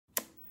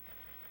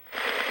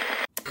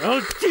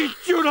I'll teach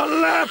you to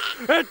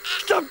laugh at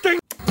something.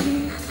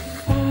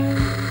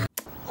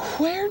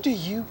 Where do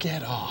you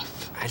get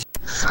off?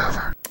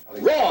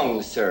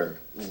 Wrong, sir.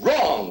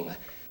 Wrong.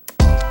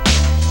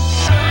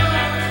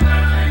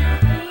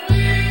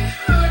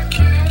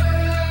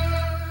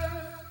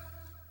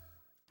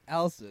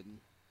 Allison,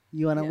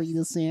 you want to lead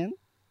us in?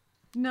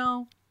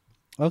 No.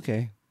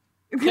 Okay.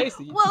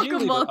 Casey,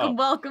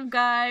 Welcome,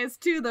 guys,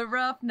 to the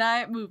Rough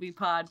Night Movie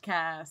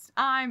Podcast.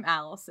 I'm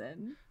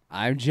Allison.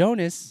 I'm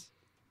Jonas.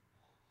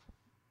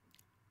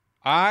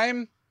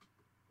 I'm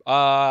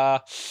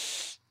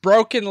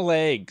Broken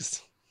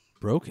Legs.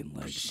 Broken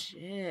Legs.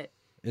 Shit.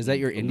 Is that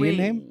your Indian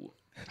name?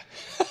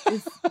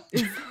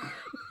 Is-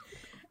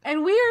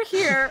 And we are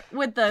here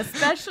with a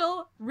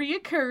special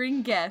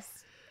reoccurring guest.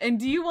 And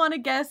do you want to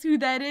guess who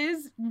that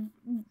is,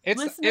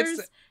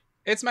 listeners?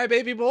 It's my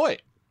baby boy.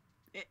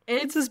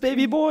 It's his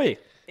baby boy.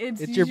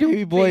 It's your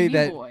baby boy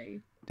that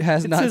boy.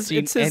 Has not his- seen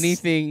it's his-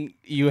 anything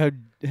you have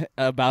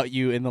about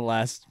you in the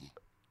last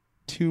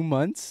 2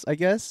 months, I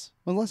guess.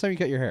 When the last time you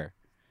cut your hair?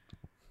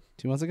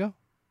 2 months ago?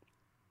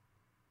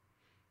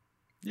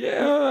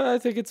 Yeah, I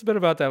think it's been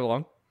about that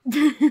long.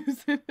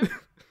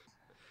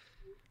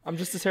 I'm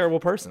just a terrible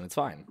person. It's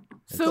fine.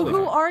 So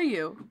who are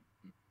you?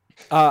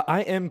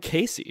 I am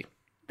Casey,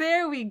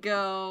 There we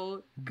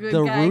go. Good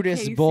The guy,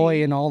 rudest Casey.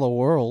 boy in all the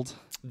world.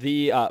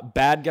 the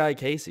bad guy.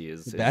 Casey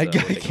is Bad what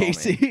guy they call me.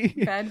 Casey.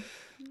 Bad.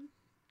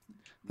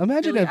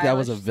 Imagine Billie if that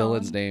was a Eilish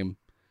villain's song. name.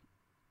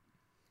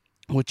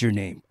 What's your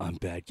name? I'm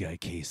Bad Guy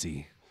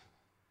Casey.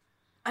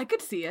 I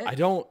could see it.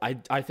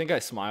 I think I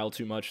smile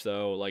too much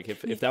though. Like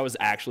if that was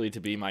actually to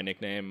be my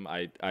nickname,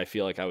 I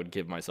feel like I would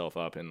give myself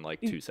up in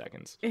like 2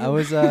 seconds. I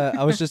was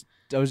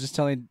just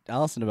telling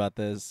Allison about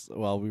this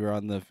while we were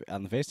on the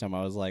FaceTime.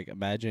 I was like,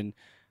 imagine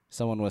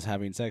someone was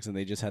having sex and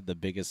they just had the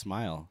biggest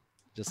smile,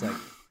 just like,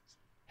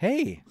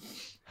 hey.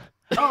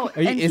 Oh,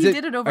 Are you- and is he it-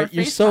 did it over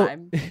you're so-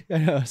 FaceTime. I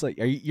know. It's like,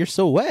 you're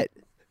so wet.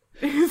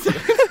 Do you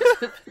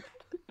feel?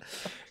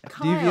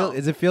 Kyle,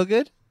 Does it feel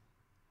good?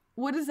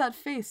 what is that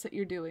face that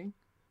you're doing?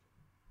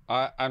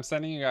 I'm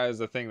sending you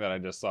guys a thing that I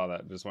just saw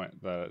that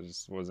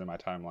just was in my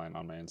timeline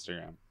on my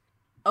Instagram.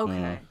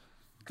 Okay.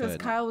 Because good.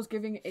 Kyle was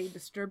giving a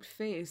disturbed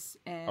face,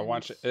 and I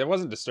watched it. It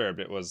wasn't disturbed.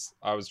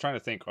 I was trying to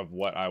think of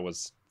what I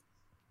was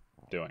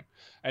doing.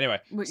 Anyway,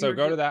 What you so were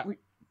go do- to that. we-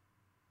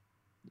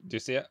 Do you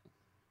see it?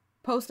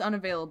 Post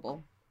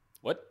unavailable.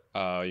 What?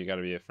 Oh, you got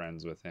to be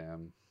friends with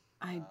him.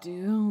 I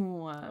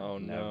do. Oh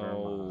Never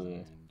no.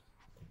 mind.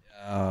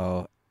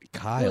 Oh,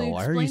 Kyle, Will you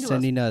why are you explain to us?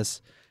 sending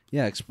us?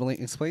 Yeah,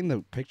 explain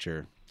the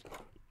picture.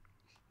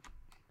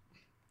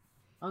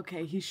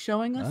 Okay, he's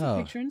showing us Oh.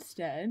 a picture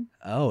instead.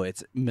 Oh,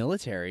 it's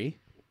military.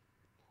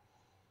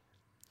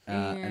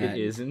 And- It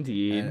is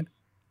indeed.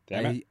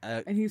 Damn it.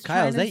 And he's Kyle,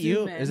 trying is to that you?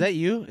 zoom Is in. that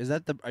you? Is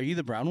that the? Are you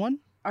the brown one?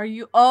 Are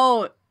you?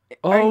 Oh,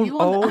 are you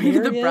on? Are you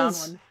here the he brown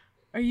is. one?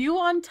 Are you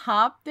on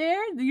top there?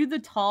 Are you the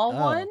tall Oh.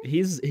 one? He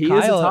is a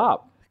Kyle-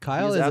 top.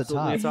 Kyle He's is a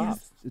absolutely top.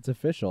 It's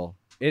official.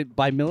 It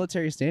by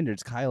military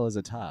standards, Kyle is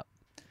a top.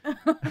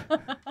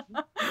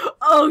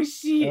 Oh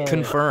shit!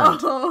 Confirmed.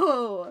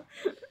 Oh,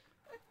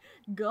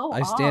 go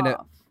I stand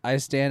off. I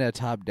stand a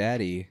top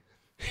daddy.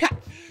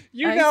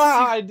 You I know see.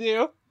 how I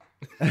do.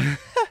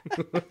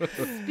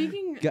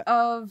 Speaking Ga-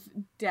 of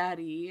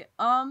daddy,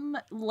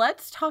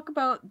 let's talk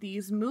about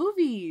these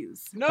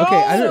movies. No. Okay,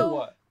 I don't-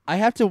 What? I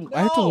have to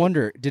No.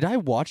 wonder. Did I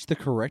watch the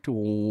correct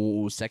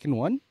second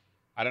one?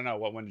 I don't know.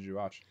 What one did you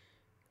watch?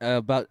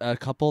 About a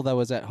couple that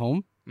was at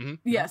home. Mm-hmm.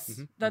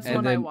 Yes, that's And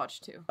one I then-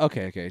 watched too.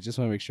 Okay. Just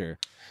want to make sure.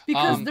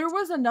 Because there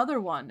was another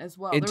one as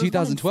well. In There was one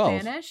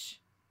 2012. Spanish.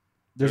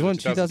 There's There's a one in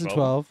 2012?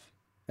 2012,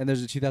 and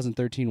there's a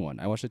 2013 one.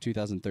 I watched the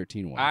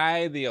 2013 one.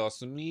 Ay, Dios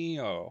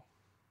mío.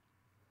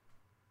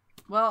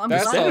 Well, I'm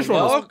That's sorry. Spanish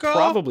one was loco.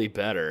 probably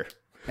better.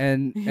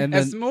 and then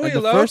Es and muy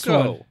the first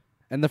one, loco.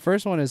 and the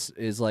first one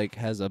is like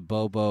has a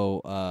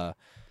Bobo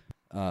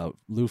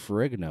Lou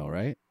Ferrigno,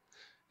 right?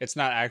 It's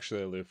not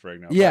actually a Lou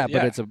Ferrigno. Yeah,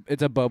 but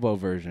it's a Bobo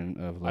version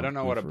of. I don't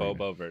know Lou what a Ferrigno.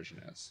 Bobo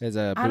version is. It's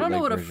a I don't know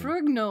what bootleg a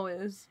version.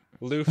 Frugno is.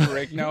 Lou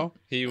Ferrigno.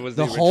 He was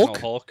The the original Hulk?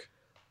 Hulk,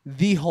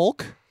 The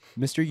Hulk,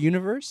 Mr.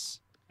 Universe,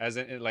 as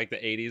in like the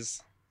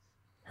 80s.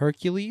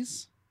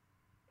 Hercules.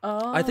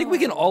 Oh. I think we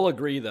can all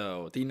agree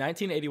though. The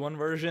 1981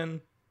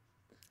 version,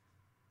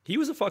 he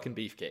was a fucking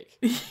beefcake.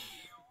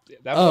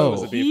 That Oh. one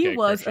was a beefcake. He for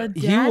was sure. a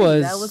daddy. He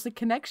was- That was a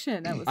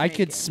connection. That was I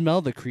could making.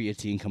 smell the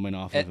creatine coming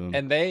off of him.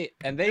 And they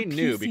The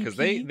knew because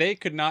PCP? they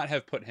could not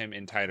have put him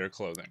in tighter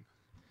clothing.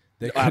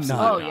 they could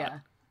Absolutely not. Oh not. yeah.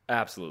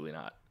 Absolutely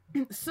not.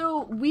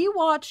 So we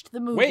watched the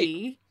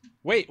movie.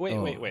 Wait,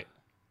 Oh.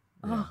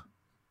 Oh,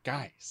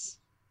 guys!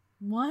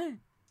 what?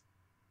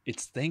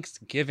 It's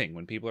Thanksgiving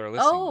when people are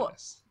listening Oh. to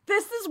this.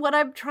 This is what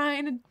I'm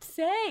trying to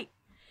say.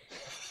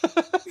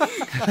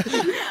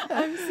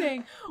 I'm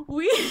saying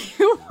we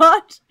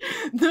watched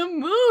the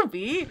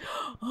movie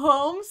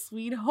Home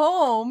Sweet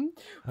Home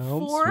Home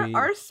for Sweet.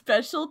 our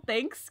special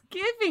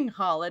Thanksgiving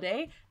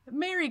holiday.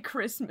 Merry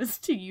Christmas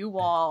to you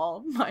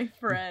all, my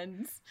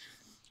friends.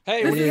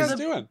 Hey, This what are you is guys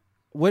a- doing?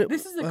 What?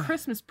 This is a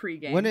Christmas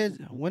pregame.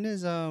 When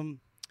is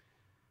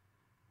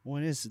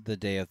When is the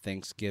day of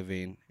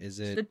Thanksgiving? Is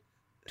it The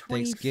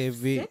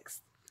Thanksgiving? 26th?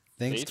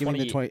 Thanksgiving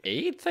the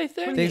 28th, I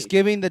think.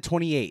 Thanksgiving the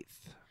 28th.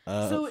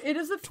 So it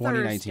is a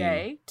 2019.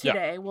 Thursday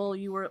today. While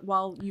you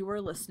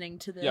were listening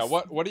to this. Yeah.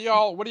 What are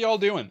y'all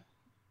doing?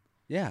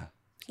 Yeah.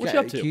 What you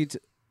up to? Can you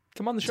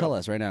Come on the show. tell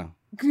us right now.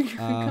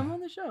 Come on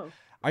the show.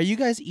 Are you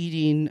guys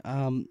eating?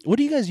 What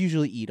do you guys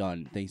usually eat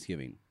on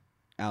Thanksgiving?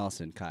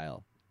 Allison,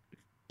 Kyle,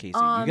 Casey.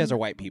 You guys are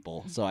white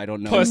people, so I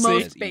don't know. Pussy. what you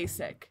guys Most eat.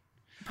 basic.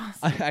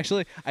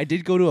 I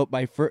did go to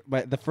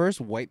the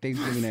first white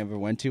Thanksgiving I ever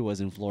went to was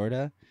in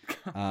Florida,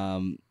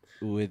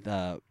 with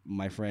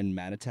my friend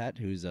Matatat,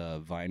 who's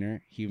a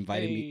viner. He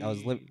invited me.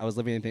 I was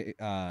living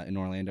in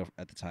Orlando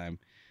at the time.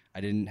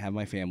 I didn't have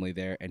my family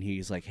there, and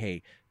he's like,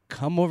 "Hey,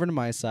 come over to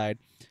my side.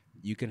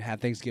 You can have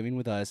Thanksgiving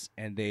with us."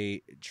 And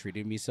they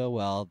treated me so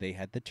well. They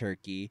had the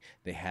turkey,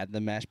 they had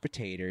the mashed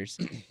potatoes,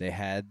 they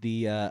had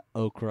the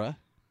okra,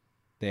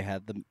 they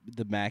had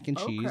the mac and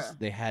cheese, Okra.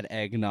 they had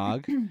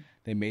eggnog.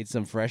 They made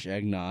some fresh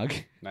eggnog.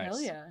 Nice.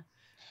 Hell yeah.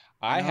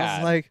 I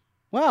was like,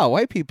 wow,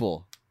 white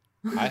people.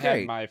 I had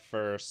great. my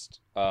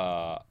first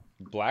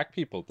black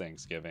people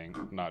Thanksgiving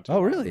not too Oh,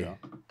 long really? ago.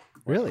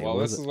 Really? Well,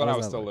 What this was is it- when what I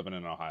was that still like? living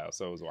in Ohio,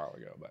 so it was a while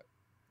ago. But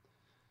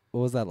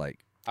What was that like?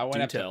 I went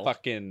Do up tell. to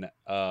fucking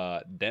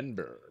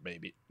Denver,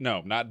 baby.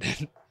 No, not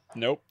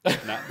nope,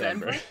 not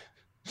Denver.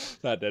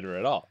 Not Denver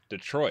at all.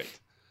 Detroit.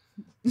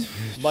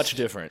 Much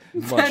different.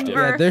 Much Denver.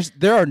 different. Yeah,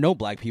 there are no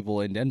black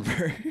people in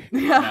Denver.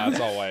 Nah, it's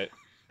all white.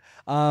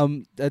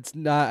 That's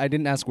not. I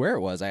didn't ask where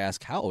it was. I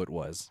asked how it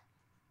was.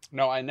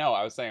 No, I know.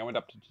 I was saying I went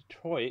up to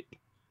Detroit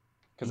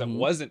because Mhm. it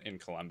wasn't in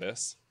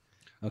Columbus.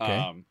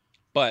 Okay.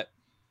 But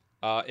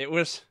it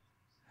was.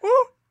 Woo,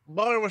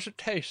 boy, was it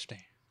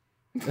tasty.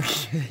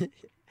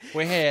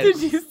 We had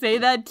Did you say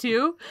that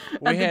too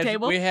we at had- the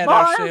table? we had Boy,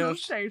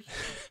 ourselves- it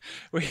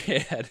was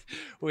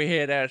we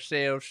had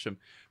ourselves some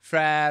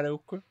fried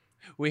okra.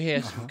 We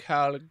had some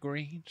collard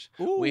greens.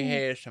 We Ooh.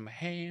 had some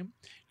ham,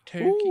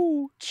 turkey,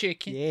 Ooh,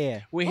 chicken.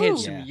 yeah. We had Ooh.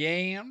 some Yeah.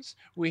 yams.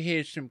 We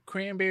had some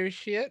cranberry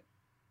shit.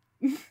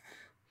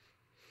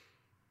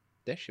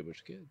 That shit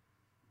was good.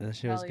 That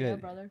shit was Hell yeah,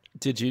 good. brother.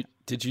 Did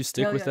you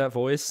stick Hell with yeah. that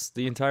voice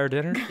the entire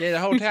dinner? Yeah, the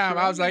whole time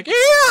I was like,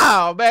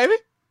 yeah, baby.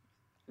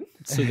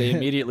 So they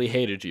immediately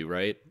hated you,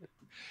 right?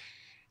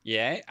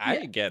 Yeah, I Yeah.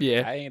 ain't get.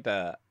 Yeah. I ain't.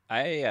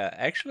 I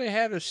actually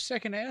have a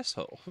second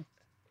asshole.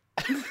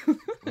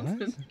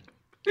 What?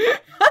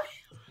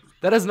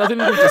 That has nothing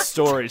to do with the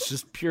story. It's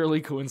just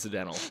purely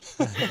coincidental.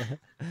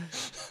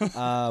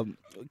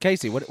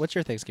 Casey, what's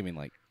your Thanksgiving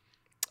like?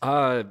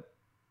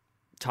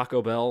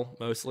 Taco Bell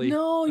mostly.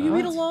 No, you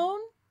eat Uh, alone?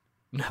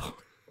 No.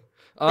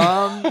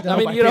 I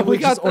mean, my you know, family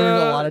we got just ordered a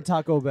the- lot of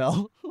Taco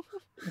Bell.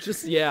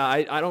 Just yeah,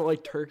 I don't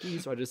like turkey,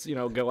 so I just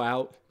go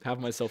out, have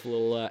myself a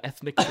little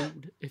ethnic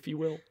food, if you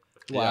will.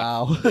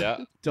 Wow. Yeah.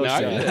 Don't No, I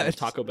say get it. that.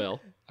 Taco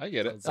Bell. I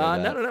get it. Say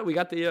No, that. no. We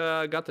got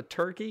the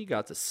turkey,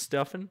 got the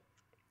stuffing.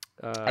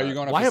 Are you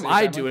going up Why to am see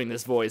I family? doing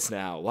this voice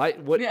now? Why?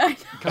 What? Yeah.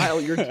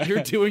 Kyle,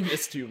 you're doing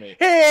this to me.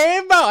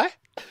 Hey, boy.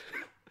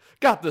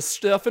 Got the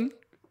stuffing.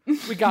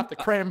 We got the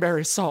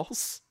cranberry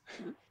sauce.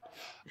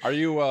 Are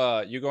you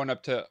you going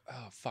up to?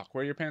 Oh fuck,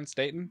 where are your parents?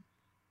 Dayton,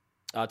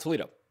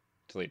 Toledo.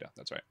 Toledo.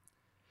 That's right.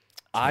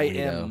 I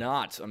Toledo. am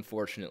not,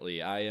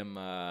 unfortunately. I'm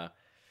a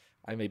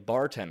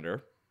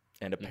bartender,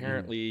 and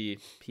apparently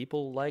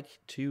people like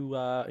to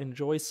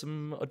enjoy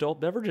some adult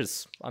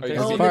beverages on Are you-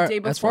 Thanksgiving. Oh, far- the day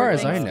before as far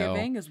as I know-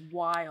 Thanksgiving is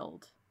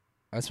wild.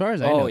 As far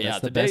as I know, Oh yeah,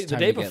 that's the best day time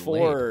to get laid.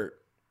 before.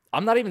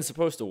 I'm not even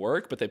supposed to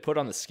work, but they put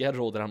on the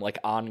schedule that I'm like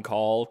on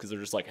call because they're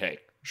just like, "Hey,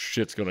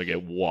 shit's gonna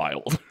get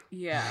wild.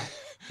 Yeah.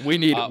 we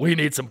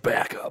need some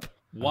backup." Oh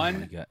my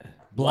One, God.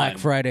 Black One.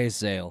 Friday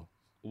sale.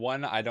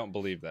 I don't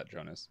believe that,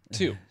 Jonas.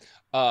 Two,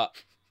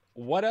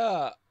 what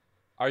are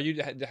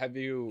you? Have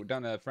you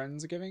done a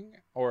Friendsgiving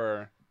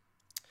or?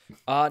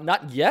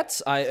 Not yet.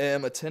 I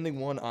am attending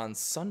one on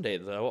Sunday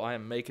though. I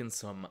am making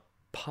some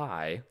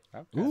pie.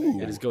 Okay,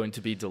 Ooh. It is going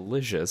to be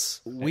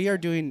delicious. We are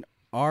doing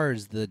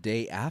ours the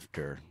day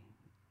after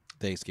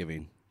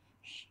Thanksgiving,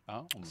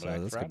 Oh, so Black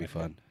this could be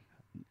Friday. fun.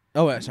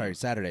 Oh, sorry,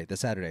 Saturday. The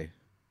Saturday,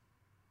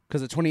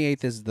 because the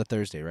 28th is the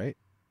Thursday, right?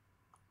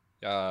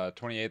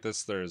 28th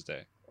is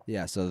Thursday.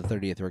 Yeah, so the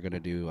 30th we're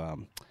gonna do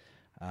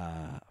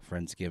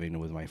Friendsgiving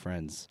with my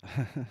friends.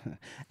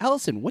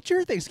 Allison, what's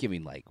your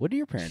Thanksgiving like? What do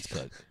your parents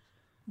cook?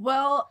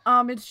 Well,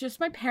 it's just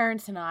my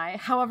parents and I.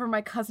 However,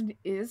 my cousin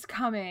is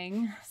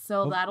coming,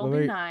 so What- that'll what be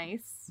were you-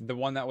 nice. The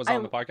one that was I-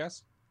 on the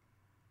podcast.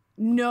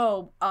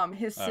 No,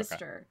 his Okay.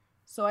 sister.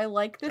 So I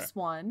like this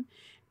one,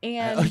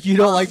 and You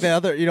don't like the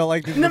other? You don't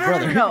like the No, no, no,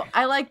 brother? no, no.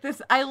 I like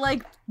this. I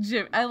like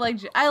Jim. I like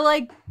Jim.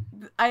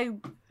 I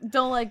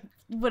don't like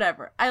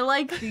whatever. I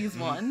like these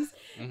ones,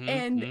 Mhm,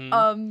 and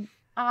mhm.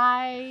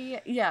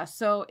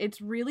 So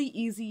it's really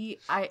easy.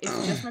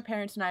 It's just my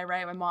parents and I,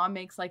 right? My mom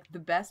makes like the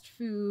best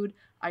food.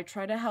 I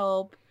try to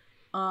help.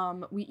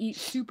 We eat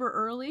super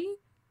early,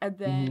 and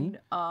then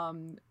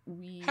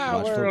we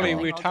How watch early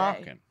football we all day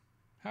talking?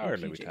 How in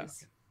early we PJs.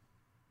 talking?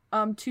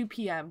 2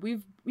 p.m.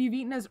 We've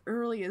eaten as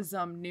early as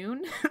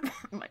noon.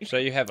 So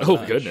you have a Oh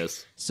lunch.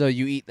 goodness. So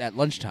you eat at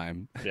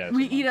lunchtime. Yeah,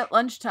 We it's a eat lunch. at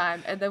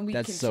lunchtime and then we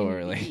That's continue so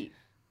early. to eat.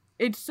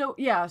 It's so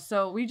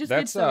so we just get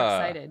That's, so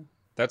excited.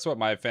 That's what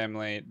my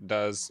family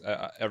does.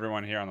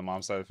 Everyone here on the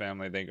mom's side of the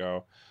family, they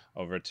go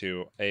over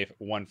to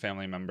one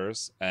family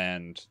members,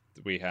 and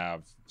we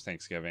have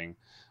Thanksgiving,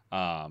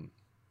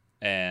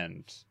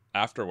 and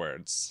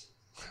afterwards,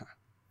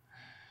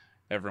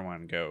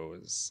 everyone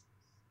goes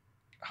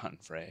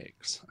hunt for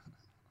eggs.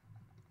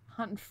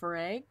 Hunting for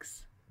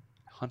eggs?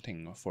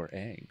 Hunting for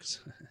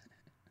eggs.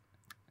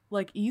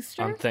 Like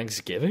Easter? On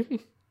Thanksgiving?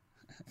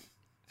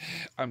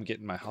 I'm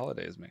getting my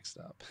holidays mixed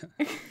up.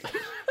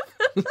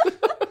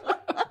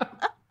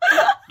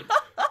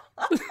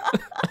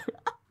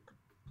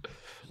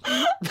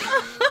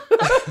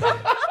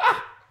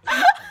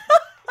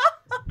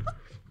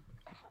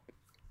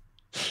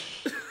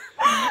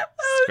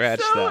 Scratch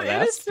so that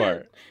last innocent.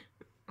 part.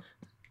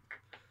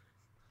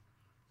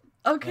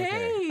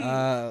 Okay.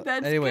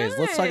 That's anyways,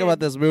 let's talk good. about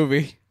this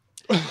movie.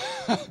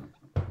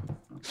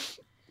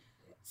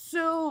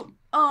 So,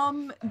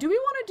 do we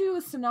want to do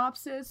a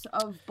synopsis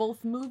of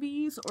both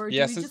movies, or do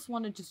Yes, we it's- just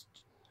want to just?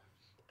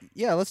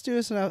 Yeah, let's do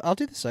this. I'll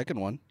do the second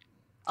one.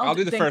 I'll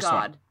do the thank first one.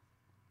 God.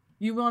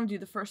 You want to do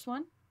the first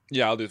one?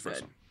 Yeah, I'll do the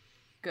first Good. one.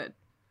 Good.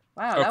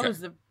 Wow, that Okay. was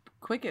the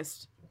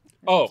quickest.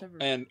 Oh, ever.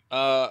 and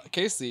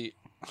Casey,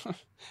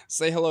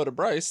 say hello to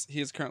Bryce. He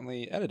is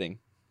currently editing.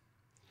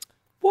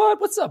 What?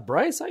 What's up,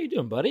 Bryce? How you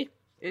doing, buddy?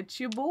 It's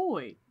your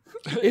boy.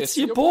 It's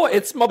your boy.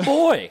 It's my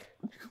boy.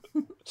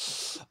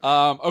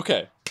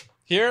 Okay,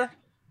 here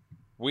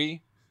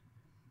we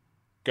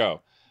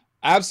go.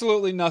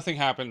 Absolutely nothing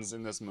happens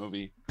in this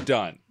movie.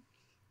 Done.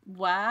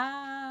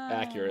 Wow.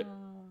 Accurate.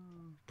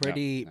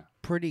 Pretty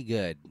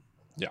good.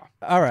 Yeah.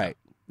 All right.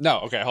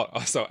 No. Okay. Hold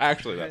on. So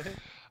actually,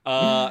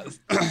 that.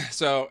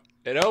 So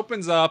it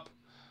opens up.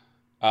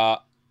 Oh,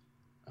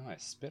 I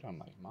spit on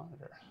my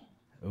monitor.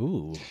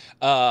 Ooh. It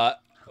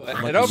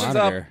Lucky opens up.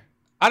 monitor.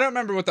 I don't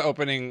remember what the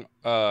opening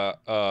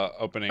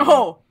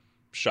Oh,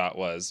 shot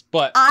was,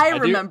 but I do-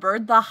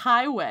 remembered the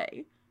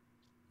highway.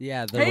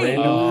 Yeah, the Hey,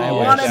 random Oh, highway.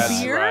 want a that's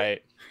beer?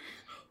 right.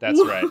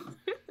 That's right.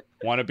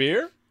 Want a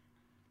beer?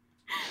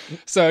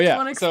 So yeah,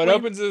 Wanna so it explain-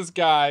 opens this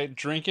guy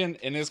drinking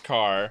in his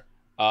car,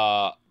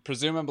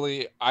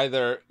 presumably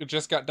either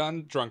just got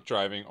done drunk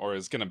driving or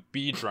is gonna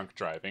be drunk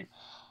driving,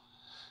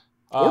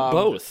 Or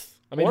both.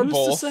 I mean, or who's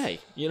both. to say?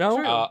 You know?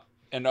 True.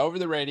 And over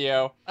the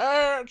radio,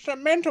 it's a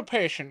mental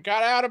patient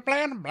got out of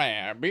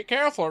blah. Be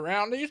careful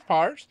around these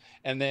parts.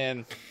 And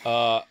then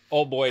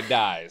old boy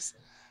dies.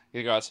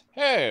 He goes,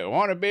 "Hey,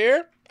 want a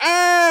beer?"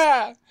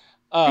 Ah.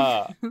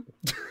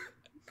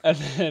 And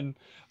then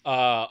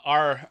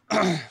our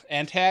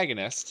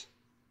antagonist,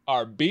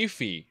 our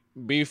beefy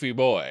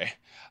boy,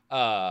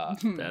 that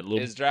little,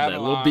 is driving that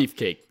little along.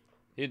 beefcake.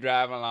 He's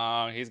driving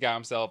along. He's got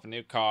himself a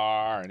new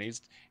car, and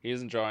he's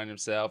enjoying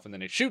himself. And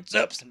then he shoots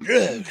up some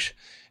drugs,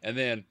 and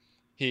then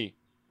he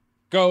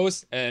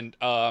goes and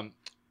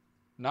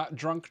not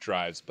drunk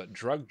drives, but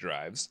drug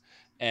drives,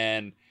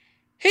 and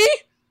he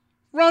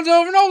runs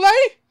over an old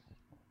lady.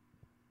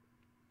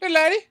 Hey,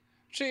 lady,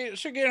 she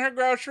getting her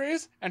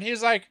groceries, and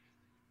he's like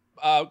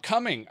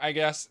coming, I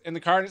guess, in the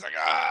car, and he's like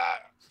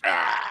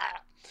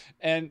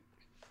and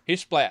he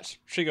splats.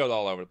 She goes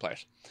all over the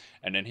place,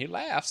 and then he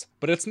laughs,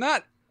 but it's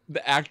not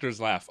the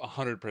actors laugh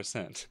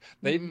 100%.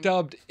 They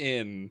dubbed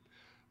in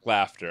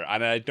laughter,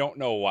 and I don't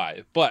know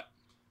why. But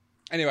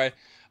anyway,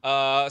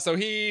 so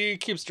he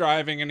keeps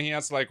driving, and he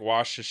has to like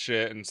wash his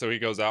shit, and so he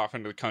goes off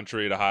into the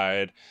country to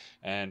hide,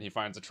 and he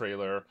finds a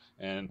trailer,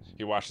 and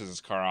he washes his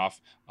car off,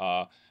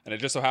 and it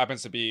just so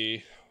happens to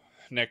be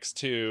next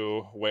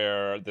to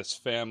where this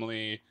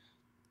family,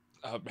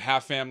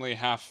 half family,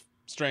 half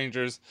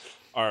strangers,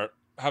 are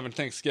having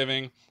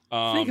Thanksgiving.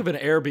 Think of an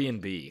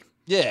Airbnb.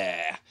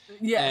 Yeah.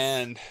 Yes.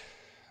 And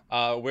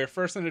we're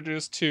first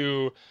introduced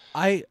to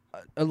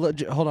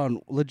Hold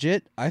on,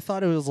 legit. I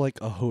thought it was like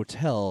a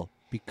hotel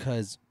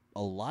because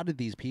a lot of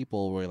these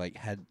people were like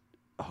had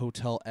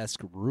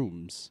hotel-esque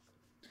rooms.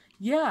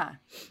 yeah.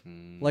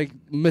 Like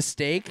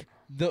Mistake.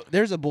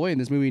 There's a boy in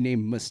this movie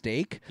named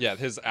Mistake, yeah,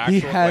 his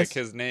actual has- like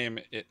his name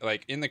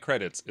like in the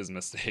credits is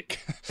Mistake.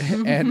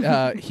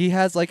 and he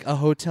has like a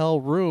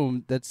hotel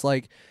room that's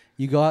like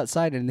you go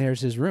outside and there's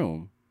his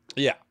room.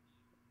 Yeah.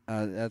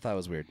 I thought it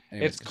was weird.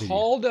 Anyways, It's continue.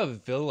 called a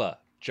villa,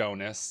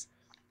 Jonas.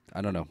 I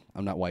don't know.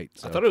 I'm not white.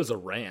 So. I thought it was a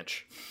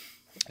ranch.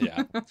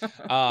 Yeah.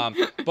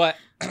 But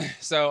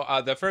so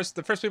the first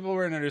people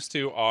we're introduced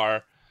to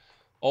are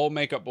old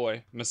makeup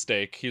boy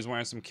Mistake. He's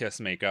wearing some Kiss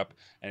makeup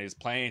and he's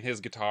playing his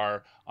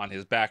guitar on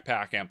his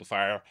backpack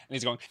amplifier and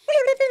he's going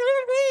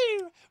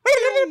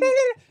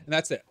and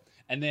that's it.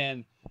 And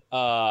then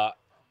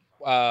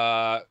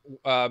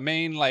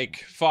main like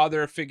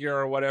father figure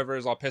or whatever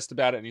is all pissed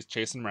about it and he's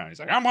chasing him around. He's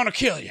like, "I'm gonna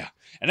kill you,"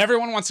 and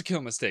everyone wants to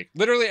kill Mistake.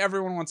 Literally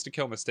everyone wants to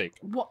kill Mistake.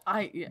 Well,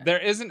 yeah. There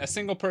isn't a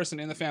single person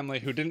in the family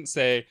who didn't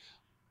say,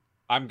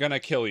 "I'm gonna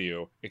kill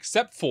you,"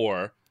 except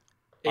for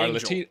our Angel.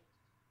 Latina.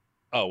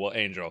 Oh well,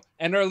 Angel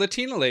and our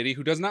Latina lady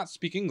who does not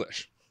speak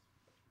English.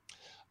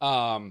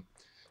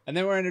 And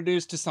then we're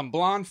introduced to some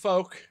blonde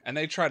folk, and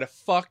they try to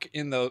fuck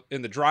in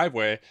the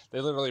driveway.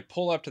 They literally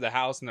pull up to the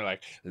house, and they're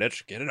like,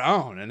 "Let's get it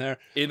on." And they're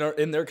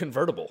in their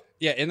convertible.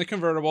 Yeah, in the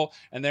convertible,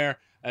 and they're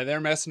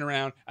messing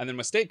around. And then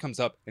Mistake comes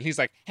up, and he's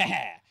like, "Ha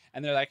ha!"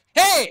 And they're like,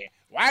 "Hey,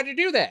 why'd you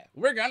do that?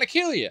 We're gonna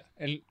kill you."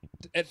 And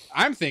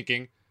I'm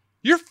thinking,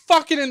 you're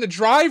fucking in the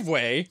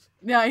driveway.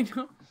 Yeah, I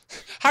know.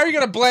 How are you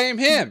gonna blame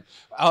him?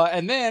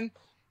 And then,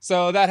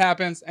 so that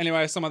happens.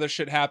 Anyway, some other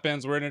shit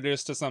happens. We're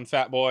introduced to some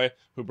fat boy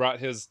who brought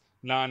his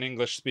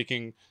non-English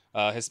speaking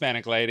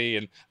Hispanic lady,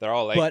 and they're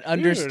all like, but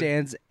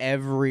understands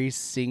every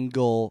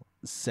single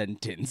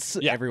sentence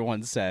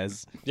everyone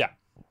says. Yeah.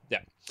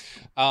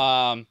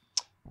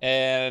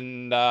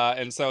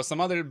 And so some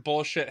other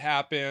bullshit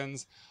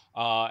happens,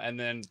 and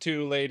then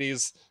two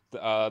ladies,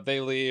 they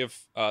leave,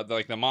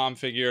 like the mom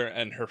figure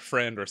and her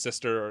friend or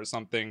sister or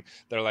something.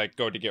 They're like,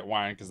 go to get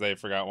wine because they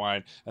forgot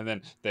wine, and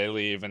then they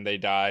leave and they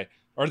die,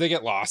 or they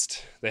get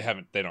lost. They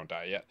don't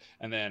die yet.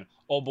 And then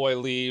old boy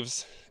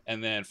leaves,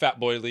 and then fat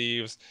boy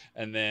leaves,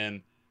 and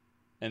then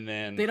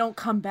they don't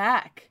come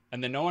back.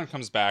 And then no one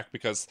comes back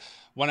because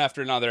one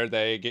after another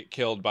they get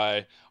killed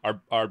by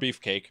our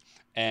beefcake.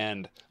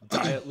 And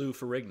Diet Lou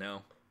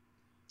Ferrigno.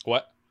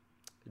 What?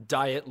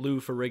 Diet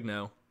Lou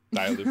Ferrigno.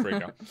 Diet Lou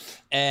Ferrigno.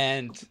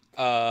 And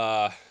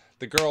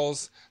the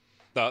girls,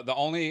 the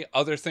only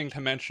other thing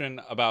to mention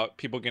about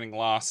people getting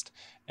lost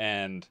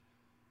and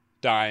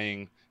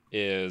dying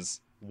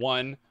is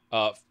one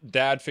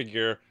dad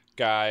figure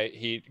guy.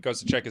 He goes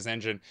to check his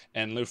engine,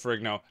 and Lou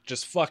Ferrigno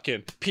just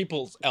fucking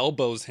people's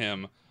elbows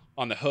him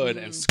on the hood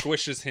and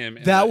squishes him.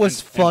 That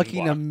was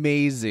fucking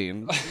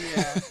amazing.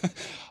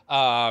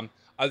 Yeah.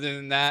 Other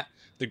than that,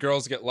 the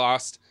girls get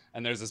lost,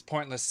 and there's this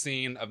pointless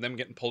scene of them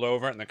getting pulled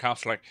over, and the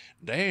cops are like,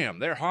 "Damn,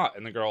 they're hot,"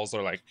 and the girls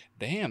are like,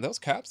 "Damn, those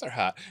cops are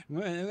hot."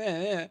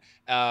 And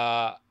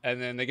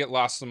then they get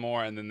lost some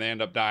more, and then they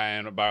end up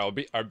dying by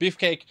our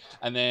beefcake.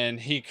 And then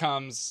he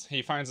finds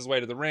his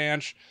way to the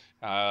ranch.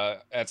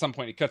 At some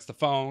point, he cuts the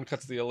phone,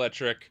 cuts the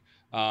electric,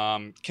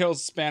 kills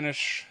the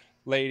Spanish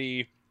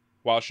lady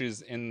while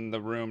she's in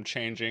the room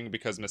changing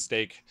because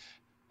Mistake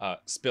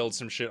spilled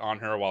some shit on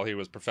her while he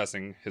was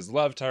professing his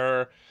love to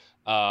her.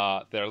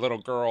 Their little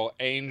girl,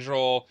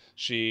 Angel,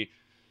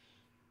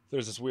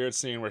 there's this weird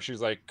scene where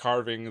she's like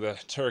carving the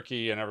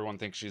turkey and everyone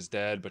thinks she's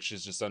dead, but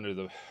she's just under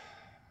the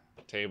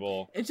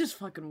table. It's just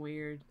fucking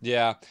weird.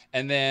 Yeah.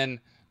 And then,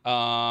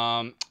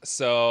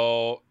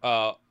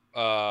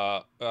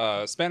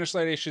 Spanish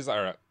lady,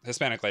 or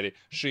Hispanic lady,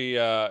 she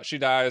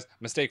dies.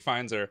 Mistake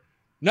finds her.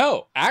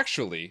 No,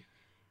 actually,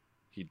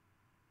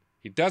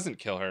 he doesn't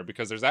kill her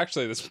because there's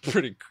actually this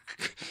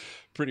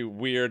pretty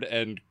weird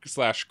and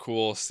 /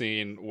 cool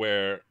scene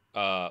where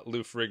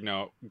Lou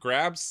Ferrigno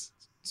grabs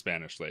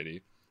Spanish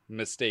lady.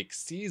 Mistake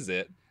sees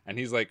it, and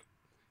he's like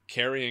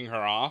carrying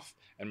her off,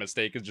 and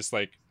Mistake is just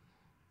like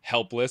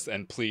helpless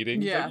and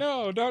pleading. Yeah. He's like,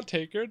 no, don't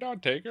take her, blah,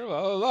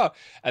 blah, blah.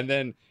 And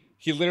then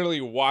he literally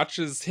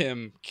watches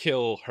him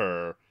kill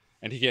her,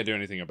 and he can't do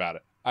anything about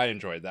it. I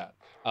enjoyed that.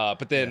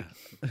 But then...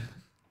 Yeah.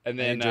 And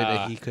then I enjoyed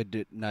that he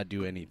could not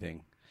do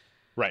anything.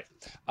 Right.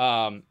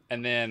 And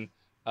then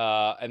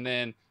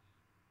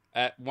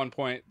at one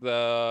point,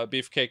 the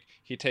beefcake,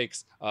 he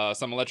takes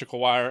some electrical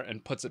wire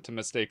and puts it to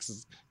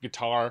Mistake's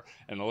guitar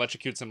and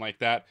electrocutes him like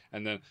that.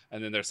 And then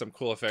there's some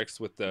cool effects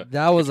with the...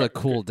 That was a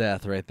cool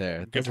death right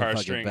there. That's guitar a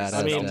fucking strings. badass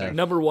I mean, death.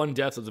 number one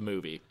death of the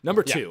movie.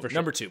 Number two. for sure.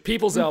 Number two.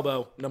 People's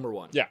elbow. Number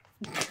one. Yeah.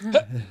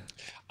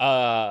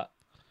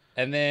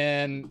 And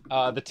then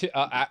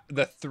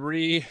the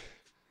three...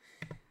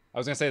 I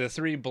was going to say the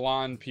three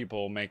blonde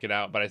people make it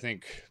out, but I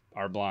think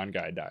our blonde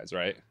guy dies,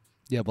 right?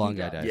 Yeah, blonde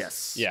guy dies.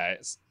 Yes. Yeah.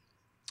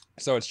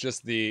 So it's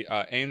just the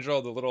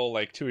Angel, the little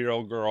like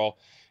 2-year-old girl,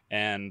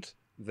 and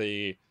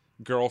the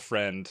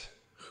girlfriend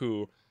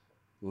who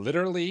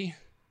literally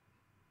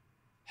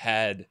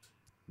had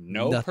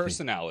no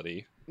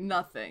personality.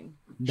 Nothing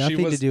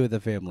Nothing to do with the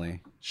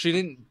family. She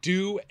didn't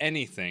do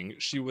anything.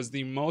 She was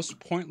the most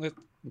pointless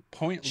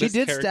She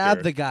did character.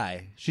 stab the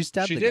guy. She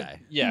stabbed the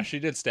guy. Yeah, she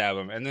did stab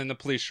him. And then the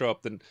police show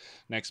up the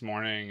next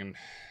morning and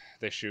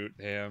they shoot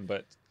him.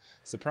 But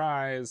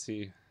surprise,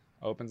 he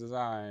opens his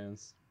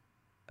eyes.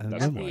 That's at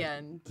the the point.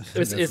 end.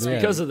 It's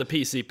because of the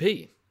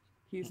PCP.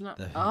 He's not.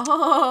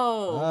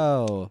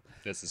 Oh.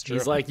 This is true.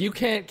 He's like, you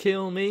can't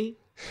kill me.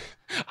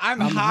 I'm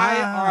high.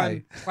 high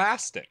on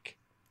plastic.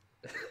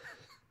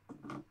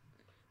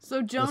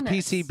 So Jonas.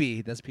 That's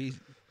PCB. That's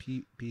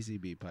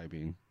PCB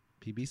piping.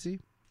 PBC?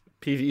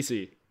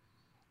 PVC.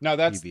 No,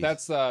 that's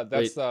PBs.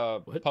 that's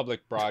what?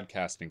 public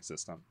broadcasting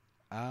system.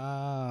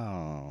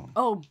 Oh.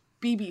 Oh,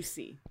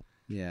 BBC.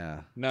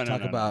 Yeah. No,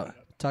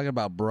 Talk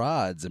about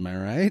broads, am I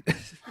right?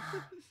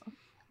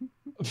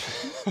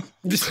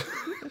 Who's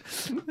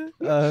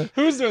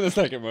doing the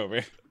second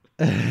movie?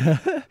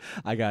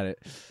 I got it.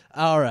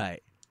 All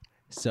right.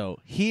 So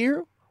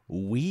here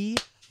we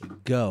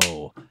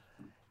go.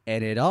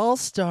 And it all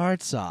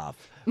starts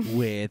off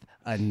with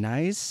a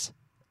nice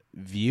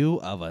view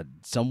of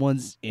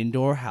someone's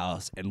indoor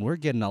house, and we're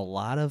getting a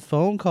lot of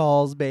phone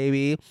calls,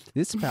 baby.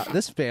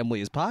 This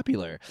family is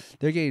popular.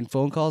 They're getting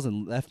phone calls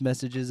and left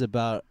messages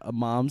about a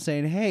mom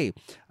saying, "Hey,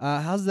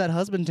 how's that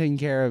husband taking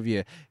care of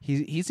you?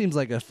 He seems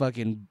like a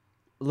fucking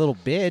little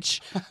bitch."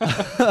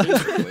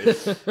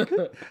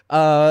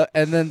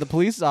 And then the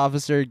police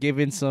officer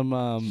giving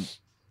some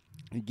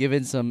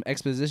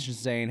exposition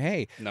saying,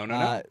 "Hey,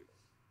 No.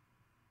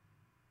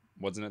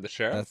 Wasn't it the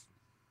sheriff?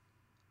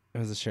 It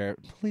was a sheriff.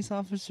 Police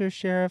officer,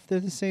 sheriff, they're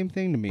the same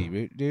thing to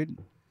me, dude.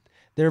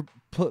 They're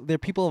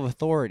people of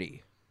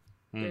authority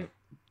with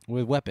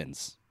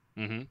weapons.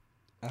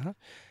 Mm-hmm.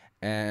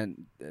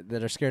 And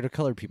that are scared of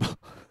colored people."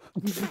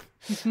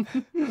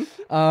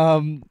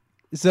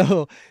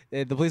 So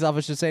the police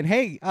officer saying,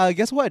 "Hey,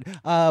 guess what?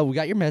 We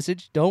got your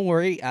message. Don't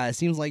worry. It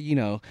seems like,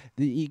 you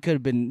could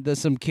have been there's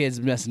some kids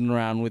messing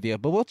around with you,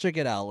 but we'll check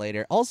it out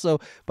later.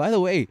 Also, by the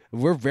way,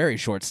 we're very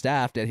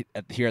short-staffed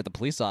here at the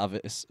police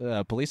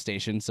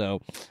station.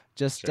 So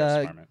just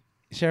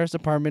Sheriff's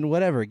Department,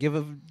 whatever.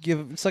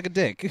 Suck a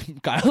dick,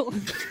 Kyle."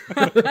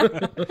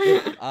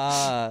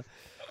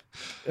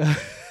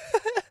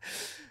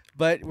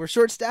 But we're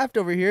short-staffed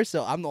over here,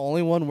 so I'm the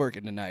only one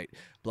working tonight.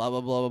 Blah,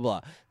 blah, blah,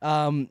 blah,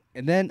 blah.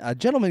 And then a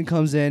gentleman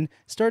comes in,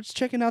 starts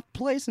checking out the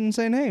place and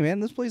saying, "Hey, man,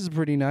 this place is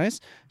pretty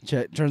nice."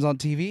 Turns on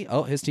TV.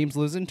 Oh, his team's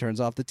losing. Turns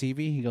off the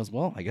TV. He goes,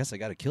 "Well, I guess I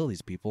got to kill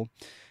these people."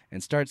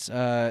 And starts,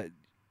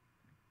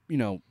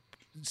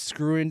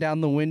 screwing down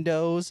the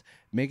windows,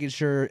 making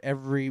sure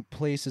every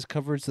place is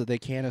covered so they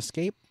can't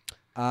escape.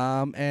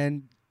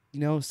 And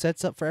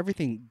sets up for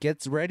everything,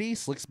 gets ready,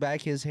 slicks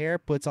back his hair,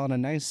 puts on a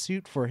nice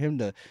suit for him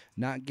to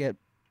not get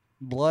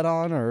blood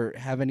on or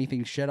have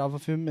anything shed off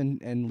of him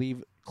and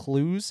leave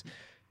clues.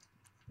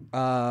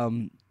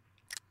 And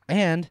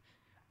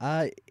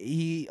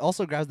he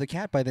also grabs the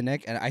cat by the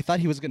neck, and I thought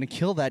he was going to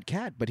kill that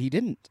cat, but he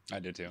didn't. I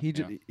did too.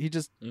 He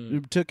just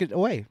took it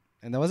away,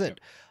 and that was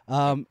it.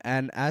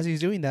 And as he's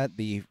doing that,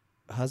 the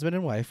husband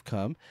and wife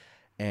come,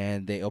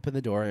 and they open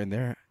the door,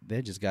 and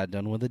they just got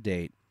done with a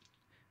date.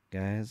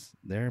 Guys,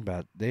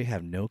 they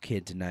have no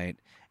kid tonight,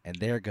 and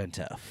they're going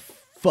to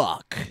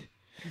fuck.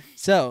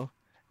 So,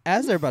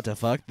 as they're about to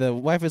fuck, the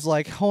wife is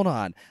like, "Hold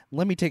on,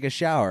 let me take a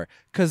shower."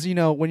 Because,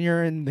 when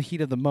you're in the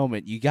heat of the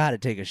moment, you got to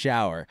take a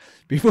shower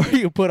before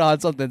you put on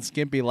something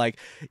skimpy like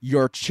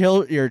your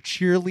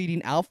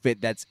cheerleading outfit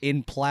that's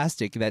in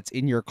plastic, that's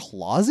in your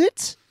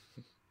closet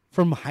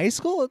from high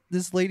school.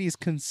 This lady's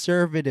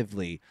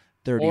conservatively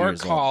 30 or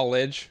years old.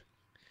 college.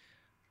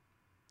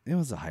 It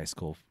was a high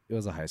school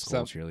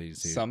cheerleading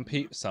suit.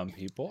 Some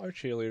people are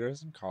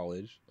cheerleaders in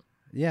college.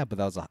 Yeah, but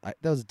that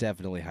was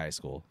definitely high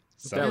school.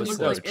 That was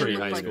pretty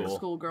high like school. a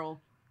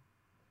schoolgirl.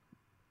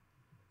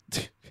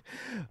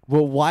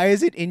 Well, why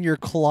is it in your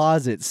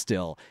closet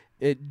still?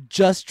 It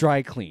just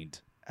dry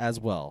cleaned as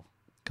well.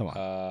 Come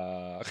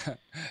on.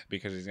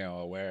 Because he's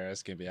gonna wear a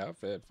skimpy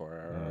outfit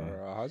for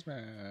a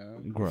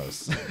husband.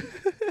 Gross.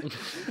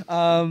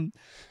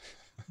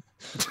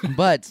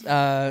 But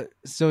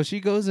so she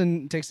goes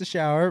and takes a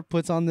shower,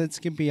 puts on the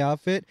skimpy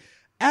outfit.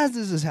 As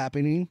this is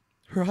happening,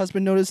 her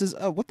husband notices,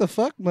 "Oh, what the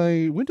fuck?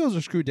 My windows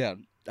are screwed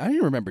down. I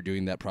didn't remember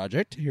doing that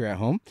project here at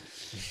home."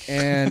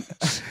 And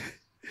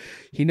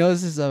he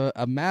notices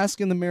a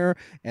mask in the mirror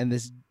and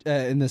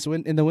in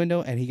the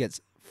window, and he gets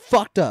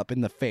fucked up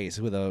in the face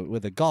with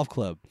a golf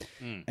club.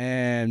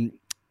 And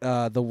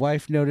the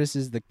wife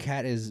notices the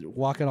cat is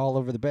walking all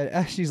over the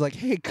bed. She's like,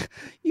 "Hey,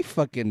 you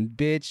fucking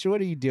bitch! What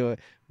are you doing?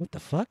 What the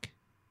fuck?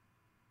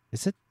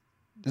 Is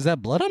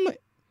that blood on my?"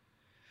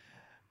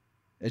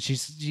 And she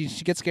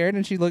gets scared,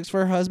 and she looks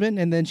for her husband,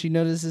 and then she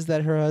notices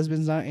that her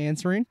husband's not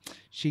answering.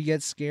 She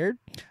gets scared,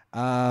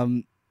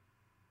 and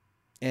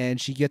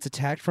she gets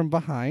attacked from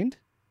behind,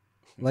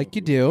 like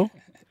you do.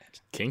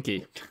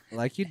 Kinky.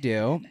 Like you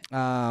do.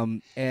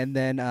 And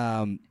then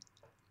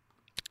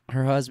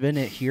her husband,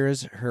 it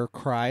hears her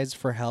cries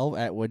for help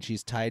when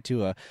she's tied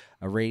to a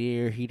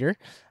radiator heater.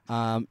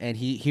 And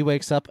he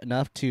wakes up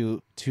enough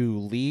to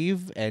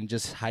leave and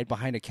just hide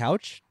behind a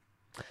couch.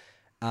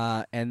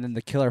 And then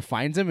the killer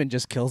finds him and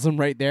just kills him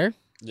right there.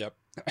 Yep.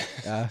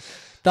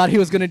 Thought he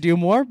was going to do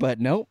more, but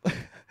nope.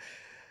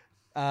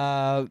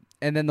 And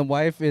then the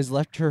wife is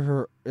left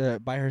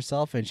by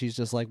herself, and she's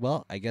just like,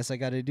 "Well, I guess I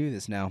got to do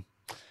this now.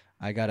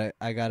 I gotta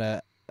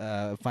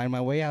find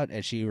my way out."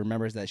 And she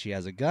remembers that she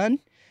has a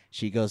gun.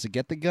 She goes to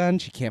get the gun.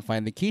 She can't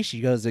find the key. She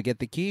goes to get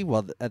the key.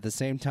 Well, at the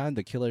same time,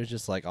 the killer's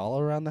just like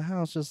all around the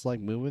house, just like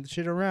moving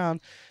shit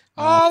around.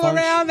 All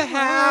around the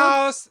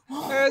house,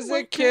 there's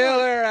a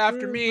killer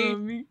after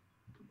me.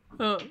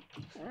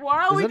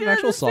 Why are we Is that an doing it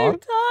actual at the same song?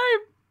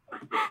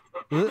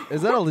 time?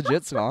 Is that a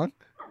legit song?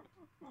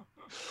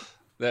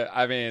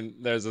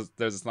 There's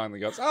a song that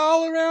goes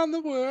all around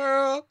the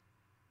world.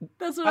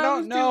 That's what I I don't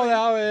was know doing.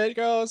 how it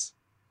goes.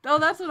 Oh,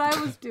 that's what I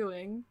was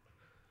doing.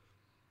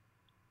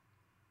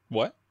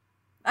 What?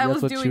 I That's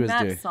was what she doing was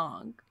that doing.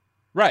 song.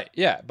 Right,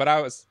 yeah, but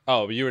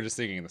you were just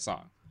singing the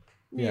song.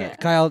 Yeah.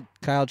 Kyle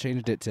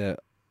changed it to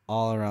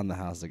all around the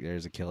house like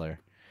there's a killer.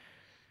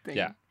 Thing.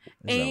 Yeah.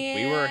 So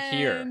we were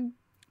here. And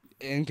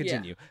And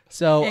continue.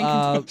 So,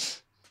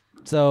 And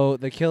so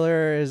the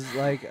killer is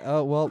like,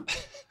 oh well,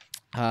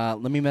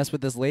 let me mess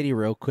with this lady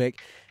real quick,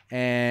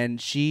 and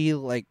she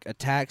like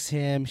attacks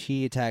him.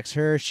 She attacks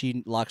her.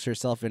 She locks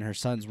herself in her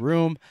son's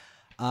room,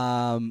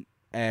 and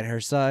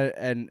her son,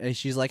 and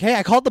she's like, hey,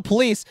 I called the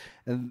police.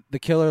 And the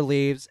killer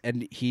leaves,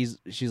 and she's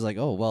like,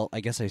 oh well, I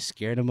guess I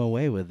scared him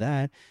away with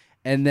that.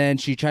 And then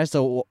she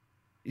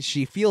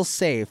feels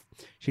safe.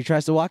 She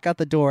tries to walk out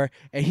the door,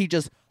 and he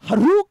just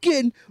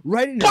Hadouken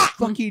right in her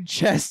fucking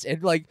chest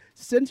and like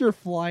sends her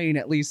flying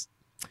at least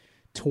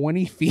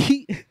 20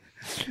 feet.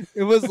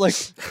 It was like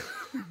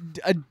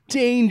a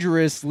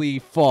dangerously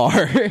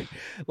far.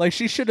 Like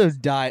she should have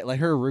died. Like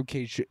her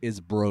ribcage is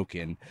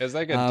broken. It's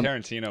like a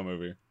Tarantino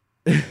movie.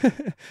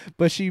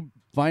 But she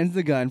finds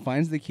the gun,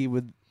 finds the key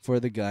for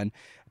the gun,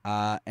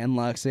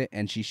 unlocks it,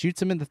 and she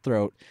shoots him in the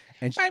throat.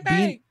 And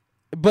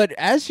but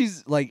as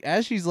she's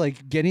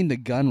getting the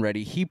gun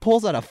ready, he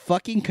pulls out a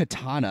fucking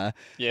katana.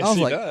 Yes, I was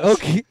he like, does.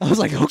 okay. I was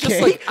like, okay.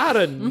 Just like out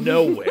of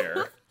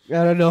nowhere.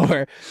 Out of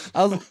nowhere.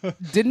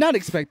 Did not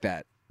expect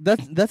that.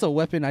 That's a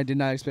weapon I did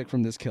not expect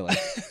from this killer.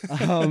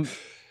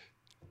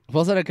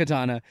 Pulls out a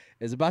katana,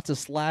 is about to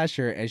slash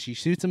her, and she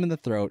shoots him in the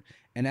throat.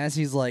 And as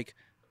he's like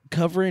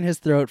covering his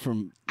throat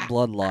from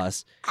blood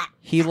loss,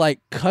 he like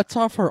cuts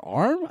off her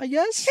arm, I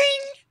guess.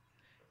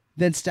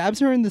 Then stabs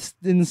her in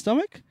the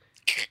stomach,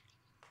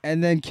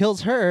 and then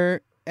kills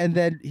her. And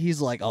then he's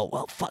like, "Oh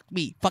well, fuck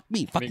me.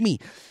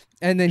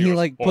 And then he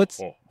like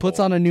puts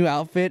on a new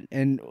outfit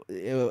and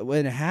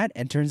a hat,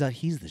 and turns out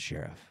he's the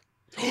sheriff.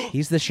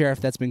 He's the sheriff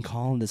that's been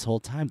calling this whole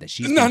time that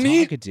she's been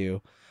talking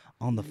to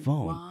on the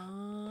phone.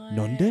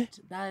 Nonde?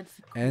 That's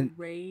And-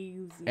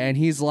 crazy. And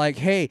he's like,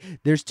 "Hey,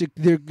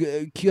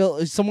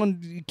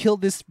 someone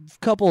killed this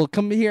couple.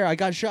 Come here, I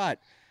got shot."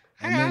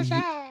 And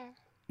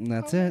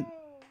that's it.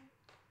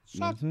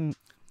 That's it.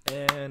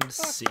 And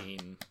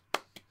scene.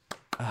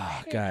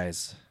 Oh,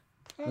 guys,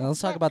 now let's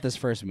talk about this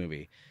first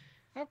movie.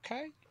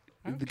 Okay.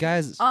 The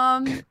guys,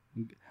 um,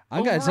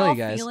 I gotta tell you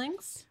guys,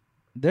 feelings?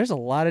 there's a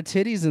lot of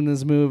titties in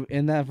this movie,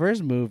 in that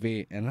first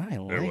movie, and I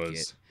like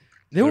it.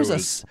 There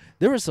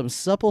were some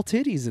supple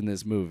titties in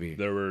this movie.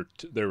 There were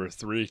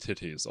 3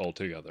 titties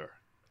altogether.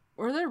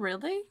 Were there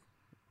really?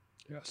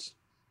 Yes.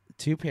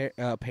 2 pair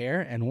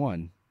and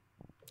 1.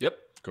 Yep.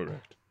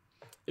 Correct.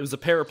 It was a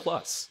pair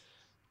plus.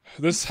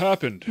 This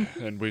happened,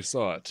 and we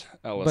saw it.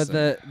 Allison.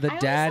 But the I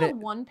dad, only saw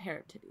one pair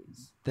of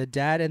titties. the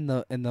dad and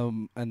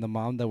the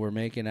mom that were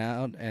making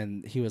out,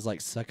 and he was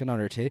like sucking on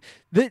her titty,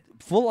 the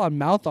full on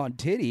mouth on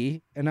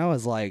titty, and I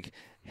was like,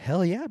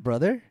 hell yeah,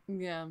 brother.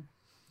 Yeah.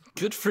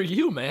 Good for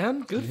you,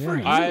 man. Good for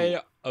you.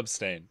 I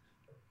abstain.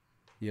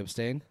 You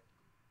abstain?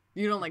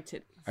 You don't like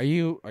titties. Are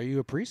you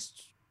a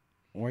priest?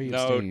 Or are you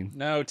abstaining?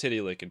 No titty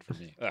licking for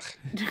me.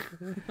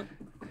 Ugh.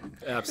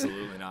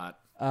 Absolutely not.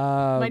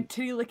 My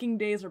titty licking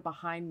days are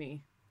behind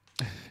me.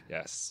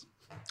 Yes.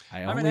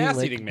 I I'm an only lick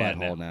ass-eating man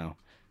butthole now.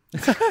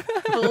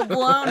 Full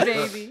blown,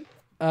 baby.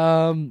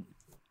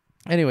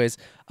 Anyways,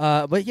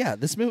 but yeah,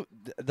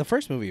 the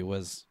first movie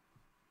was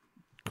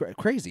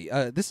crazy.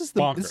 This is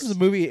Bonkers. a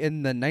movie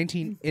in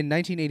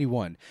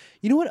 1981.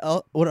 You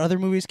know what other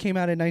movies came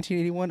out in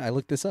 1981? I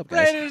looked this up,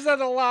 guys. Raiders of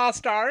the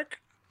Lost Ark.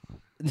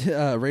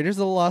 Raiders of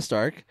the Lost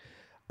Ark,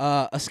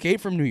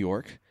 Escape from New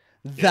York,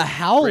 The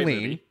Howling,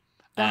 movie.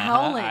 The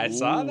Howling. I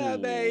saw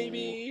that,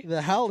 baby.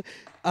 The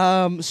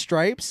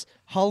Stripes,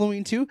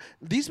 Halloween 2.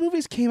 These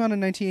movies came out in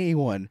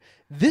 1981.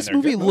 This they're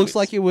movie good looks movies.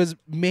 like it was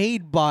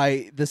made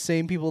by the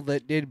same people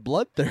that did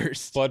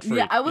Bloodthirst. Blood Freak.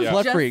 Yeah, I was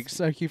Blood just-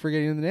 Freaks. I keep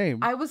forgetting the name.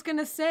 I was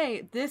gonna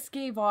say this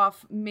gave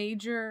off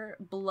major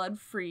blood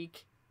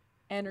freak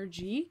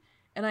energy,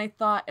 and I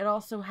thought it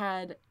also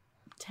had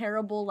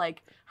terrible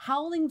like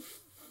Howling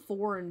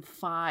 4 and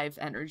 5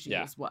 energy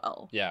Yeah. as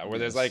well. Yeah, where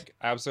there's like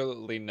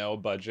absolutely no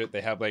budget.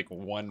 They have like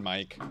one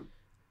mic.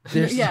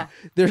 There's, Yeah.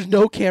 there's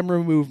no camera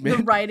The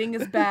movement. writing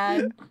is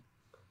bad.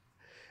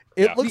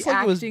 It Yeah. looks The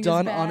like it was acting is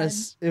done on bad.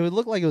 it would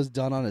look like it was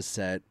done on a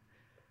set.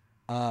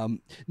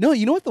 No,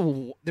 you know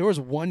what? There was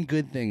one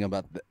good thing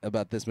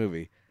about this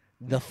movie.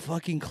 The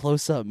fucking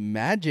close-up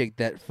magic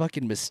that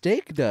fucking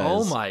Mistake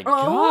does. Oh my Oh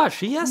gosh,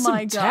 he has some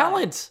my God.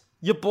 talent.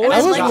 Your boy And I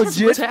I was like his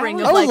legit- whispering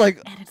talent. of I was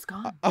like- and it's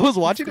gone. I was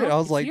watching It's it. I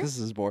was gone. like, It's this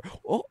is more.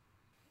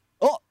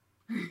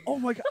 Oh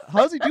my god!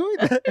 How's he doing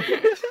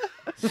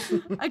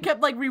that? I kept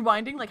like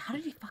rewinding, like, how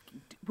did he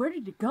fucking where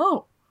did it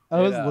go? I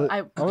was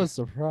Yeah. I was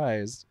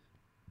surprised.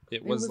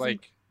 It was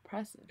like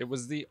impressive. it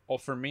was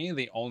for me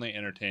the only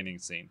entertaining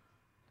scene.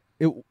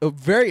 It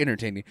very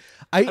entertaining.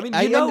 I I mean,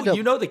 ended up,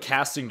 you know, the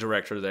casting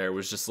director there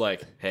was just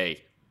like,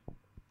 "Hey,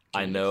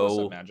 I Can you close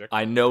know, up magic?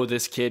 I know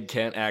this kid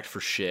can't act for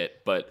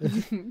shit, but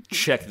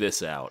check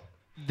this out."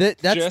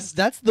 that's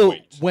Just the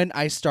wait. when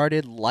I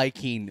started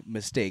liking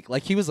Mistake.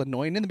 Like he was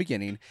annoying in the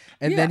beginning,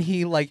 and then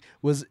he like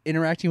was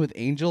interacting with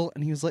Angel,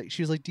 and she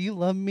was like, "Do you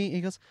love me?" And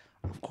he goes,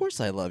 "Of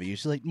course I love you."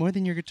 She's like, "More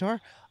than your guitar?"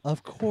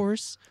 "Of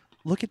course.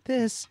 Look at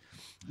this.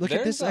 Look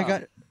at There's, this. I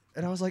got."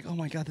 And I was like, "Oh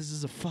my god, this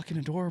is a fucking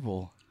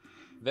adorable."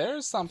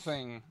 There's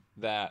something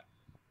that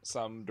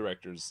some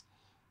directors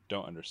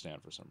don't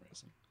understand for some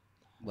reason.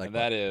 Like and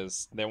that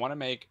is they want to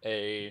make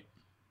a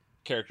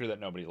character that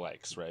nobody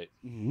likes, right?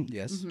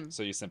 Yes. Mm-hmm.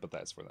 So you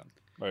sympathize for them,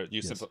 or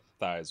you Yes.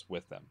 sympathize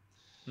with them.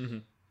 Mm-hmm.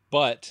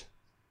 But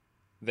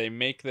they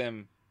make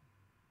them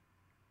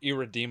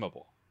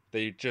irredeemable.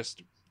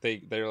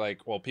 They're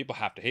like, well, people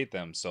have to hate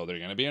them, so they're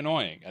gonna be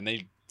annoying,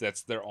 and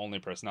that's their only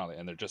personality,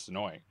 and they're just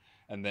annoying.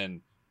 And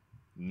then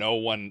no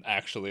one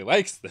actually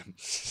likes them,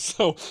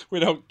 so we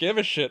don't give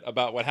a shit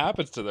about what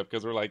happens to them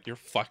because we're like, you're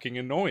fucking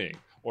annoying,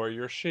 or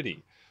you're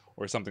shitty,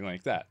 or something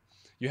like that.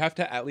 You have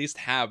to at least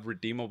have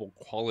redeemable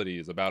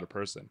qualities about a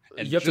person,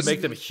 and You have to just-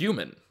 make them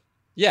human.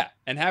 Yeah,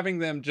 and having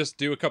them just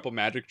do a couple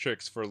magic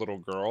tricks for a little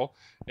girl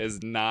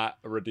is not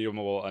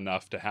redeemable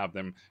enough to have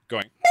them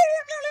going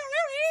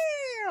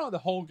the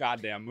whole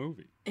goddamn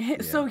movie.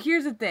 So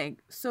here's the thing.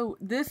 So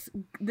this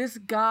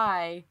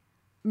guy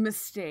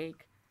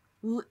mistake.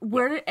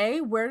 Where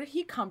did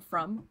he come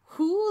from?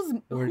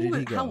 Where did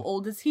he go? How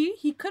old is he?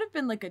 He could have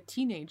been like a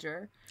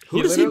teenager.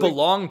 Who does he literally-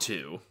 belong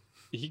to?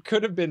 He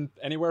could have been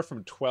anywhere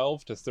from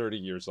 12 to 30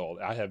 years old.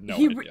 I have no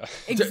He idea.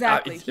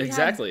 Exactly. He had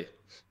Exactly.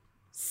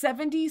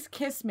 70s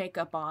Kiss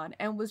makeup on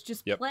and was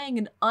just Yep. playing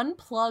an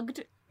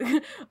unplugged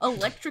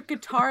electric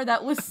guitar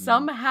that was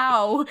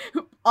somehow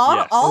all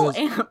Yes. all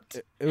It was-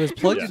 amped. It was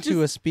plugged Yeah.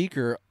 into a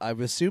speaker. I'm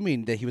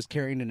assuming that he was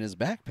carrying in his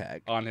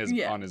backpack. on his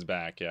Yeah.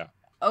 back, yeah.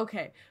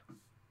 Okay.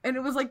 And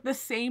it was like the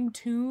same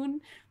tune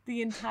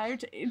the entire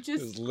time. It It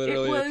just was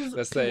literally it was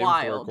the same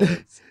wild. 4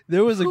 chords.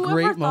 There was a Whoever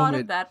great thought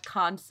moment. of that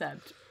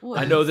concept? Was,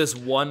 I know this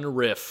one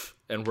riff,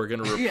 and we're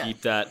gonna repeat Yeah.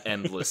 that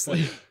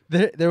endlessly.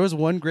 There was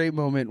one great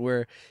moment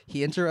where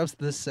he interrupts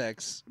the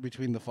sex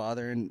between the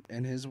father and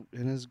his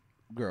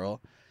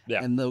girl,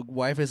 Yeah. and the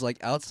wife is like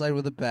outside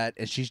with a bat,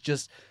 and she's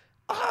just,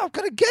 I'm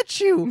gonna get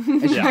you,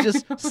 and she's Yeah.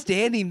 just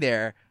standing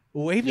there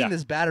waving Yeah.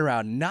 this bat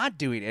around, not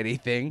doing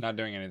anything, Not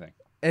doing anything.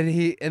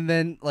 and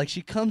then like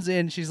she comes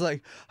in, she's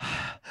like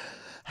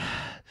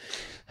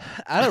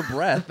out of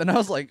breath, and I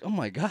was like, oh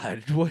my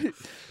god, what?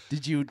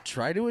 Did you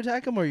try to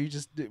attack him, or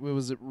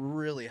was it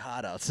really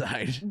hot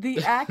outside? the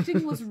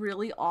acting was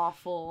really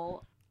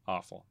awful.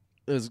 Awful.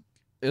 It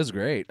was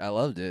great. I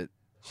loved it.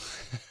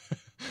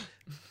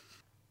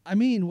 I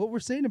mean, what we're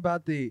saying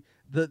about the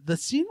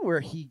scene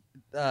where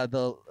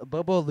the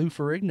Bobo Lou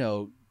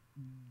Ferrigno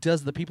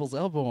does the people's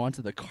elbow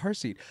onto the car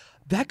seat,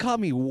 that caught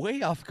me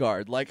way off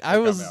guard. Like I Got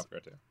me was off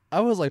guard, too.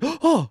 like,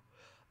 oh,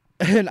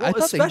 and I Well,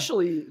 thought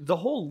especially the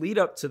whole lead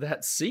up to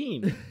that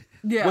scene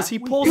Yeah. was he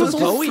pulls It his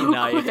was Bowie so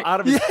knife quick. out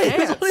of his Yeah, he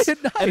pants, pulled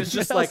a knife, and it's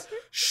just yes. like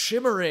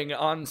shimmering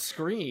on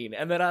screen,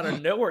 and then out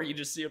of nowhere you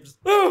just see him just.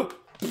 Oh!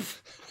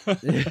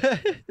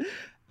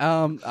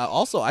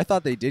 Also, I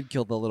thought they did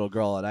kill the little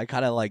girl, and I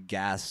kind of like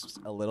gasped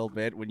a little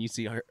bit when you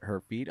see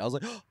her feet. I was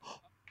like,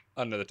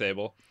 Under the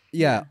table.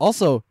 yeah.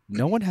 Also,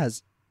 no one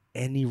has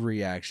any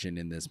reaction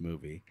in this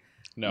movie.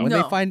 No. When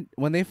No.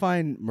 they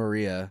find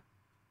Maria,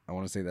 I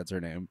want to say that's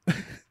her name.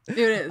 It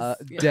is.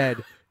 Yeah.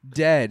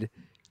 dead.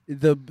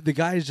 The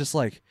guy is just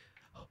like,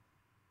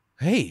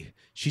 hey,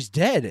 she's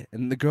dead,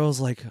 and the girl's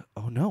like,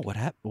 oh no, what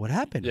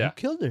happened? Yeah. Who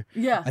killed her?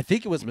 Yeah. I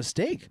think it was a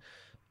mistake.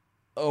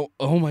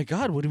 Oh my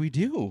God, what do we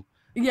do?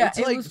 Yeah. It's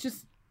It like, was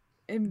just.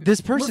 It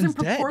this person's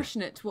wasn't dead.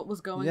 proportionate to what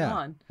was going Yeah.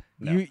 on.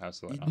 No,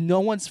 absolutely not. No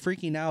one's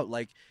freaking out.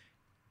 Like,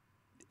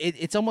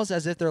 it's almost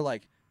as if they're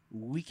like,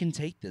 we can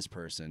take this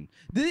person.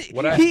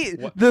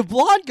 The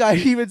blonde guy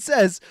even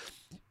says,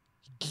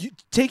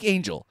 take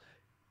Angel.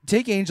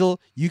 Take Angel.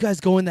 You guys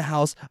go in the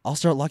house. I'll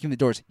start locking the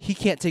doors. He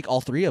can't take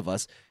all three of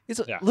us. It's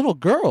a Yeah. little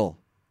girl.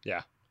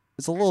 Yeah.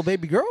 It's a little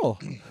baby girl.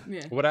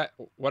 Yeah.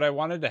 What I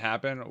wanted to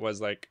happen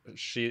was like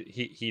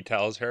he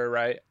tells her,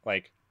 right,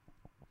 like,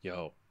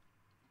 yo,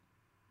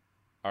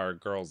 our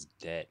girl's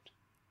dead,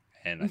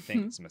 and I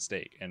think it's a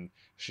mistake, and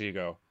she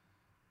go,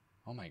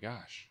 oh my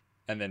gosh,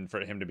 and then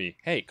for him to be,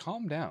 hey,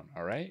 calm down,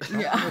 all right,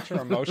 don't Yeah. let your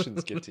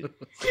emotions get to you.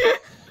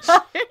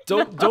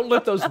 Don't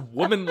let those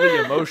womanly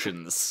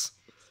emotions.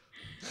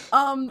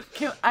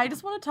 I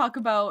just want to talk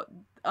about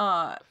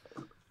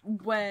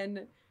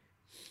when,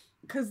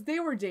 because they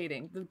were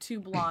dating, the two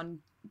blonde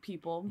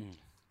people,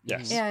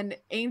 Yes. and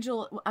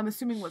Angel, I'm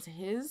assuming, was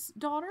his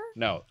daughter.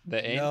 No,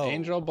 the No.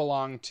 angel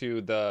belonged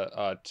to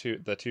the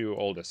two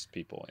oldest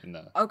people in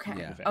the Okay.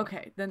 Yeah. family.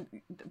 Okay. Then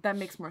that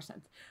makes more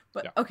sense.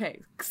 But Yeah.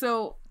 okay,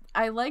 so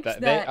I liked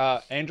That,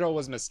 that. Angel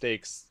was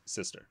Mistake's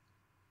sister.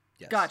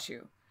 Yes. Got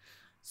you.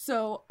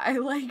 So I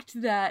liked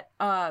that,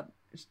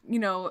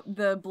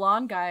 the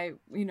blonde guy,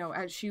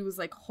 as she was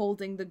like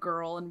holding the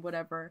girl and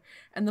whatever,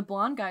 and the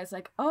blonde guy's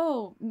like,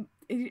 oh,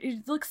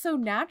 it looks so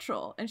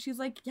natural. And she's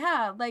like,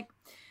 yeah, like,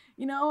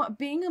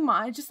 being a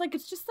mom, it's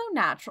just so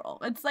natural.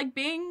 It's like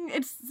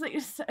it's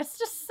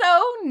just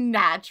so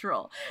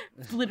natural.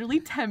 Literally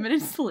 10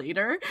 minutes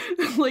later,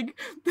 like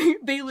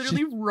they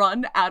literally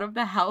run out of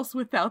the house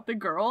without the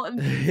girl,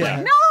 and he's Yeah. like,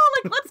 no,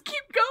 like let's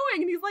keep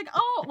going. And he's like,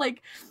 oh,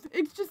 like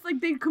it's just like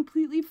they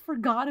completely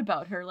forgot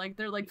about her. Like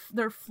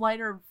their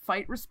flight or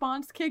fight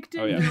response kicked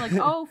in. Oh, yeah. They're like,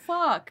 oh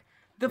fuck.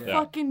 The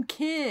fucking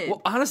kid.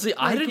 Well, honestly,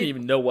 I didn't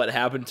even know what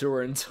happened to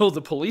her until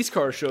the police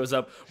car shows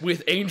up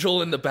with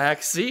Angel in the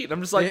back seat. And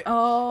I'm just like,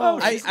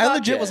 I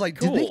legit dead. was like,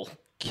 Cool.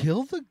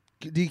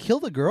 did he kill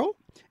the girl?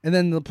 And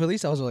then the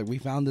police officer was like, we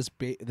found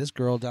this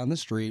girl down the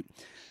street,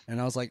 and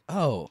I was like,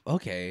 oh,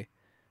 okay.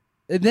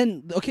 And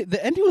then the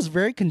ending was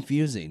very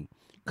confusing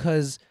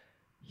because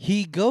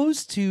he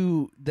goes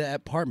to the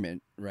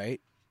apartment, right,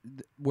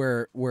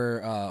 where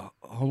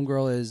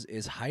homegirl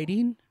is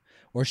hiding,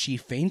 or she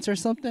faints or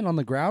something on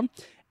the ground,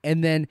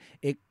 and then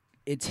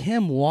it's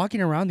him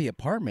walking around the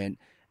apartment,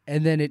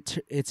 and then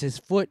it's his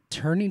foot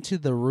turning to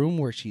the room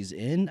where she's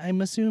in, I'm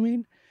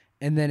assuming,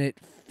 and then it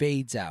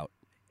fades out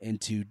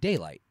into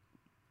daylight.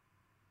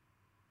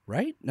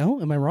 Right?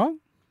 No? Am I wrong?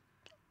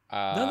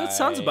 No, that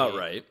sounds about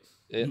right.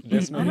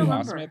 This movie don't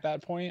lost me remember. at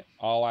that point.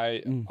 All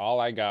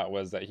I got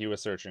was that he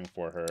was searching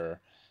for her,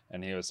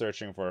 and he was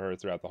searching for her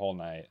throughout the whole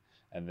night.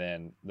 And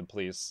then the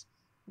police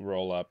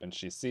roll up, and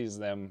she sees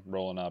them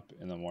rolling up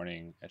in the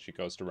morning, and she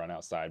goes to run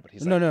outside. But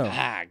he's No, like, no.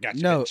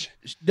 gotcha, No,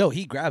 bitch." no,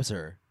 he grabs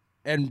her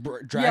and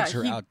drags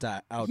her he-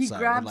 outside he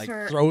grabs and like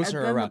her, throws and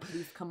her then around. The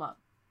police come up.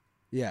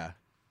 Yeah.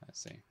 I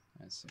see.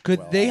 Could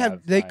Well, they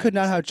I could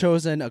not have understand.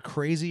 chosen a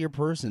crazier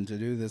person to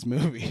do this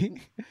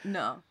movie.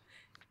 No,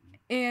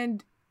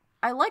 and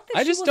I like that.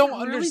 I she just wasn't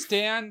don't really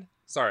understand.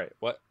 Sorry,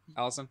 what,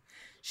 Allison?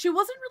 She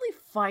wasn't really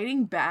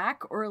fighting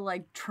back or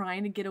like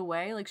trying to get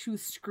away. Like she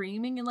was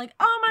screaming and like,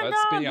 "Oh my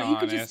Let's god!" be But you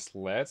could honest. just.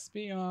 Let's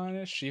be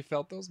honest. She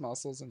felt those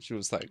muscles, and she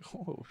was like,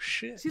 "Oh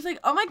shit!" She's like,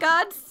 "Oh my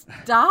god, stop!"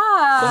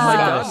 Oh my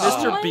god, Stop.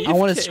 Mr. Beefcake. I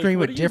want to scream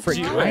what a are you different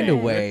doing? kind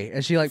of way,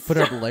 and she like put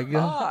her leg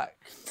up.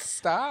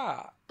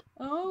 Stop.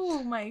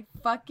 Oh my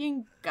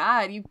fucking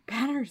god, you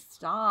better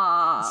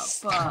stop.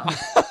 Stop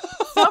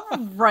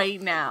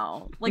right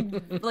now. Like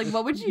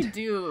what would you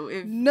do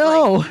if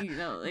No, like, you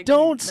know, like,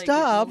 don't like,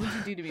 stop. What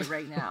would you do to me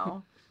right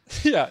now?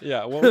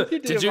 Yeah. What would you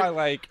do Did if you- I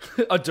like?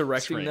 A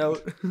directing Scream.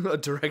 note. A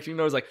directing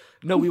note is like,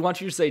 no, we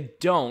want you to say,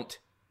 don't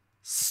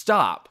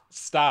stop.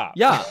 Stop.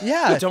 Yeah.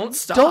 Yeah, Don't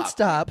stop. Don't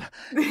stop.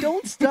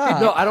 Don't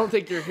stop. No, I don't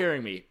think you're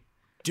hearing me.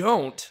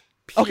 Don't.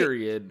 Okay.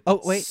 Period.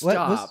 Oh, wait, what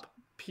Stop. was-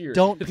 Period.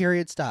 Don't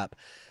period stop.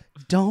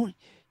 Don't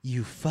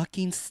you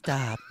fucking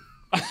stop.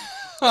 Is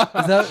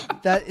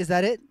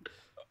that it?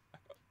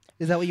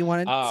 Is that what you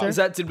wanted, sir? Is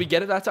that? Did we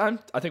get it that time?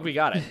 I think we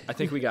got it. I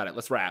think we got it.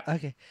 Let's wrap.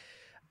 Okay.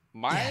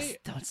 My Yes,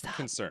 don't stop.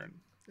 concern.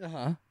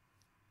 Uh-huh.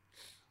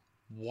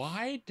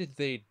 Why did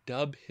they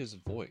dub his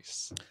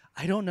voice?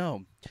 I don't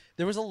know.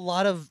 There was a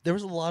lot of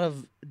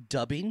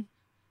dubbing.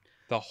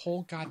 The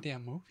whole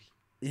goddamn movie.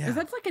 Yeah. Because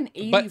that's like an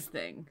 80s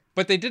thing.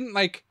 But they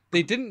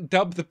didn't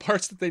dub the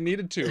parts that they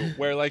needed to,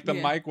 where like the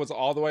Yeah. mic was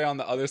all the way on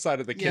the other side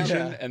of the Yeah.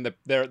 kitchen, and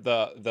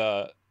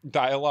the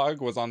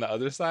dialogue was on the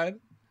other side.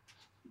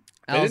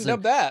 They Allison, didn't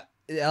dub that.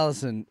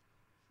 Allison,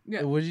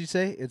 Yeah. what did you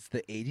say? It's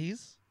the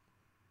 80s?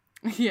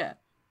 Yeah.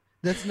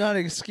 That's not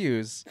an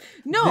excuse.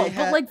 No, They but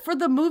had- like for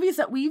the movies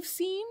that we've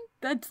seen,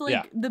 that's like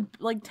Yeah. the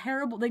like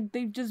terrible. Like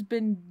they've just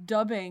been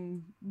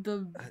dubbing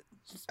the.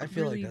 Just I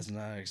feel really- like that's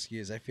not an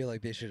excuse. I feel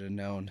like they should have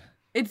known.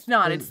 It's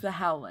not. It's the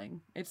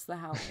Howling. It's the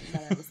Howling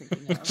that I was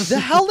thinking of. The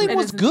Howling It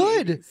was is in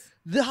good. 80s.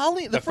 The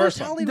The first first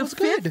one. Howling The was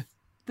fifth? good.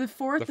 The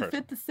fourth, The the first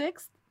fifth, the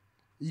sixth.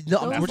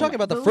 No, Those we're talking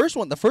about the those- first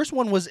one. The first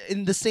one was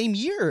in the same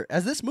year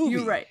as this movie.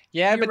 You're right.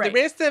 Yeah, You're right.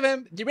 rest of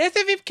them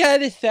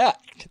kind of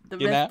sucked. The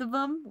you rest know? of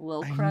them, a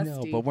little I crusty.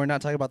 know, but we're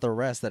not talking about the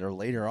rest that are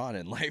later on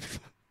in life.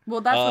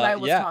 Well, that's what I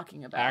was yeah,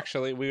 talking about.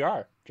 Actually, we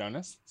are,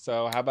 Jonas.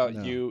 So how about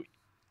No. you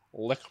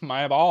lick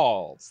my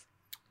balls?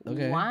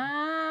 Okay.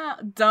 Wow!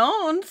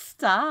 Don't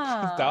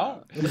stop.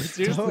 Don't.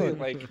 Seriously, Don't.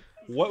 like,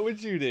 what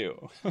would you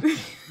do?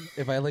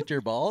 If I licked your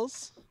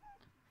balls,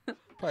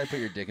 probably put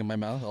your dick in my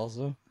mouth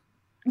also.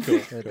 Cool.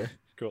 Right there.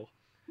 Cool.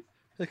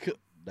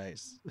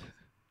 Nice.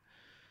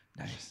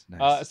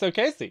 Nice. So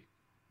Casey,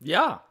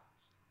 Yeah.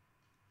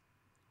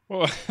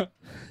 well,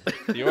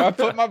 you want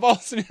to put my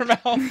balls in your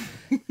mouth?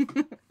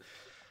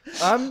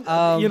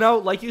 I'm, you know,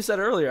 like you said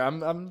earlier,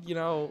 I'm, you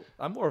know,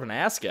 I'm more of an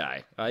ass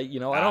guy. I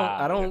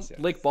don't yes, yes.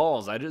 lick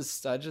balls. I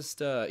just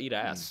eat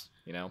ass.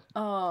 You know,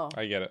 Oh,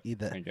 I get it. Eat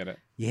that. I get it.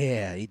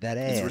 Yeah, eat that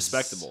ass. it's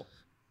respectable.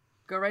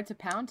 go right to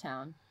Pound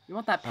Town. You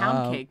want that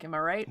pound cake? Am I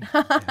right?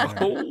 So,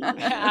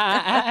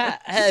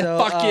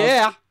 Fuck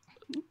yeah.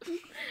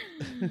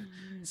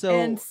 So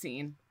End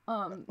scene.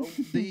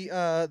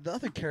 the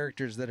other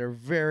characters that are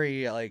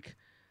very like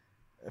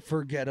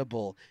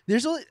forgettable.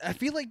 I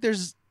feel like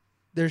there's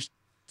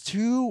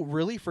two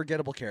really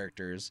forgettable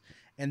characters,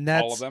 and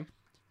that's All of them.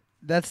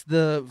 That's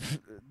the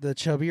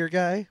chubbier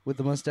guy with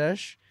the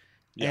mustache,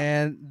 Yeah.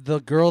 and the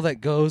girl that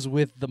goes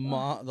with the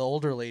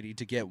older lady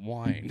to get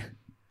wine.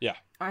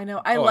 I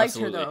know. I Oh, liked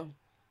absolutely. her though.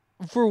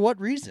 For what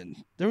reason?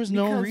 There was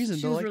no Because reason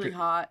she to was like really her.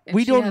 hot. and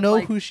We she don't had, know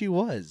like- who she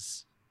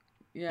was.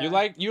 Yeah.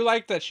 You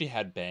like that she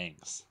had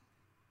bangs.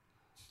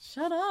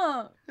 Shut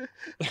up.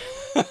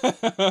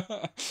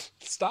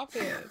 Stop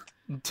it.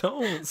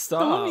 Don't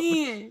stop.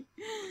 Tony.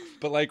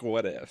 But like,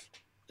 what if?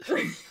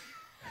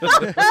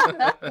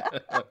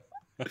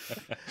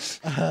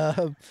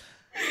 Um,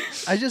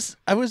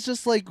 I was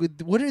just like,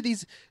 what are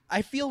these?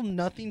 I feel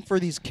nothing for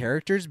these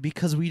characters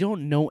because we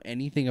don't know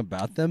anything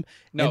about them.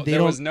 No, and they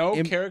there was don't no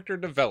im- character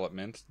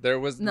development. There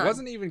None.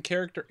 wasn't even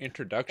character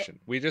introduction.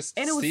 We just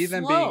And it was see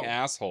them slow. being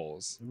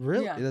assholes.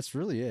 Really, Yeah. that's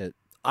really it.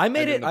 I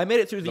made And it. then I made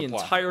it through the the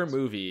plot entire happens.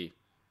 movie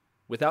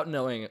without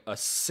knowing a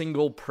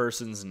single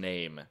person's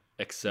name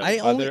except I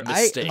only- Other,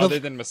 Mistake. other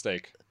than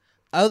Mistake.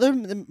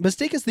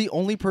 Mistake is the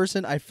only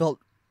person I felt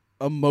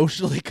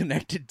emotionally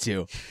connected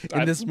to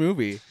in this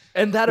movie.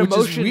 and that which is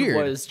emotion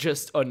weird. was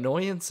just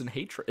annoyance and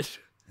hatred.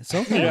 It's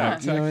okay. Yeah,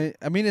 You know,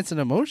 I mean, it's an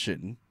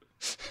emotion.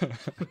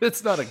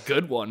 It's not a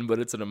good one, but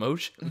it's an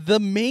emotion. The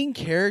main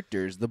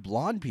characters, the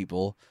blonde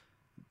people,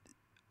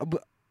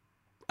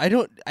 I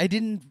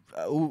didn't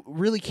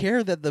really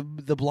care that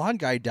the blonde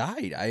guy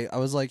died. I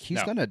was like, he's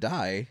No. gonna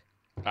die.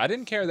 I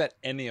didn't care that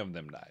any of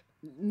them died.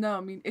 No,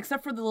 I mean,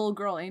 except for the little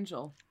girl,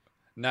 Angel.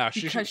 No,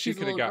 she Because she she's a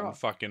could have little gotten girl.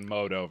 fucking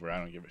mowed over. I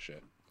don't give a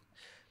shit.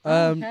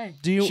 Okay.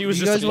 Do you? She was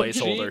do you just a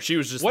guys want- placeholder. She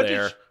was just what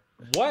there.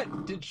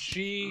 What did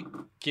she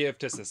give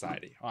to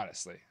society?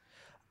 Honestly,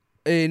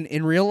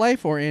 in real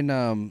life or in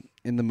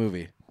the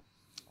movie?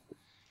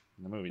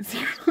 in the movie.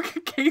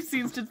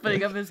 Casey's just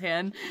putting up his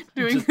hand,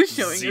 Just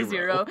showing zero. a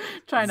zero,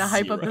 trying to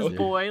hype up Zero. his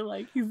boy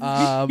like he's.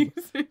 Um,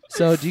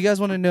 So, do you guys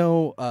want to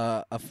know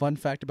a fun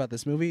fact about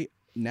this movie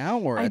now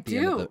or I at the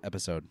end of do. the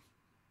episode?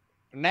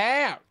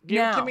 Now, give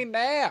it Now. to me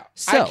now.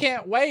 So- I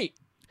can't wait.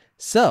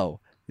 So,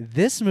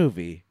 this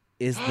movie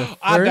is the first.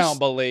 I don't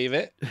believe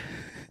it.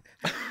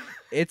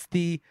 It's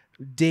the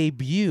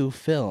debut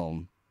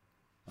film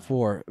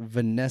for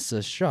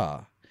Vanessa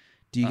Shaw.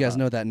 Do you guys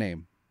know that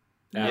name?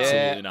 Absolutely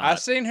yeah, not. I've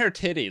seen her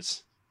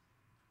titties.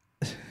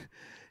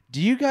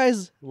 Do you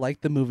guys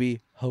like the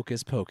movie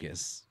Hocus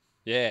Pocus?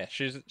 Yeah,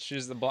 she's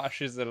the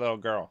little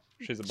girl.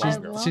 She's a I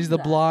blonde girl. love She's the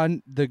that.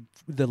 blonde,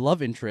 the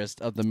love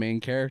interest of the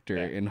main character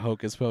in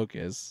Hocus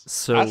Pocus.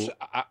 So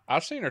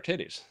I've seen her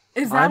titties.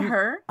 Is that I'm-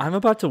 her? I'm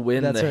about to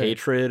win That's the her.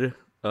 hatred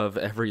of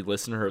every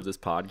listener of this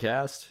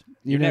podcast.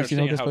 You've never seen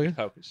Hocus Pocus?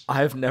 Pocus?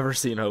 I've never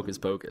seen Hocus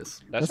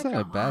Pocus. That's not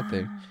a bad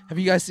thing. Have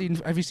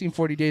you seen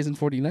 40 Days and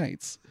 40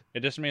 Nights?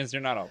 It just means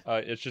you're not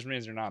a. It just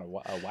means you're not a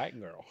white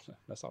girl.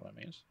 That's all that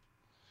means.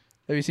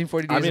 Have you seen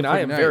 40 Days I mean, and 40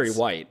 I am Nights? very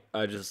white.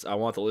 I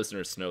want the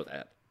listeners to know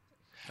that.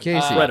 Casey.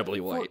 Incredibly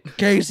white.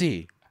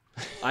 Casey.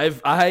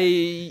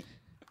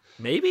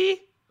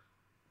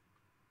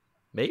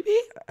 Maybe.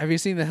 Have you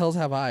seen The Hills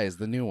Have Eyes,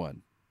 the new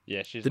one?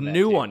 Yeah, she's The in that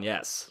new too. one,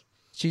 yes.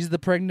 She's the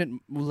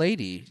pregnant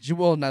lady.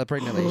 Well, not the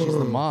pregnant lady. She's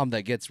the mom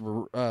that gets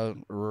raped. I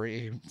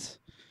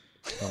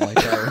don't like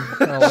that.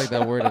 I don't like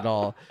that word at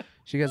all.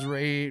 She gets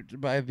raped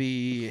by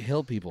the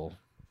hill people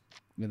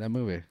in that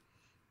movie.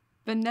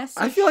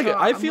 Vanessa. I feel like Shaw.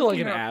 I I'm feel like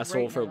looking an her up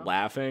asshole right for now.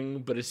 laughing,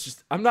 but it's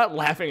just I'm not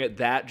laughing at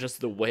that. Just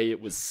the way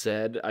it was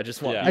said. I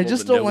just want. Yeah. I people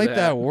just to don't know like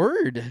that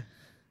word.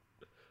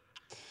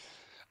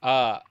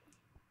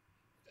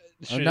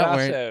 She's not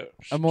wearing-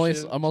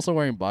 also, I'm also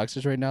wearing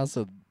boxers right now,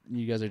 so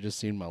you guys are just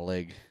seeing my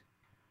leg.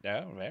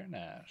 Oh, very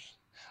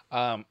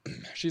nice.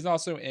 She's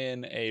also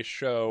in a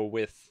show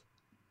with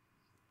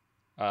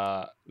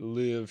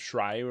Liv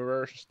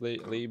Schreiber.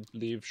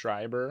 Liv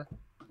Schreiber.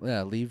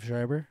 Yeah, Liev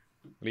Schreiber.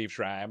 Liv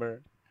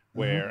Schreiber.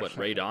 Where What,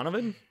 Ray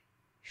Donovan?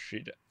 she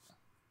d-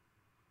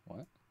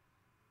 what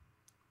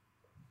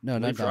No,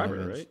 not Liev Schreiber,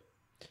 Donovan. right?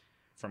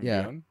 from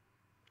Yeah. Dune?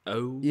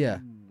 Oh. Yeah.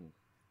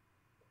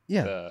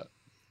 Yeah, The,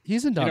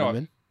 he's in you know-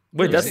 Donovan.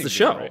 Wait, You've that's seen the Dune,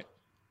 show. right?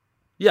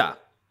 Yeah.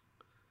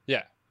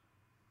 Yeah.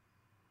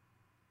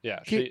 Yeah,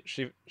 Ki-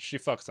 she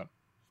fucks him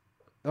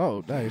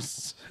Oh,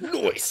 nice. a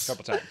Nice.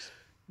 couple times.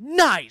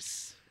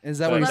 Nice. Is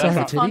that But where you Well, saw that's her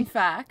that's a not- fun titty?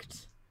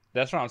 fact.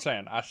 That's what I'm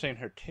saying. I've seen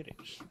her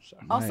titties. So.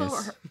 Also,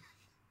 Nice.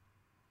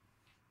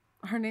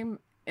 her name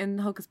in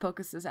Hocus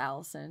Pocus is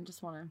Allison.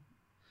 Just want to.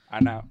 I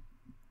know.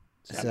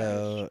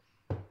 So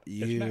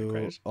Isn't that you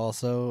crazy?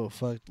 also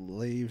fucked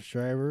Liev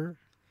Schreiber?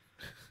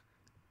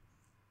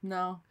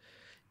 No,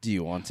 Do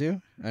you want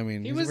to? I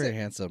mean, He he's was very a-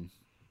 handsome.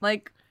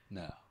 like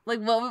No.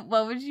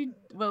 what would you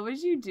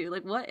do?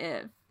 Like what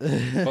if?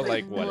 But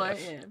like what, what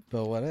if?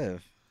 But what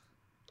if?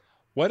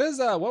 What was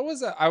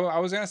that? I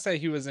was gonna say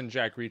he was in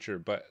Jack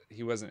Reacher, but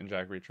he wasn't in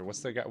Jack Reacher. What's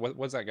the guy?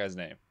 What's that guy's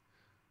name?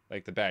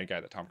 Like the bad guy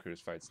that Tom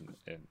Cruise fights in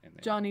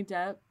the Johnny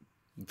Depp.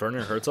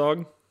 Werner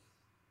Herzog.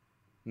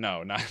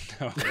 No, not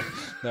no.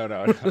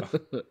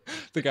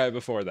 The guy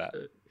before that.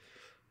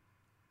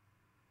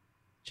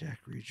 Jack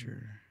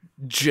Reacher.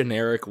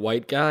 Generic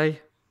white guy.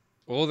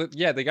 Well,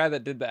 the guy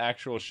that did the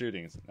actual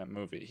shootings in that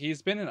movie.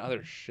 He's been in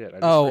other shit. I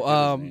just Oh,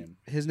 forget his name.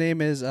 his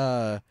name is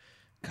God,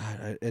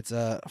 it's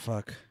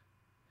fuck.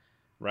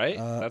 Right?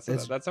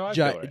 It's That's how I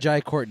Jai, feel. Right?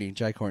 Jai Courtney.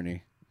 Jai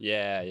Courtney.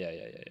 Yeah.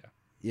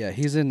 Yeah,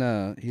 he's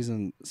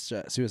in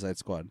Suicide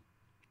Squad.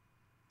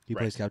 He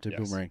Right, plays Captain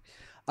yes. Boomerang.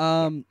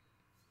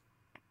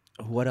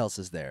 What else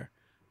is there?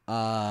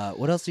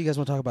 What else do you guys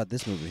want to talk about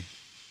this movie?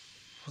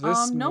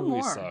 This No movie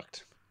more.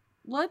 sucked.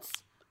 Let's.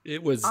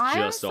 It was I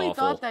just honestly awful.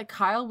 thought that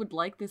Kyle would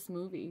like this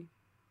movie.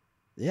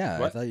 Yeah,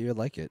 What? I thought you would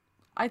like it.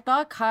 I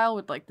thought Kyle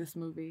would like this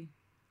movie.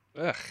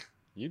 Ugh,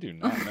 you do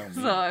not know me.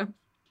 So,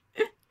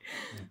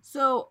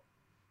 so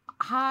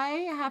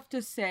I have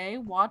to say,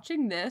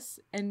 watching this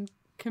and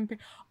compare.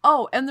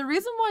 Oh, and the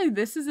reason why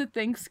this is a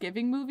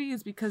Thanksgiving movie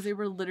is because it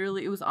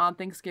was on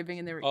Thanksgiving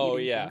and they were Oh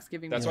eating yeah,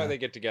 Thanksgiving. that's meal. why they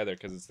get together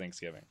because it's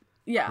Thanksgiving.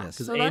 Yeah, Yes.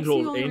 Because so that's the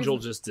only Angel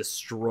reason- just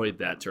destroyed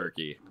that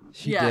turkey.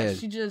 She yeah, did.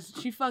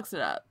 she fucks it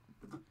up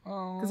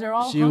Oh, because they're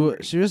all She hungry.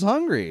 she was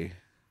hungry.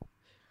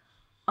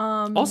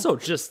 Also,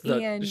 just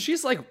and-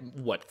 she's like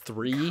what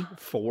 3,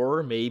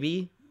 4,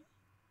 maybe.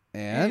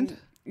 And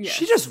Yes.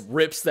 She just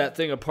rips that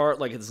thing apart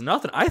like it's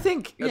nothing. I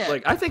think Yeah.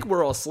 I think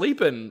we're all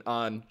sleeping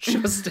on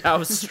just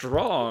how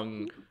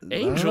strong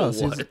Angel know,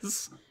 seems-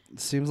 was.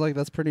 seems like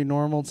that's pretty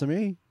normal to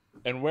me.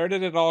 and where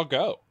did it all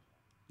go?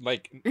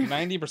 Like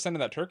 90% of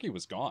that turkey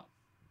was gone.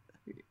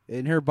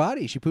 In her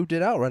body, she pooped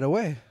it out right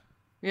away.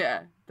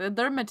 Yeah,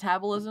 their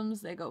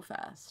metabolisms, they go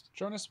fast.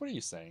 Jonas, what are you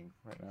saying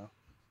right now?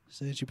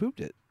 Said she pooped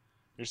it.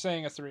 You're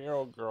saying a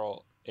 3-year-old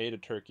girl ate a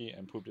turkey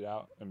and pooped it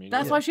out immediately?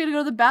 That's why she had to go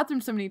to the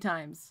bathroom so many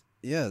times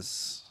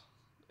Yes.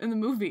 in the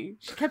movie.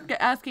 She kept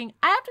asking,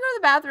 "I have to go to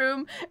the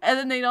bathroom," and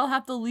then they'd all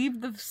have to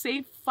leave the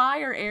safe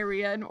fire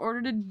area in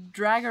order to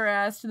drag her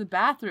ass to the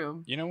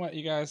bathroom. You know what,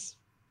 you guys?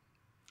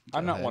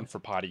 I'm not ahead. one for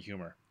potty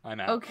humor. I'm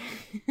out. Okay,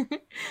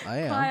 I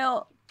am.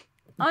 Kyle,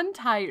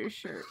 untie your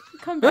shirt.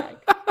 Come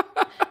back.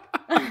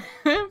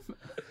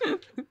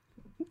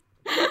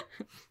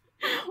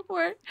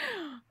 What?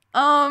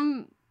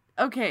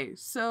 Okay,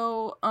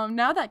 so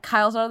now that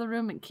Kyle's out of the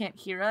room and can't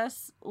hear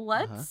us,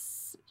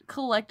 let's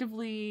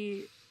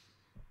collectively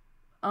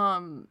I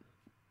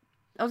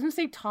was gonna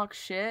say talk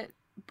shit,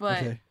 but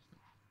Okay.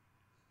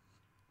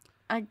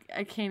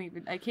 I can't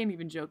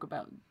even joke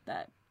about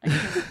that.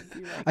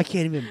 I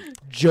can't even be like,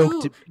 I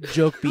can't even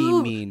joke being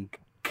Ooh. mean.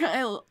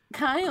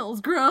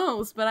 Kyle's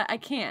gross, but I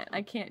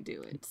can't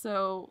do it.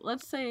 So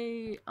let's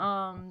say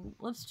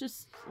let's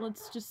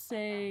just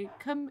say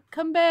come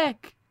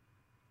back.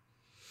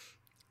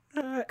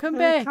 Come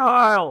back.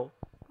 Kyle.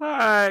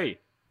 Hey.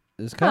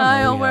 It's kind of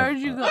Kyle, we have, where'd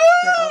you go?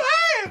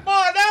 Hey, boy,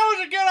 that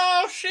was a good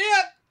old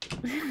shit.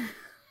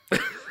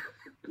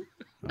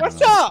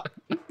 What's up?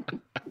 I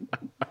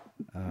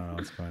don't know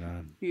what's going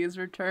on. He is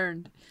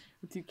returned,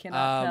 but you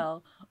cannot Um,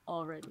 tell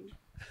already.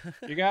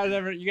 You guys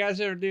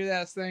ever do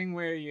that thing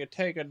where you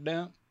take a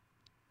dump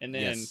and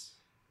then Yes.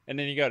 and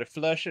then you go to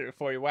flush it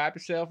before you wipe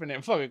yourself and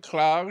then fucking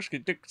clogs because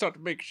you took such a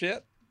big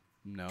shit?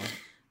 No.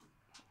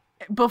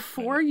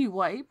 Before you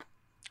wipe.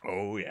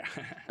 Oh yeah.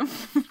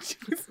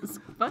 Jesus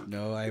fuck.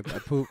 No, I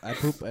poop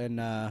and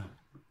then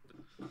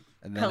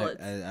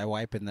Pellets. I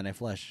wipe and then I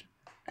flush.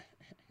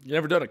 You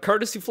never done a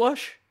courtesy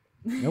flush?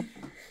 Nope.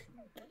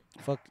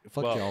 Fuck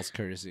Well- y'all's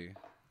courtesy.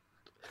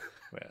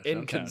 Well, sometimes you-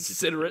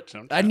 Inconsiderate. I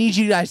sometimes- need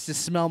you guys to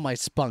smell my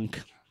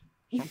spunk.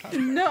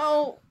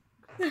 No.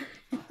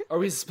 Are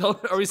we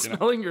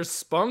smelling your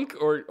spunk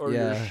or your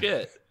Yeah.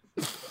 shit?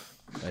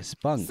 My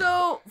spunk.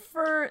 So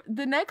for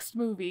the next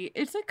movie,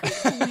 it's a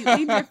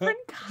completely different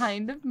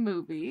kind of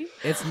movie.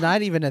 It's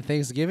not even a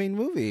Thanksgiving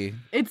movie.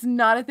 It's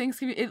not a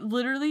Thanksgiving. It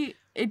literally,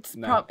 it's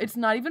No. it's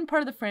not even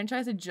part of the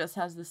franchise. It just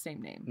has the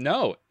same name.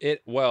 No, did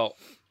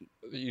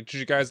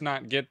you guys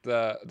not get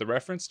the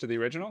reference to the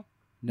original?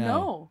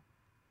 No.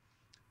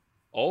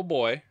 Old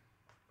boy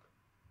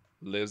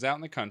lives out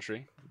in the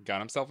country, got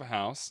himself a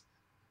house.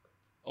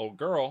 Old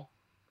girl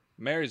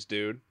marries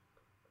dude,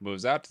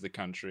 moves out to the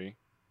country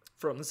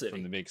From the city.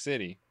 from the big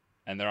city,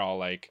 and they're all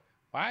like,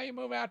 "Why you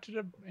move out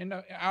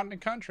out in the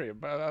country,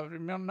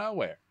 middle of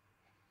nowhere?"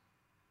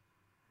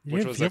 You Which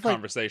didn't was feel a like-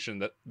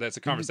 conversation that's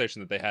a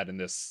conversation that they had in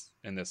this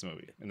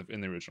movie,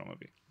 in the original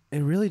movie. It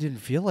really didn't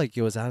feel like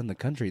it was out in the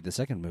country, the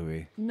second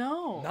movie.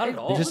 No, Not at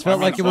all. It just I felt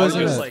mean, like I it thought was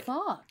it was in a- like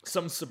Fuck.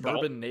 some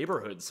suburban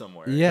neighborhood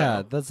somewhere. Yeah,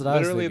 No. that's what I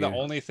was Literally, the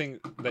thinking. only thing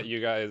that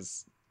you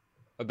guys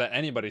that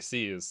anybody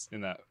sees in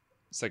that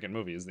second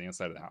movie is the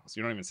inside of the house.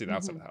 You don't even see the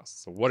outside of the house.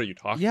 So what are you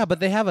talking? Yeah, but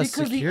they have a Because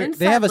the security. inside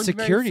They have a looked very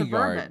security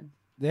guard. suburban.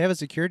 They have a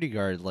security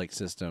guard like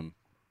system.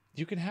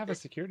 You can have a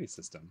security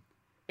system.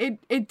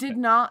 It did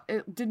not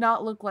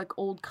look like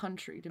old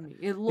country to me.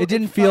 It felt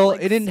didn't feel.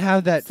 like It didn't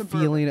have that suburban.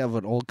 feeling of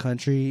an old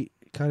country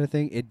kind of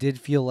thing. It did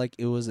feel like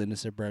it was in a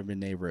suburban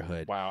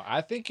neighborhood. Wow,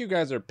 I think you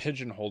guys are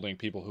pigeonholing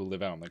people who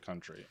live out in the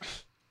country.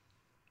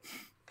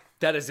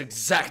 That is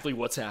exactly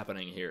what's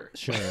happening here.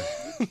 Sure.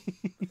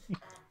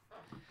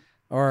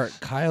 Or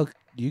Kyle,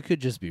 you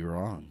could just be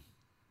wrong.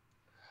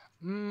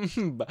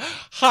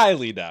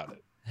 Highly doubt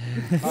it.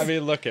 I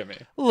mean, look at me.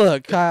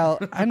 Look, Kyle,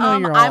 I know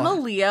you're I'm all,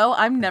 a Leo.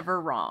 I'm never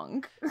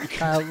wrong.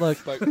 Kyle,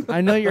 look, Like-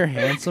 I know you're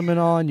handsome and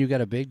all, and you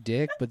got a big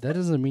dick, but that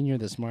doesn't mean you're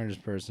the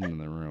smartest person in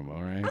the room.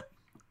 All right.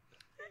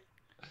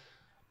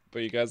 But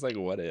you guys like,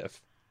 what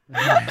if?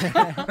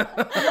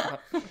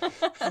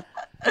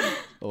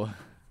 Oh,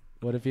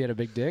 what if he had a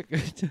big dick?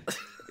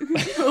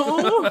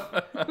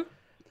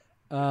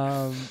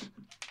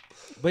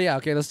 But yeah,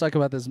 okay. Let's talk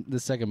about this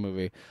second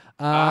movie.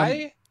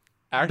 I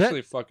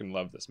actually fucking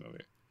love this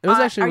movie. It was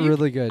Are actually you-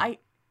 really good. I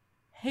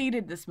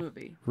hated this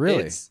movie.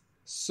 Really, It's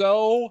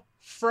so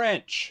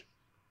French.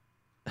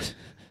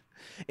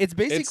 it's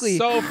basically It's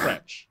so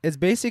French. it's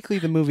basically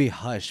the movie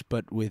Hush,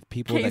 but with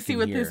people that Casey can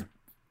with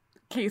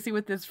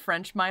hear. this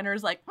French minor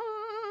is like,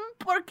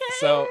 ¿Por qué?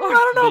 So I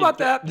don't know about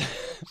that.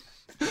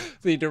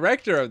 The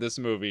director of this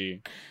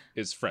movie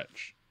is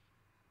French,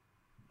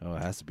 Oh,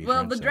 it has to be. Well,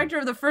 French, the then. director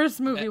of the first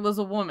movie was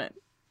a woman.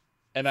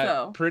 and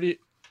So.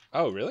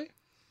 Oh, really?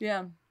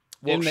 Yeah.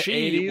 Well, In the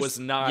she 80s? was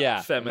not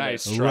Yeah,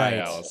 feminist. nice try, Right.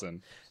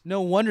 Allison.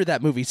 No wonder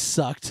that movie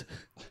sucked.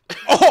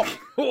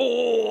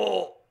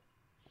 Oh!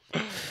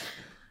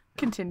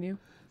 Continue.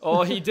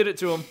 Oh, he did it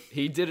to him.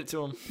 He did it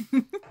to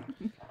him.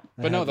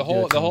 But no,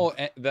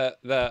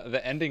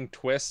 the ending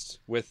twist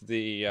with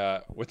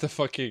the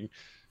fucking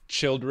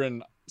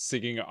children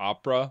singing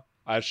opera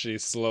as she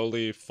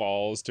slowly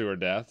falls to her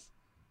death.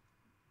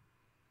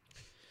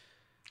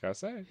 Gotta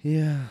say.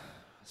 Yeah,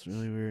 it's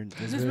really weird.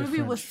 It's This very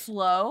movie was French.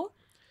 slow.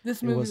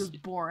 This movie was- was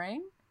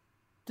boring.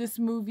 This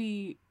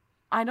movie,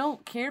 I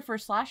don't care for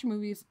slash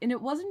movies, and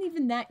it wasn't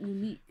even that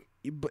unique.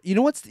 But you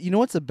know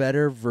what's a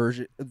better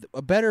version?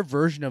 A better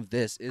version of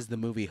this is the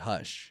movie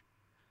Hush.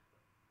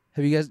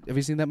 Have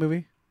you seen that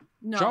movie?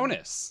 No.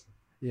 Jonas.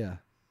 Yeah.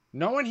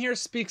 No one here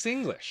speaks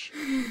English.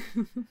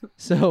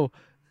 So,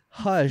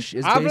 Hush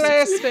is Habla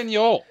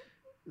español.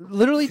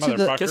 literally to the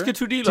Motherfucker. Qu'est-ce que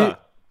tu dis to, là?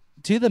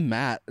 to the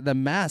mat. The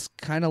mask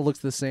kind of looks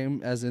the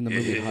same as in the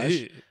movie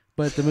Hush,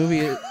 but the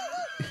movie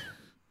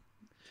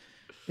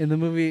in the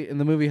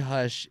movie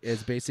Hush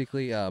is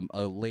basically a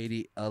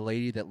lady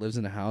that lives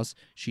in a house.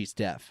 She's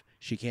deaf.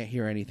 She can't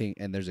hear anything,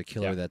 and there's a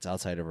killer Yeah. that's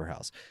outside of her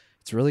house.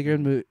 It's a really good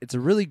movie. It's a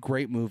really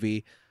great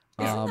movie.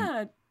 Isn't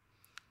that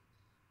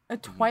a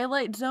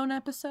Twilight Zone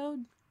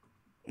episode?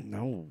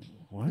 No,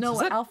 what? No,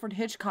 that- Alfred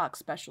Hitchcock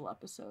special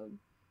episode.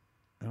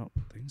 I don't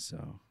think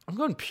so. I'm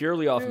going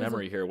purely off There was a-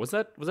 memory here. Was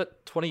that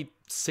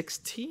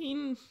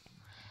 2016?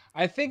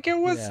 I think it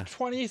was Yeah.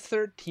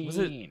 2013. Was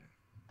it-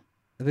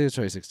 I think it's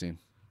 2016.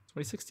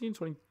 2016?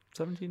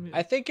 2017?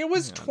 I think it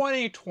was Yeah.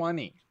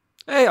 2020.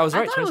 Hey, I was I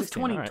right. thought it was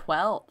 2016. All right.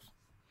 2012.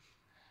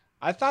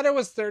 I thought it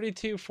was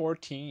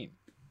 3214.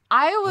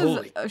 I was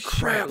Holy sure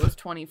crap. it was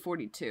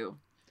 2042.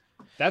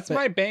 That's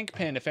my bank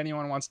pin if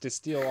anyone wants to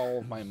steal all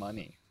of my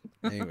money.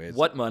 Anyways,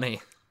 What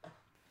money?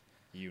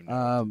 You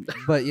know.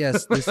 But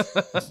yes, this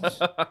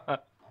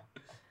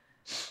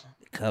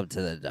come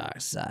to the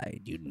dark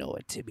side. You know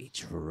it to be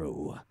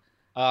true.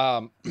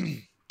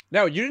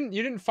 No, you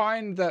didn't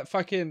find that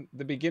fucking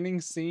the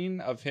beginning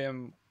scene of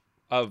him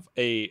of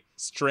a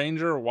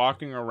stranger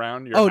walking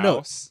around your Oh, no.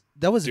 house?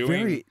 That was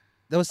Doing-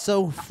 that was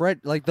so French.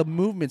 Like the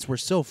movements were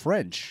so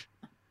French.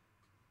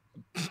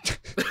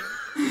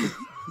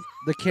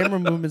 The camera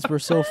movements were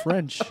so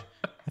French.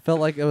 I felt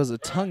like it was a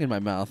tongue in my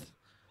mouth.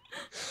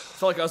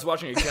 Felt like I was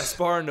watching a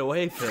Gaspar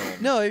Noé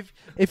film. No,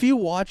 if you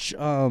watch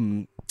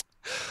The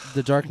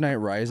Dark Knight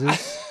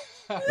Rises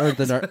or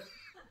the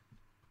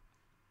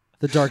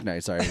Dark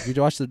Knight, sorry. If you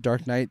watch The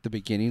Dark Knight, the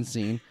beginning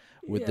scene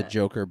with the Yeah.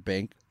 Joker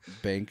bank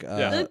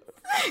Yeah.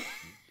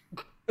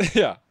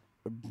 Yeah.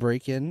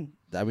 break in,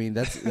 I mean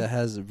that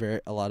has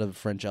a lot of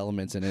French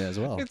elements in it as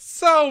well. It's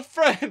so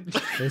French.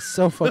 It's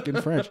so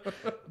fucking French.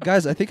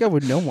 Guys, I think I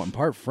would know one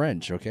part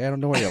French, okay? I don't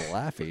know why you're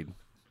laughing.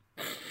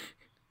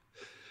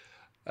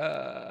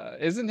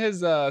 Isn't his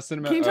Can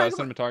you talk about-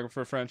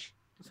 cinematographer French?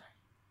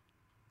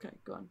 Okay,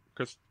 go on.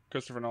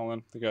 Christopher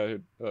Nolan, the guy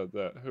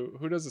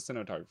who does the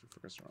cinematography for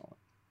Christopher Nolan.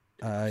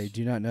 I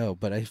do not know,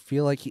 but I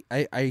feel like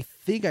I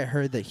think I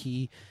heard that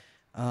he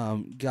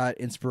got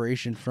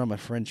inspiration from a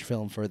French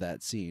film for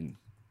that scene.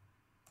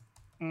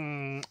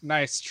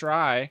 Nice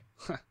try.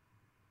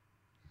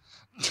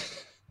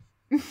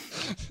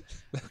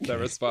 That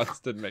response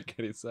didn't make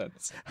any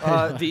sense.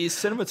 The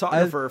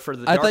cinematographer for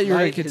The I Dark thought you were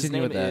gonna Knight, his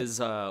continue name with that. is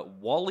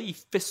Wally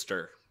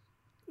Pfister.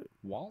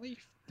 Wally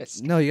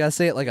Fisk. No, you gotta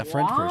say it like a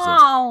French person.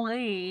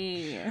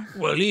 Wally.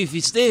 Wally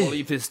Pfister.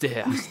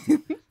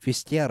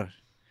 Fistier.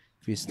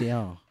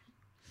 Fistier.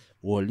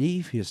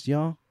 Wally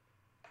Fistier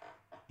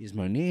is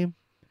my name.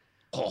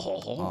 I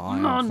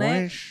am Mon name.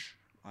 French.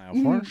 I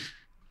am French.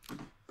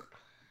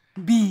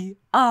 Be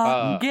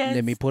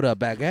Let me put a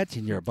baguette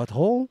in your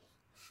butthole.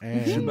 Je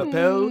And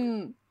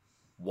m'appelle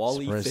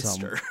Wally Spread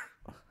some. Pfister.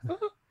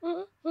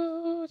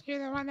 You're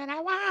the one that I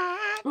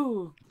want.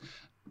 Ooh.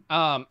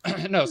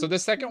 No, so the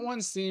second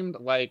one seemed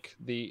like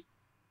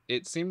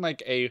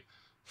a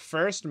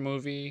first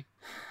movie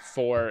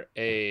for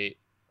a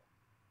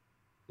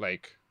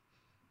like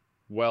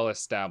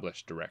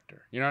well-established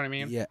director. You know what I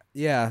mean?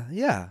 yeah.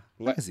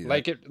 I can see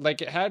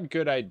that. It had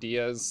good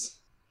ideas.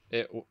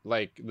 It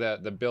like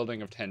the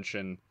building of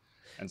tension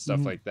and stuff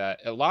Mhm. like that.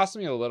 It lost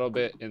me a little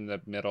bit in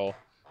the middle,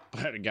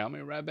 but it got me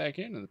right back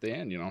in at the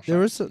end, you know.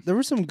 There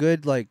were some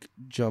good like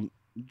jump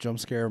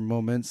scare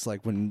moments,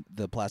 like when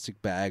the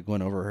plastic bag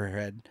went over her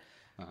head.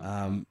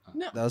 No.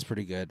 That was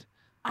pretty good.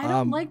 I don't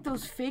Um, like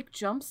those fake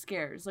jump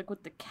scares, like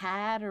with the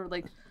cat or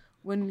like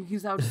when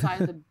he's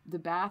outside the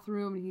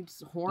bathroom and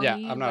he's horny.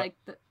 I'm not- like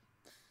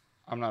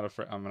I'm not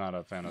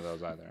a fan of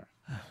those either.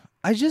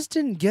 I just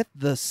didn't get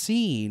the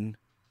scene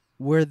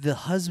where the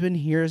husband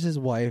hears his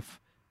wife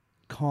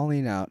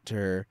calling out to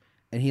her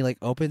and he like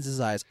opens his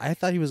eyes. I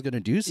thought he was gonna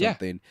do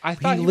something. I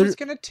but thought he was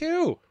gonna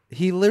too.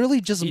 He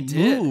literally just He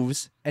did.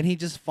 moves and he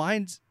just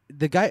finds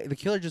the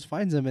killer just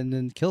finds him and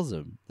then kills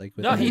him. Like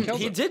with No, he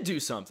kills him. did do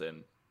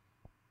something.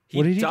 He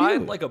What did he died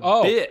do? like a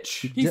Oh.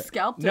 bitch. He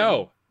scalped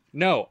him.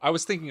 No, I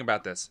was thinking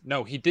about this.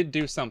 No, he did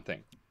do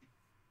something.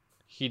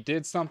 He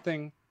did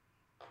something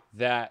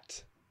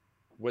that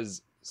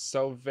was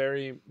so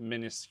very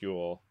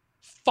minuscule.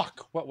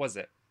 Fuck, what was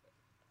it?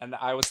 And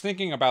I was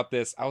thinking about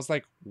this. I was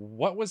like,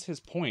 what was his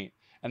point?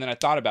 And then I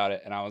thought about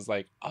it, and I was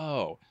like,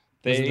 oh,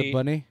 Was it the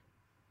bunny?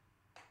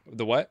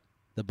 The what?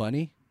 The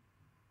bunny?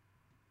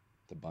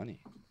 The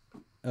bunny.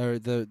 Or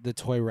the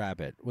toy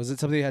rabbit? Was it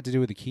something that had to do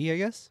with the key? I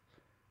guess.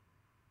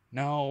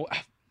 No,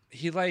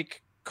 he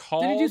like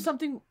called. Did he do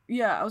something?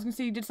 Yeah, I was gonna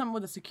say he did something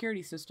with a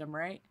security system,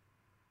 right?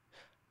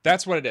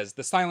 That's what it is.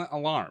 The silent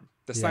alarm.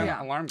 The Yeah. silent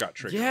Yeah. alarm got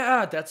triggered.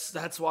 Yeah,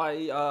 that's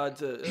why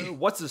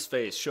what's his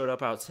face showed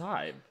up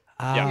outside.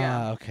 Ah,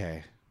 Yeah.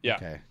 okay. Yeah.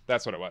 Okay.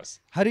 That's what it was.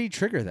 How did he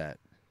trigger that?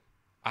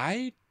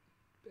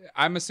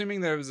 I'm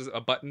assuming there was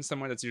a button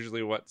somewhere. That's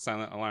usually what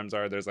silent alarms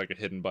are. There's like a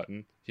hidden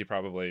button. He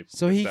probably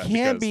So pushed he that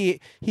can't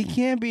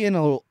because- be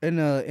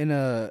in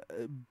a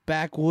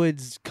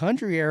backwoods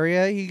country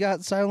area. He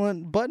got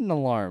silent button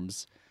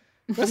alarms.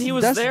 And he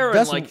was that's- there in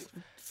that's- like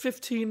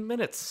 15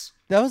 minutes.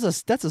 That's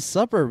a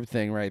suburb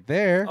thing right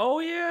there. Oh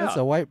yeah. That's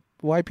a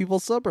white people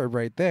suburb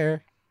right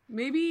there.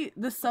 Maybe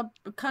the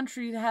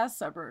country has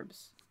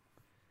suburbs.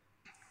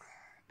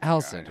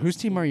 Allison, whose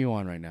team are you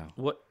on right now?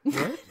 What?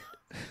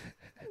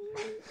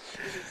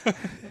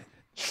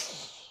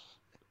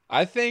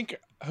 I think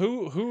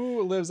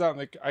who lives out in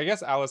the. I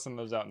guess Allison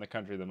lives out in the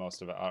country the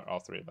most of all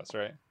three of us,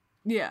 right?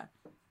 Yeah,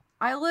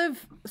 I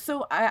live.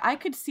 So I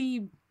could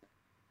see.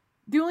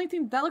 The only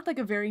thing that looked like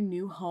a very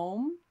new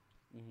home.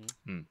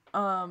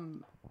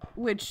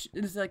 Which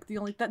is like the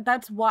only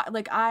that's why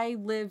like I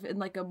live in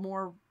like a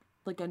more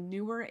like a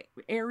newer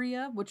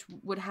area, which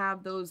would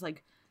have those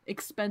like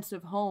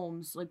expensive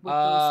homes like with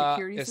those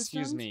security excuse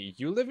systems. me.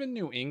 You live in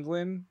New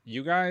England.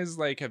 You guys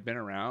like have been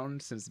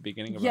around since the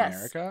beginning of Yes.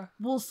 America.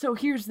 Well, so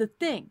here's the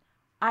thing.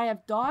 I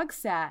have dog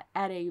sat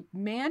at a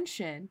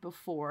mansion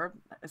before.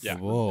 Yeah.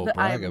 Whoa,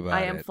 brag about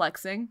I am it.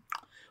 flexing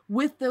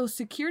with those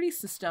security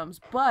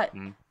systems, but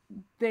Mm.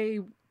 they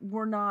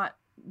were not.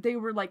 They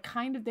were like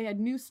kind of. They had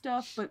new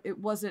stuff, but it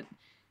wasn't.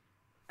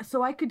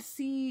 So I could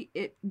see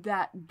it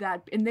that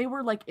and they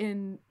were like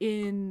in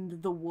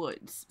the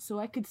woods, so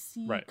I could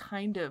see Right.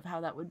 kind of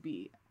how that would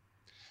be.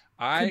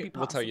 I be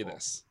will tell you possible.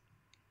 this,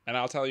 and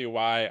I'll tell you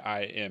why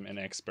I am an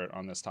expert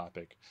on this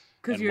topic.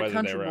 Because And you're a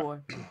whether they country were- boy.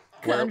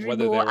 where- Country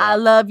whether they boy, were- I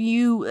love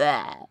you.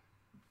 Ah.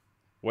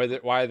 Whether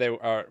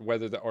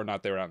or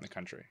not they were out in the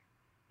country.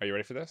 Are you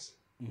ready for this?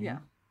 Yeah.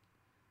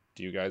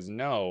 Do you guys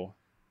know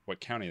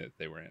what county that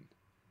they were in?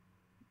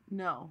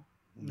 No.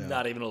 No.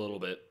 Not even a little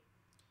bit.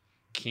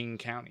 King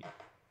County.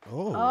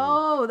 Oh.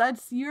 Oh,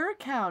 that's your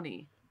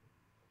county.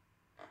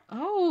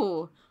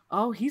 Oh,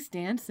 he's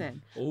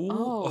dancing.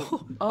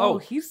 Oh,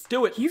 he's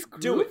do it. He's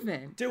Do it.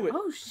 grooving. Do it.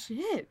 Oh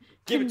shit.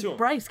 Give it to him.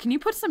 Bryce, can you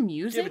put some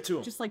music? it to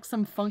him. Just like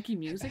some funky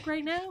music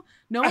right now.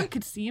 No one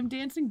could see him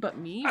dancing but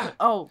me.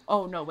 Oh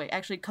no, wait.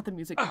 Actually, cut the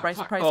music. Bryce,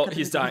 Oh, cut the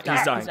he's music. dying.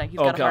 He's dying. He's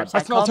Oh, got a heart God.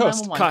 attack. I smell Call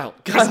toast. 911.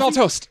 Kyle. I smell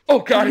toast. Oh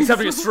God, he's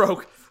having a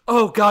stroke.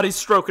 Oh God, he's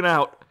stroking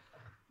out.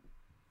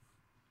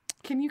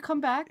 Can you come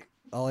back?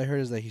 All I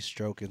heard is that he's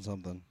stroking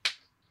something.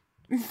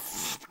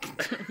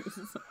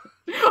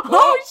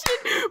 Oh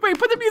shit! Wait,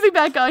 put the music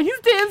back on. He's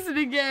dancing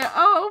again.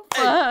 Oh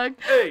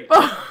fuck! Hey,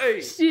 Oh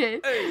hey,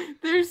 shit! hey.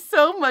 There's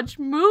so much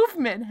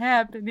movement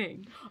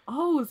happening.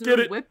 Oh, is there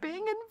Get it. whipping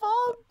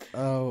involved?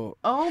 Oh,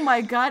 Oh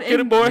my god! Get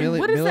it, boy.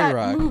 What is Millie that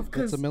Rock. move? That's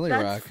Because a Millie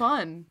that's Rock.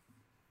 fun.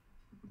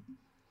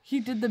 He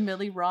did the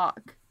Millie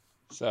Rock.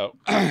 So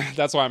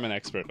that's why I'm an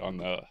expert on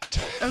the.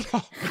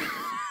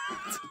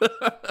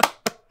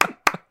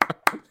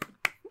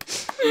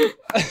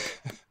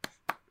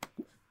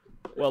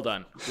 Well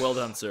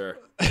done, sir.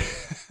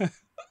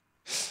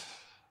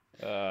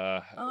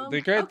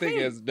 The great thing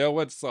okay. is no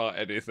one saw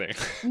anything.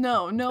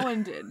 No, no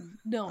one did.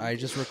 No. I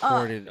just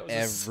recorded was a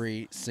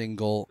every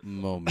single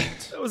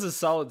moment. That was a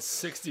solid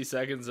 60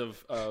 seconds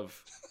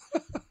of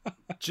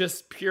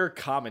just pure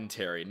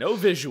commentary. No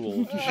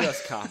visual,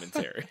 just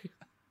commentary.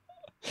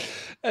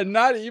 And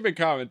not even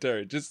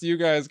commentary, just you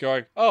guys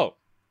going, oh.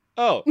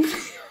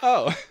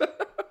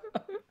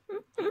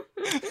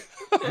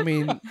 I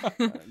mean,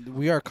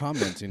 we are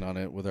commenting on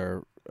it with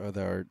our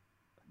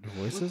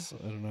voices.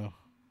 I don't know.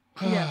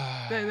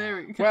 Yeah. There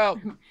we go.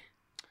 Well,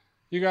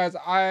 you guys,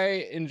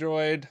 I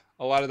enjoyed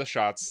a lot of the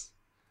shots.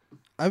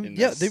 in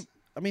Yeah, this.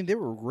 they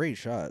were great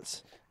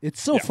shots.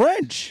 It's so Yeah.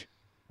 French.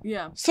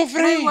 Yeah. So And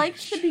I liked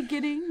French. the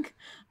beginning.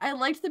 I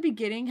liked the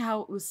beginning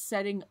how it was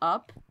setting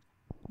up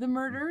the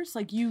murders.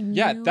 Like you knew.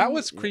 Yeah, that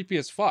was creepy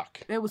as fuck.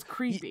 It was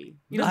creepy.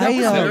 You know, I, that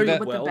was uh, very that-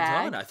 with well the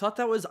bag. done.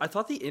 I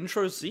thought the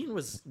intro scene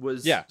was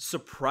Yeah.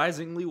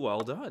 surprisingly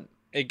well done.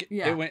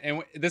 Yeah. It went.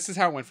 This is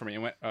how it went for me. It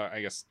went. I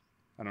guess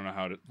I don't know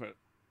how to. But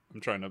I'm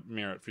trying to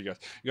mirror it for you guys.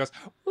 You guys,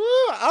 woo,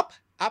 up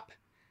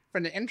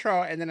from the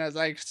intro, and then I was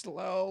like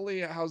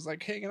slowly. I was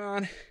like hanging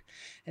on,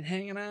 and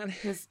hanging on,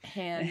 His and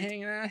hand.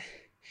 hanging on.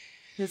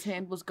 his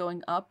hand was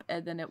going up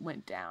and then it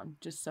went down.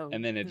 Just so.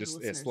 And then it the just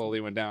listeners slowly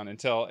know. went down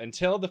until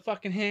the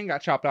fucking hand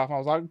got chopped off. And I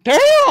was like,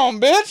 damn,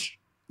 bitch.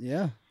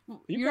 Yeah.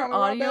 You Your got me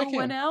right audio back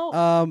went in.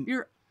 out.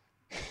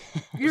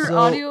 Your So-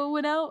 audio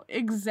went out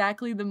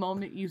exactly the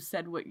moment you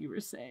said what you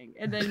were saying,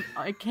 and then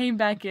I came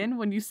back in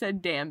when you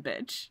said "damn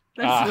bitch."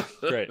 That's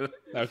Great.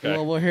 Okay.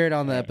 Well, we'll hear it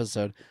on the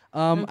episode.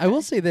 I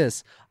will say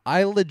this: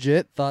 I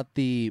legit thought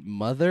the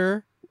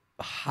mother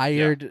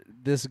hired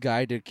this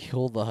guy to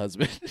kill the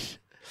husband.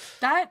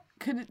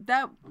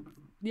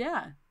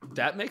 yeah,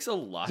 That makes a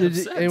lot Did of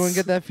sense. anyone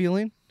get that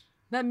feeling?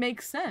 that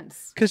makes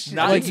sense. Because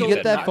Not like until, you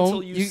get that not phone,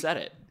 until you said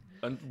it.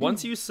 And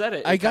once you said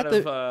it, I it got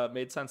kind of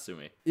made sense to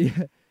me.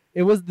 Yeah,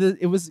 it was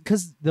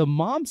because the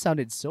mom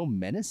sounded so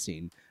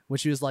menacing when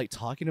she was like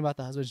talking about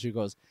the husband. She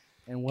goes,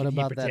 "And what Can he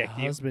about that protect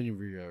you?" husband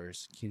of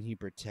yours? Can he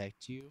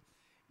protect you?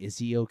 Is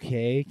he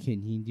okay?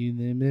 Can he do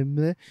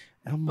the?"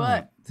 I'm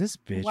like, But this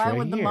bitch Why right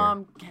would the here.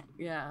 mom?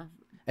 Yeah,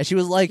 And she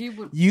was like, He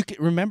would- "You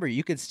can remember,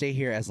 you can stay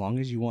here as long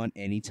as you want,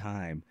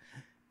 anytime."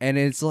 And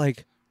it's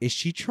like, is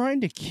she trying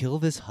to kill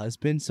this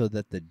husband so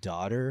that the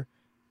daughter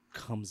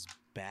comes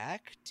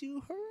back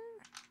to her?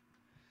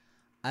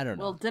 I don't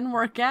know. well, it didn't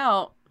work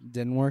out.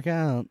 Didn't work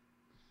out.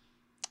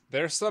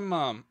 There's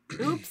some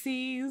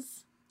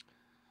Oopsies.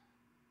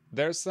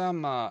 there's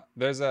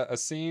a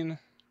scene,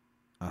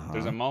 Uh-huh.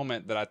 there's a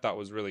moment that I thought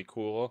was really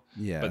cool,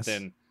 Yes.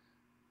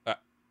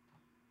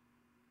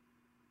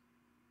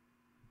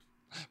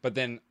 but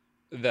then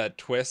the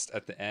twist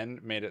at the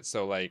end made it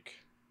so like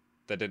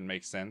that didn't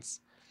make sense.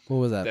 What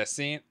was that? That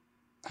scene,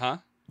 huh?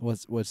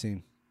 What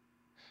scene?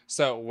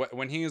 So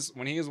when he's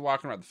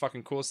walking around, the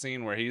fucking cool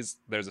scene where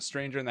there's a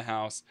stranger in the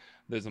house,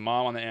 there's a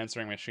mom on the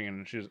answering machine,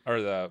 and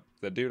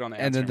the dude on the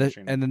And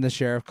answering then machine. the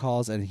sheriff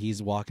calls and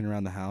he's walking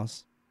around the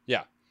house.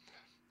 Yeah.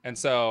 And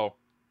so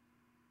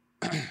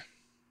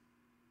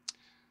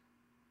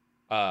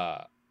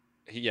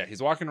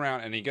he's walking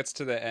around and he gets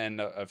to the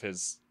end of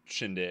his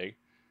shindig.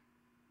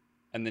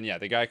 And then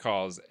the guy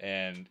calls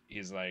and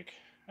he's like,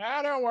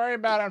 don't worry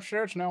about it. I'm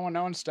sure it's no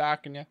one's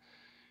stalking you.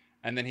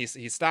 And then he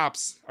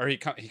stops, or he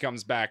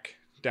comes back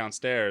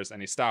downstairs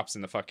and he stops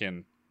in the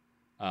fucking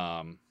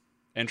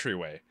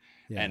entryway.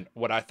 Yeah. And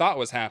what I thought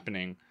was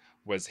happening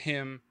was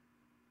him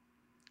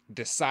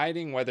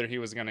deciding whether he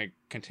was going to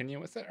continue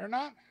with it or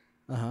not.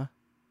 Uh-huh.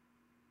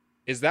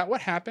 Is that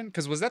what happened?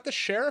 Because was that the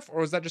sheriff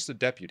or was that just a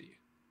deputy?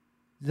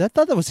 I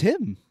thought that was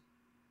him.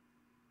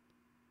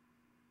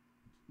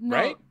 No,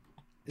 Right?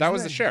 That Isn't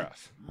was that- the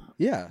sheriff.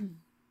 Yeah.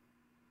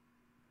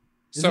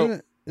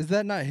 So, Is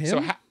that not him?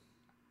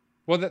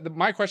 so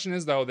my question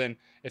is though, then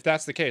if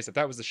that's the case, if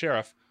that was the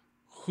sheriff,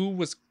 who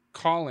was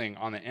calling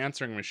on the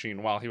answering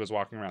machine while he was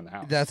walking around the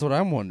house? That's what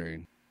I'm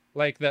wondering.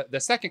 Like the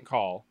second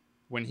call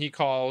when he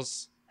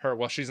calls her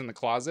while she's in the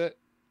closet,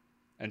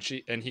 and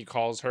he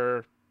calls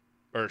her,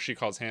 or she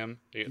calls him.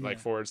 It like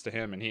forwards to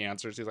him, and he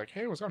answers. He's like,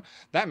 "Hey, what's going on?"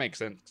 That makes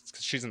sense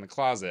because she's in the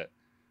closet,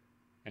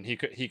 and he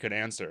could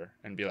answer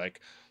and be like,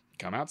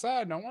 "Come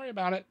outside, don't worry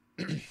about it."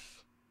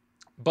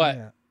 But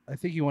Yeah. I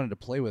think he wanted to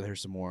play with her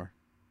some more.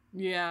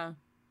 Yeah.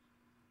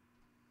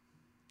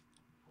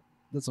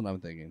 That's what I'm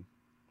thinking.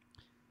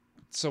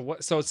 so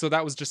what? So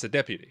that was just a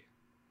deputy.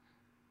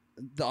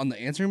 On the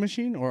answering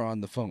machine or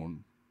on the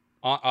phone?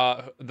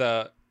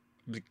 The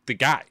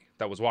guy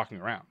that was walking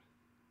around.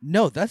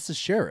 No, that's the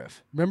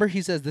sheriff. Remember,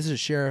 he says this is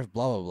sheriff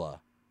blah blah blah.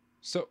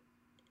 So,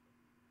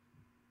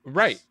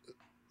 right.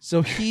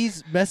 So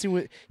he's messing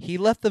with. He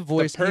left the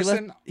voice.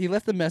 person- He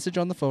left the message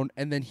on the phone,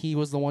 and then he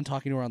was the one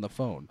talking to her on the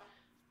phone.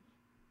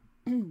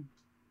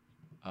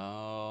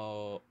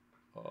 Oh.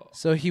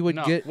 So he would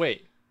No, get.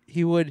 wait.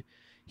 He would.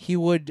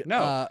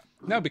 No.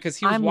 No, because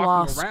he was I'm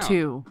walking lost around.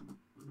 too.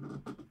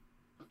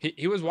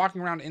 He was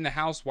walking around in the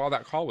house while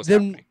that call was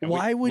Then happening. And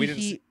why would we didn't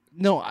he? see-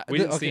 No, we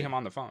didn't okay. see him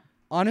on the phone.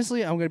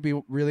 Honestly, I'm gonna be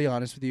really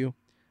honest with you.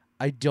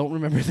 I don't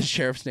remember the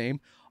sheriff's name.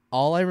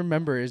 All I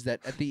remember is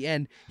that at the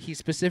end, he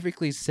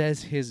specifically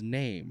says his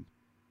name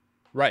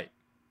Right.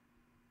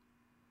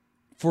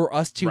 for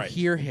us to Right.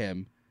 hear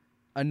him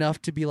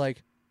enough to be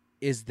like,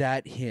 "Is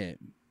that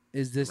him?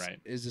 Is this Right.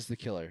 is this the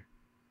killer?"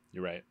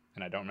 You're right.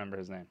 And I don't remember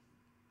his name.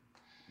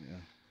 Yeah.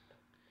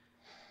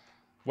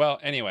 Well,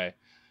 anyway,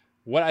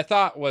 what I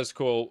thought was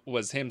cool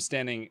was him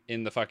standing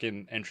in the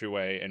fucking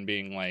entryway and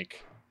being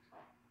like,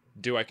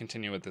 do I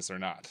continue with this or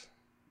not?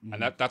 Mm-hmm.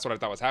 And that's what I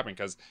thought was happening,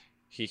 because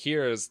he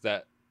hears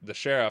that the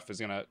sheriff is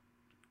going to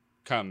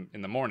come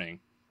in the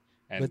morning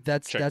and But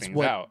that's check things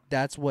what out.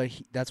 that's why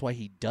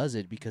he does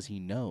it, because he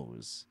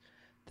knows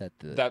that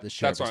the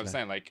sheriff That's what is I'm not-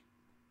 saying. Like,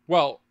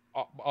 well,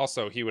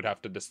 also he would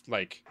have to just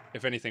like,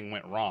 if anything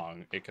went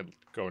wrong, it could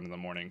go into the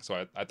morning.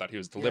 So I thought he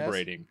was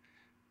deliberating,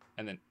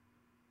 and then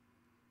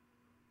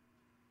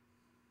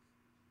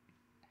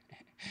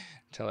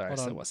tell her I Hold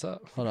said on. what's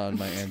up. Hold on,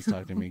 my aunt's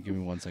talking to me. Give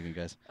me 1 second,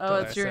 guys.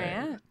 Oh, Did it's I your say-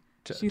 aunt.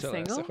 T- She's tell her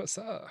I said single? what's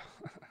up.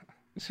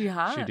 She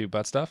hot. She do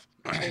butt stuff.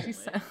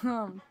 She's,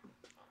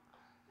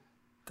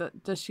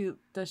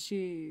 does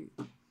she?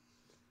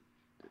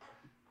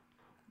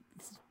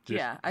 Just-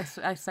 Yeah,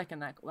 I second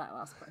that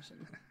last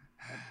question.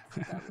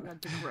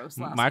 That's a gross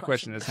last My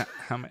question is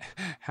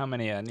how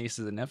many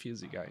nieces and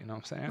nephews you got? You know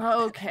what I'm saying?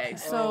 Okay,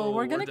 so Oh,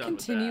 we're gonna we're done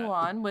with continue that.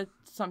 on with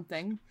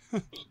something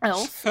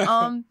else.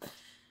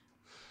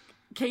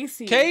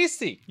 Casey.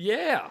 Casey.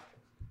 Yeah.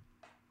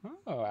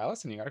 Oh,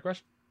 Allison, you got a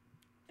question?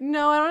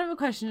 No, I don't have a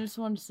question. I just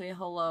wanted to say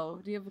hello.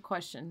 Do you have a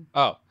question?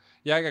 Oh,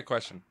 yeah, I got a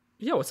question.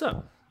 Yeah, what's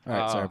up? All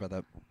right, sorry about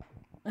that.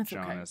 That's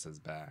okay. Jonas is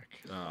back.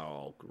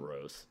 Oh,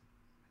 gross.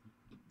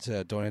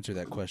 So don't answer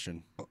that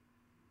question.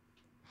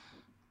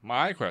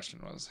 My question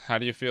was, how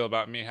do you feel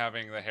about me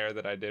having the hair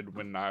that I did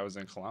when I was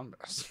in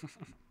Columbus?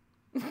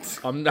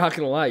 I'm not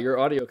gonna lie, your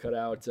audio cut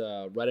out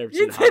right after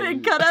You how do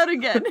didn't cut out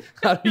again.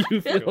 How do you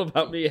feel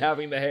about me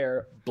having the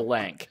hair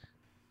blank?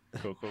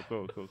 Cool.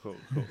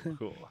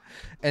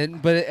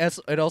 But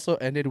it also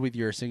ended with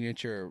your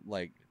signature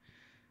like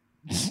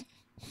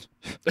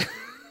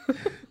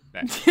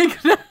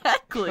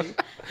Exactly.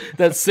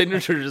 That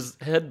signature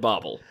just head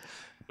bobble.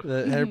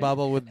 the hair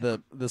bobble with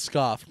the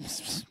scoff.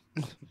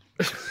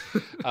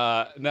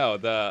 No,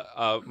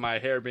 the my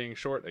hair being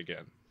short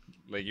again.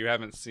 Like you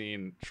haven't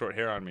seen short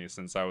hair on me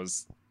since I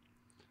was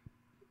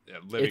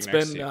living It's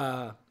next been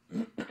to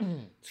you.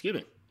 excuse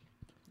me.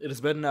 It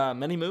has been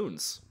many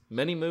moons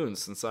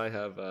since I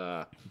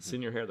have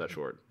seen your hair that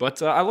short.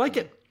 But I like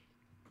it.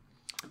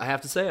 I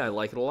have to say, I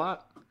like it a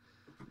lot.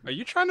 Are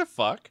you trying to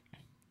fuck?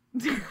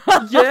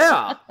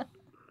 Yeah.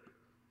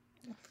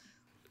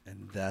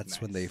 And that's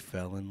when they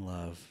fell in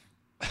love.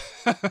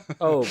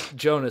 Oh,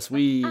 Jonas,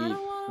 we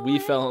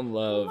fell in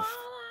love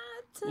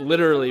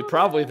literally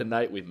probably the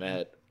night we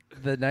met.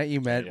 The night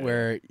you met, Yeah.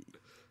 where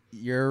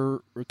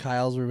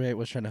Kyle's roommate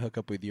was trying to hook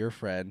up with your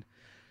friend.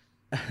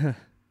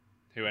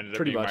 Who ended up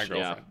Pretty being much, my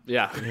girlfriend?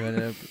 yeah. Who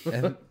ended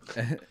up,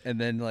 and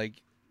then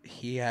like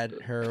he had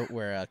her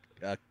wear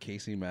a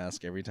Casey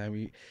mask every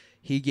time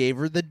he gave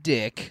her the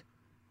dick.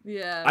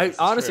 Yeah. I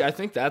honestly, true. I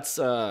think that's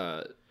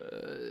where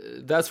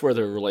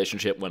the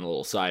relationship went a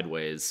little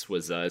sideways.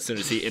 Was as soon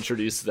as he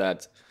introduced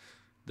that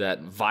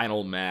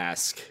vinyl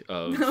mask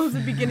of That was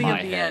the beginning my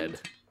of the head.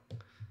 end.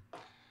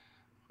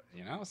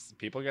 You know,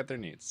 people get their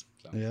needs.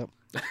 So. Yep.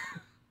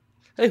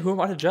 Hey, who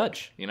am I to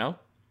judge? You know,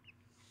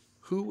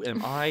 who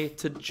am I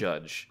to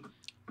judge?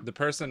 The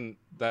person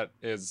that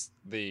is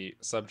the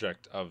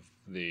subject of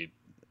the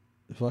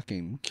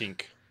Fucking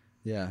kink.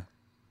 yeah.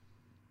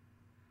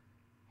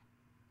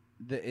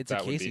 It's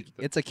That a would Casey. be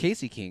It's a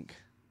Casey kink.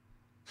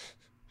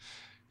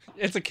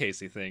 It's a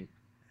Casey thing.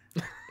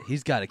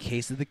 He's got a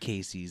case of the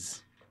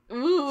Caseys.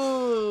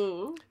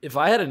 Ooh. If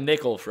I had a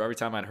nickel for every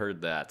time I'd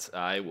heard that,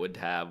 I would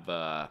have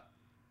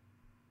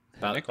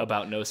nickel.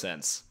 about no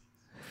sense.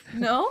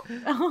 No?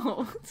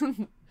 Oh.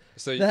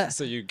 So That-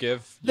 so you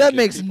give That give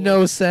makes people-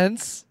 no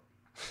sense.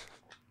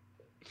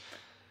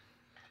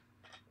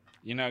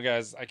 You know,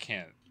 guys, I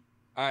can't.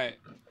 I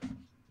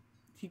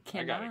He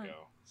cannot. gotta go.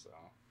 So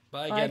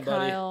Bye Bye, again,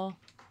 buddy. Kyle.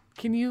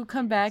 Can you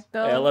come back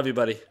though? Hey, I love you,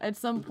 buddy. At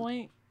some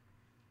point.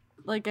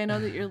 Like I know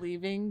that you're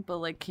leaving, but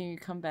like, can you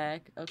come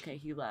back? Okay,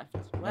 he left.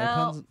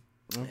 Well,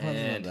 My pun's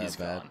And not he's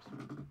that bad.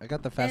 gone. I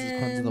got the fastest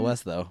puns in the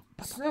West, though.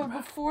 so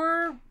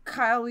before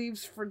Kyle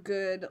leaves for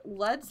good,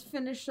 let's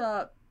finish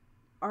up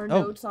our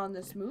Oh. notes on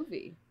this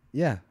movie.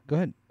 Yeah, go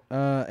ahead.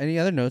 Any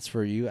other notes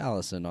for you,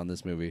 Allison, on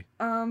this movie?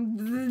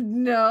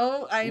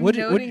 No, I'm Would-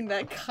 noting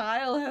that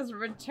Kyle has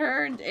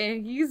returned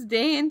and he's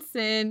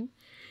dancing.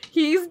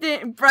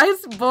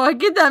 Bryce, boy,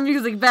 get that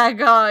music back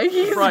on.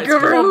 He's Bryce, come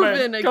on, grooving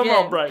man. again. Come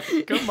on, Bryce.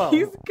 Come on.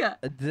 He's got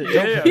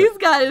Yeah. he's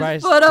got his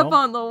Bryce, foot up don't-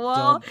 on the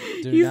wall.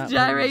 do He's not put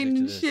gyrating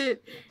music to this.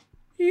 shit.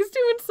 He's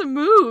doing some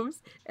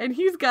moves, and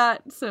he's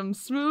got some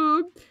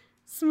smooth hand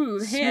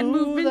Smooth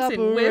movements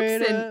and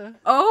whips. And operator.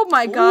 oh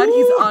my God,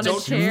 he's Ooh, on a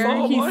don't you chair.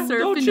 fall, He's boy.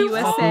 Don't surfing you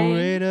USA. fall.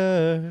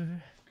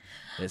 Operator.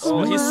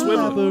 Oh, he's Smooth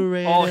swiveling.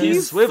 operator. Oh,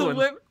 he's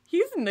swiveling.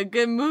 He's in a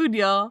good mood,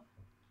 y'all.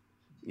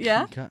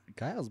 Yeah.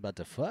 Kyle's about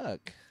to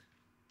fuck.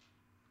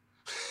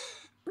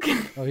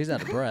 Oh, he's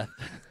out of breath.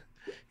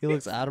 He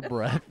looks out of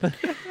breath.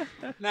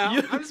 now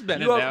I'm just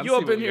bending You down. up, see you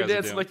up what in here guys are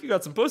dancing doing. like you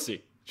got some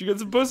pussy. Did you get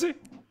some pussy?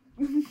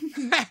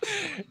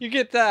 you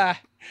get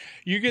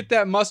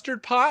that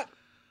mustard pot.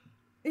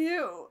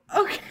 Ew.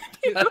 Okay.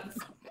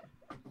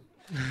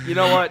 You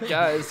know what,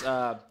 guys?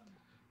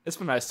 It's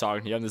been nice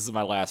talking to you. This is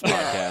my last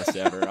podcast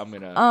ever. I'm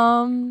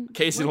gonna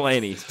Casey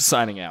Delaney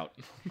signing out.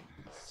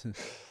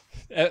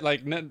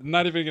 Like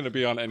not even gonna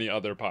be on any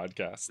other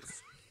podcasts.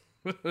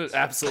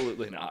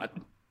 Absolutely not.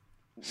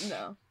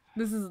 No.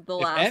 This is the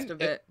last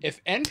of it.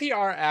 If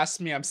NPR asks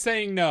me, I'm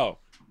saying no.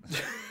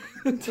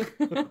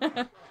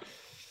 I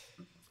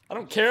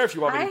don't care if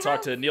you want me I to talk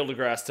have- to Neil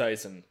deGrasse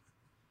Tyson.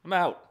 I'm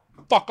out.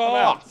 Fuck I'm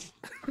off.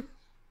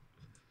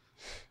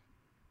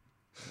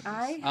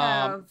 I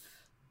have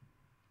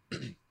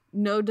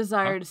no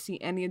desire to see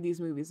any of these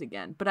movies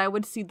again, but I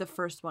would see the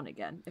first one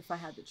again if I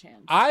had the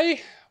chance.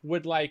 I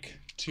would like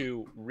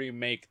to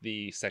remake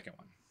the second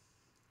one.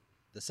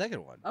 The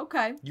second one.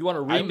 Okay. You want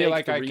to I feel remake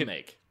like the I could-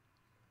 remake?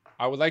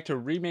 I would like to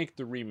remake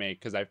the remake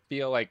because I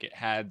feel like it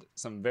had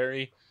some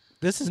very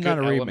This is Good not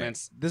a remake.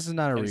 elements This is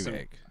not a and some-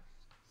 remake.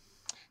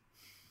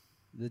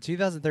 The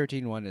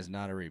 2013 one is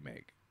not a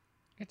remake.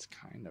 It's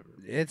kind of.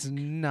 It's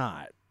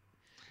not.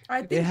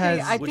 I think has-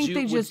 they, I Would think you-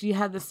 they would- just you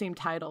had the same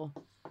title.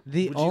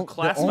 The, Would you the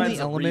classify it only as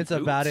a elements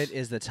reboot? about it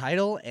is the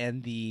title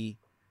and the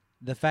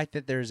fact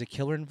that there's a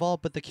killer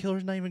involved, but the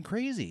killer's not even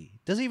crazy.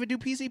 Doesn't even do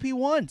PCP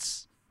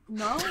once.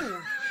 No.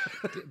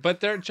 But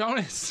they're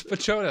Jonas. But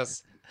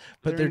Jonas.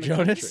 But they're in the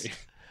Jonas. country.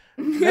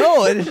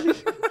 No,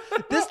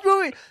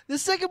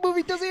 this second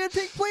movie doesn't even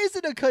take place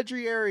in a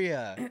country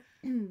area.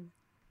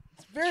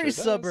 It's very Sure does.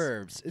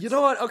 suburbs. You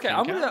know what? Okay,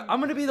 I'm Okay.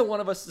 gonna be the one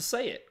of us to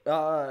say it.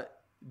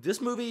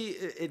 This movie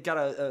it got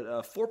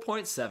a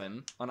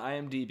 4.7 on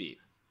IMDb.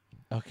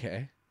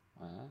 Okay.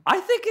 I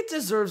think it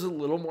deserves a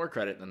little more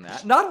credit than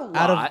that. Not a lot,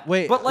 Out of-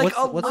 wait, but like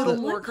what's little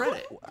the- more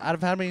credit. Out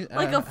of how many?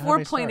 Like a how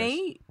many stars?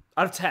 4.8?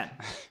 Out of 10.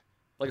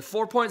 Like a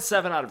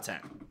 4.7 out of 10.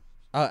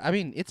 I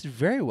mean, it's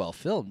very well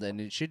filmed, and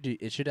it should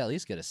at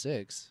least get a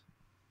 6.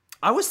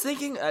 I was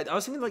thinking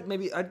like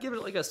maybe I'd give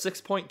it like a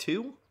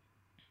 6.2.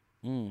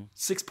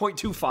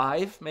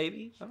 6.25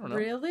 maybe. I don't know.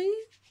 Really?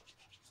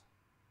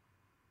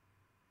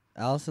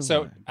 Allison.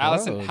 So,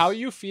 Allison, Gross. how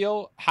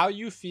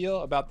you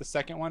feel about the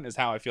second one is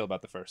how I feel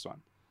about the first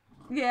one.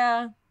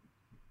 Yeah.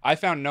 I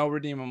found no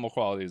redeemable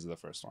qualities of the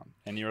first one,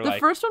 and you were The like,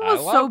 first one "I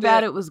was so loved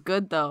bad it was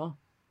good though.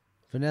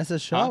 Vanessa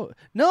Shaw?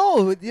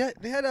 No, yeah,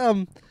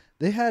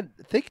 they had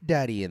Thick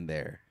Daddy in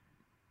there.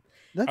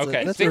 That's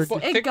Okay, that's Thick Boy,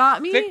 It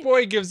got me. Thick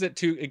Boy gives it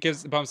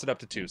bumps it up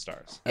to 2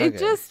 stars. It Okay.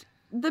 just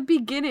the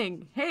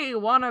beginning. Hey,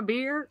 want a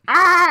beer?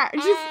 Ah!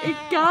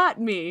 It got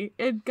me.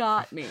 It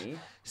got me.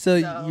 So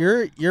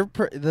So-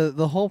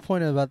 the whole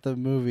point about the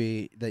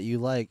movie that you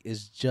like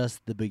is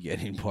just the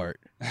beginning part.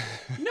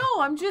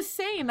 No, I'm just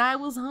saying I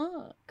was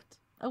hooked.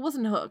 I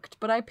wasn't hooked,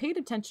 but I paid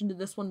attention to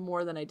this one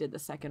more than I did the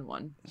second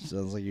one.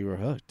 Sounds like you were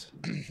hooked.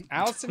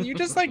 Allison, you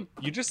just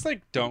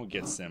don't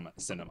get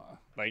cinema.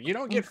 Like you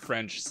don't get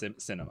French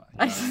cinema. You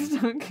I know what I mean?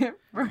 just don't get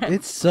French.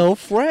 It's so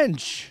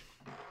French.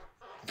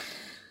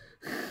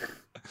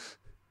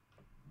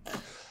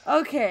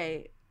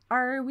 Okay,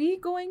 are we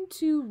going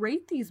to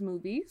rate these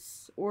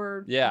movies,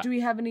 or Yeah. do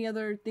we have any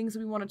other things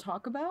we want to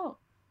talk about?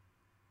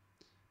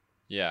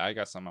 Yeah, I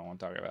got something I want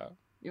to talk about.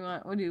 You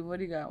want what do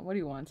you got? What do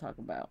you want to talk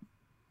about?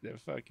 The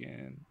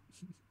fucking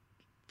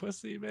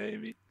pussy,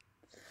 baby.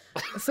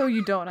 So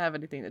you don't have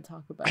anything to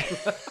talk about.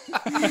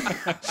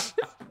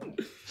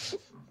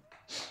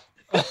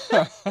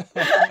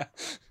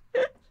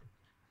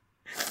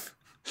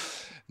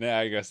 Nah,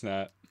 I guess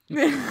not.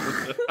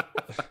 I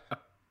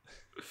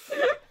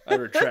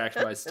retract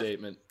my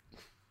statement.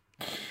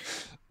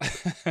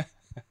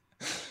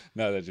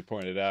 Now that you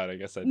pointed out, I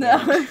guess I did.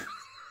 No.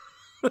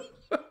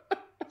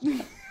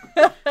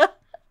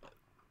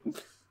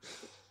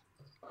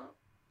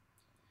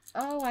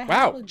 Oh, I have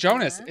Wow, a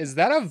Jonas, gun. is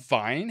that a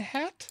Vine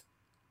hat?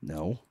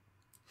 No.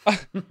 Do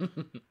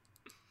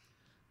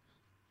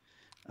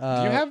you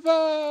have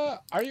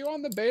are you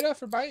on the beta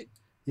for Byte?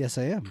 Yes,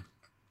 I am.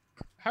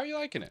 How are you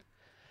liking it?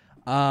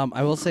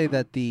 I will say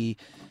that the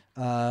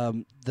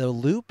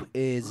loop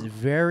is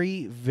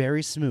very,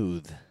 very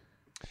smooth.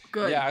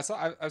 Good. Yeah,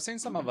 I've seen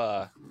some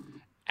of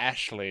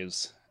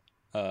Ashley's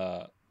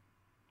like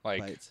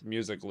Bytes.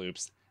 music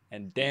loops,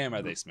 and damn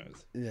are they smooth.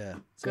 Yeah.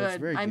 So it's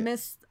Good. very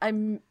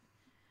good.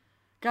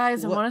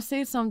 Guys, What- I want to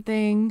say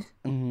something.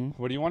 Mm-hmm.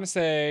 What do you want to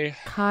say?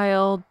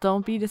 Kyle,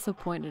 don't be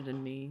disappointed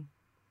in me.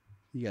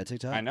 You got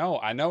TikTok? I know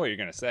what you're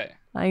gonna say.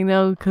 I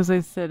know because I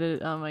said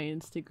it on my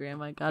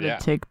Instagram. I got Yeah. a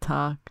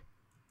TikTok.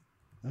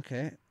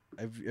 Okay.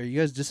 Are you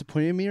guys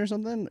disappointed in me or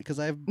something? Because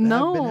I've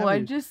No, been I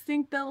having... just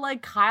think that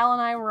like Kyle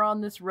and I were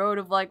on this road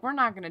of like we're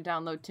not gonna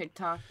download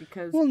TikTok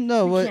because Well,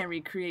 no, we what can't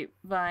recreate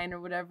Vine or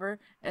whatever.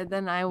 And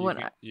then I You went.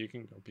 can, you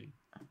can go pee.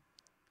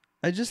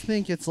 I just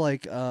think it's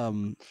like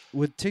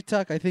with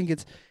TikTok. I think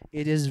it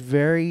is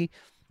very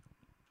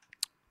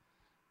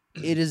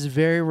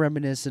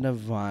reminiscent of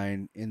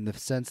Vine in the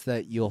sense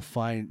that you'll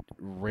find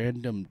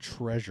random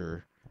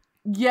treasure.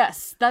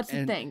 Yes, that's the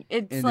And- thing.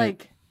 It's and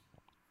like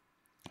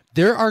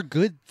There are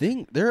good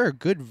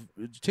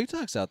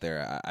TikToks out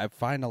there. I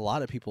find a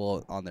lot of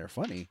people on there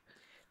funny.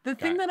 the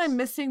thing that Guys. I'm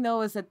missing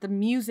though is that the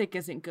music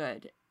isn't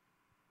good.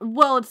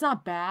 Well, it's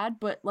not bad,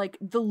 but like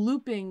the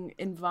looping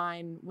in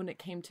Vine when it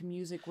came to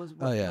music was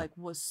what, Oh, yeah. like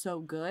was so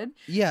good.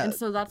 Yeah, And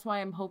so that's why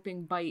I'm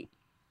hoping Byte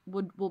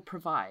will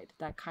provide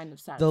that kind of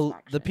the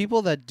satisfaction.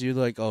 people that do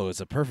like, oh, it's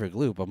a perfect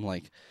loop. I'm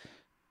like,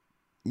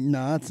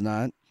 no, it's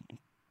not.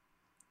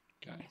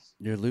 Guys,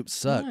 Your loops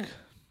suck. What?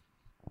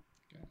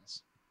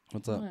 guys.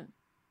 What's up? What?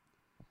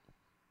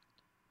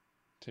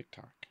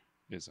 TikTok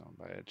is owned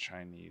by a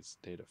Chinese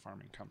data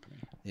farming company.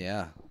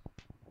 Yeah.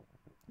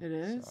 It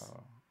is.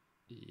 So,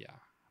 yeah,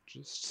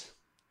 just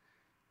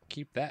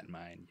keep that in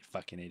mind, you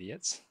fucking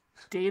idiots.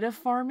 Data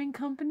farming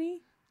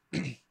company?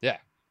 Yeah.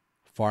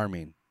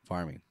 Farming.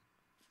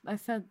 I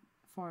said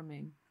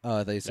farming. Oh,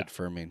 I thought you said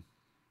firming.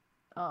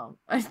 Oh,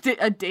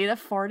 a data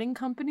farting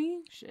company?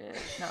 Shit,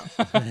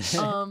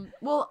 no.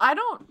 Well, I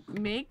don't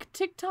make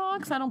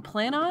TikToks. I don't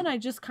plan on. I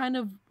just kind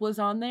of was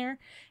on there,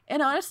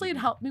 and honestly, it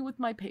helped me with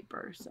my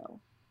paper. So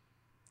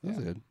That's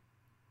good.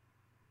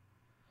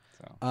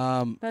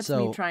 So That's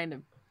so me trying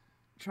to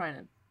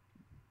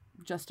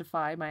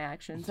justify my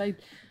actions.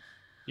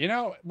 you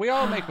know, we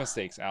all make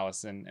mistakes,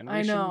 Allison, and we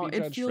I know shouldn't be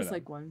it judged for feels them.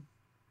 like one.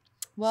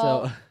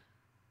 Well, so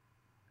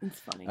it's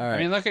funny. all right. I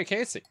mean, look at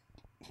Casey.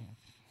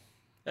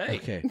 Hey.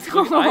 Okay.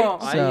 Look,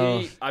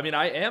 So- I mean,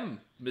 I am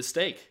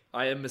mistake.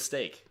 I am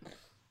mistake.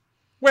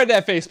 Where'd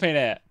that face paint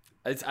at?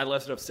 I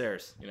left it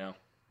upstairs. You know.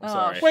 I'm Oh,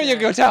 sorry. Where your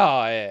Yeah.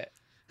 guitar at?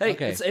 Hey,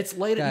 Okay, it's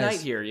late at guys.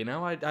 night here. You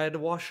know, I had to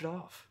wash it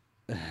off.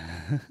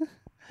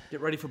 Get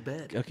ready for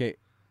bed.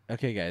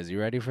 Okay, guys, you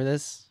ready for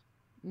this?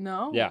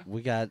 No. Yeah.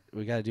 We got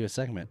to do a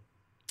segment.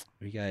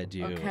 We got to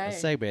do Okay. a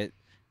segment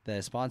that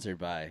is sponsored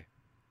by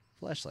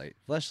Fleshlight.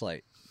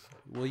 Fleshlight,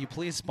 will you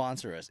please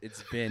sponsor us?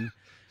 It's been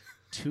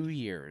 2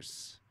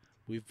 years.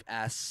 We've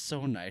asked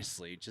so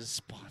nicely. Just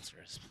sponsor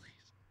us, please.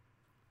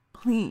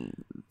 Please.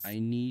 I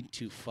need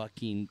to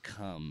fucking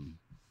come.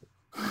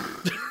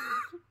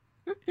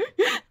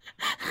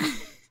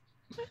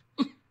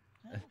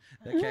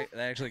 That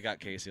actually got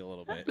Casey a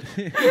little bit.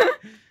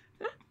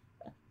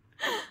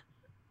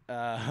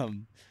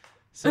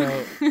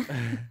 So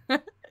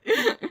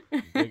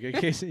you good,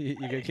 Casey?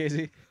 You good,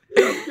 Casey?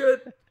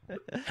 Good.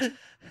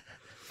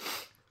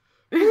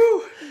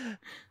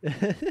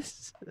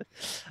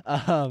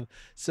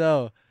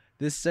 So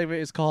this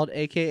segment is called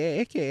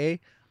AKA,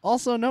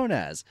 also known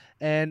as,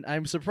 and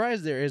I'm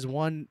surprised there is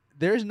one.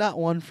 There is not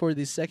one for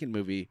the second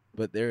movie,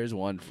 but there is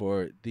one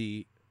for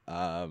the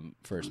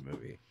first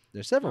movie.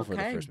 There's several for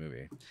the Okay. first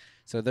movie.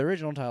 So the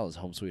original title is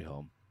Home Sweet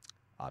Home,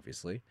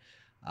 obviously.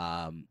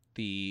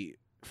 The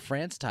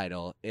France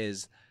title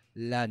is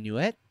La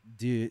Nuit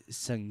du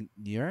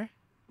Seigneur.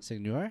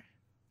 Seigneur?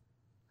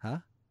 Huh?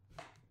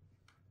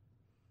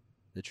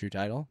 The true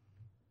title?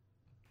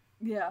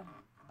 Yeah.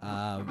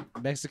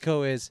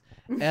 Mexico is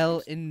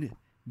El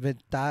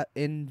Invitado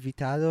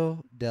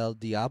del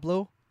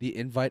Diablo, the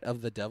invite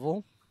of the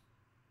devil.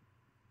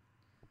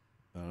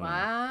 I don't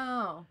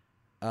know.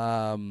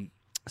 Wow.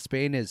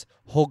 Spain is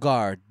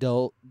Hogar,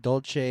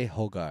 Dolce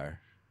Hogar.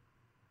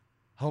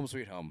 Home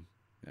Sweet Home.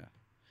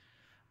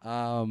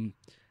 Yeah.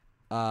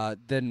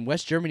 Then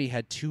West Germany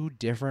had two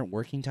different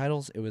working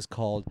titles. It was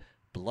called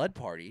Blood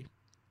Party,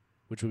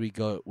 which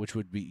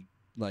would be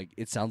like,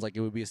 it sounds like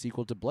it would be a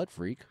sequel to Blood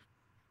Freak.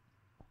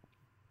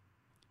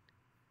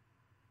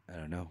 I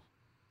don't know.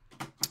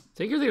 I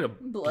think you're thinking of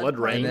Blood Blood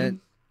Rain. Rain. And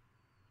then,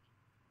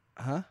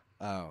 huh?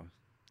 Oh.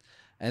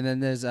 And then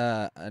there's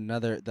the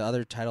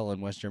other title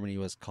in West Germany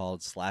was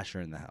called Slasher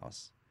in the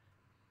House.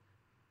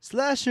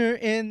 Slasher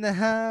in the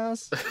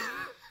House.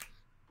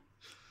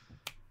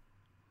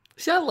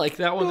 See, I like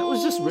that one. That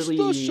was just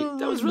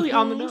really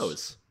on the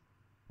nose.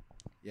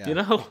 Yeah. You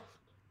know,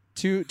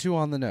 Two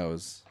on the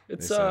nose.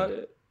 it's they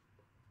said.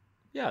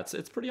 yeah,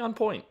 it's pretty on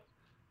point.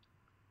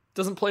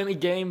 Doesn't play any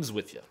games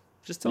with you.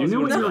 Just tells You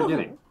knew what what you it's were about.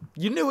 getting.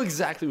 You knew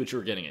exactly what you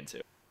were getting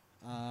into.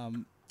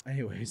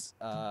 Anyways,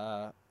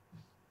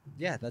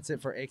 yeah, that's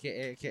it for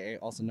AKA,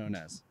 also known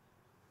as.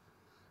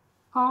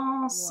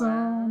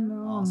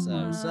 Awesome.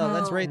 Awesome. So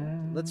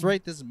let's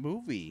rate this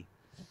movie.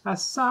 I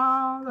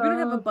saw We don't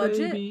have a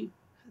budget? baby,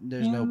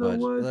 There's In no the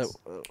budget. woods.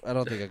 I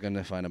don't think I'm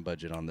gonna find a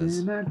budget on this.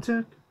 and I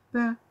took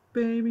that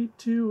baby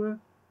to a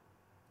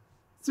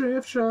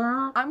thrift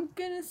shop. I'm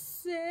gonna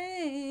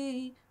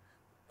say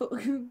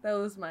that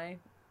was my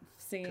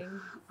singing.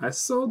 I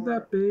sold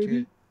that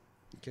baby.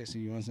 Casey,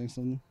 you want to sing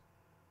something?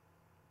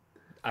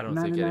 I don't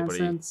think 99 anybody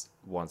cents.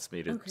 wants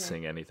me to Okay.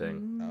 sing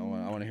anything.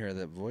 I want to hear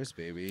that voice,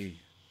 baby.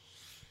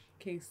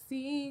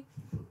 Casey,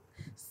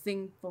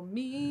 sing for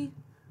me.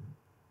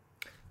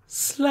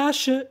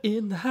 Slasher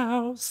in the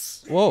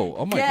house. Whoa!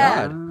 Oh my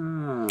Yeah.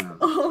 God! Ah,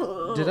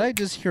 Oh. Did I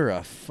just hear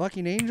a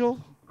fucking angel?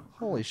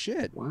 Holy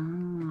shit!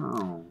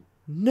 wow.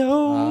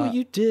 No,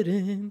 you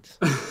didn't.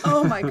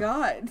 Oh my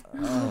god.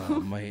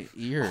 Oh, my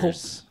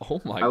ears. Oh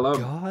my I love-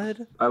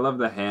 god. I love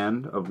the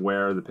hand of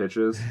where the pitch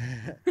is.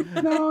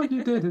 No,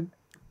 you didn't.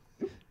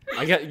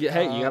 Hey, you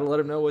gotta let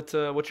him know what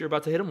you're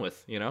about to hit him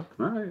with, you know,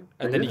 All right.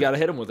 and then you gotta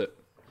hit him with it.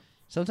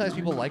 Sometimes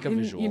people like a You,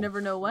 visual. you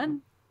never know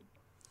when,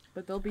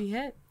 but they'll be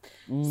hit.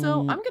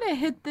 So I'm gonna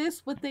hit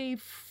this with a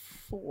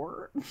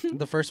 4.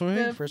 The first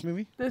movie. The- First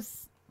movie.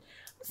 This, I'm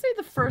gonna say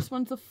the first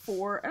one's a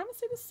 4, and I'm gonna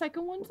say the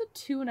second one's a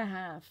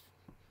 2.5.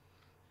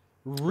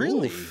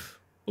 Really?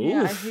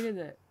 Yeah, I Oof. hated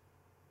it.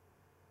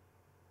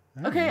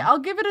 All Okay, right. I'll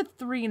give it a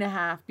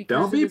 3.5 because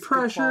Don't be it is good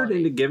pressured quality.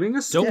 into giving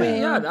us. Don't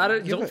Yeah.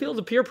 don't feel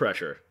the peer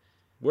pressure.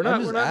 We're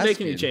I'm not just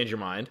making you asking. change your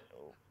mind.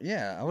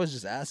 Yeah, I was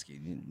just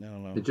asking.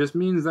 No. It just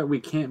means that we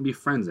can't be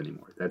friends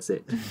anymore. That's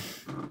it.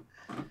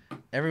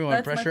 Everyone,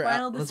 That's my pressure.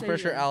 final Let's pressure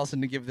decision.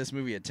 Allison to give this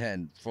movie a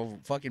 10. For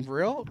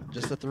real?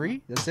 Just a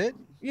 3? That's it?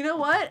 You know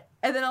what?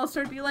 And then I'll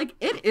start to be like,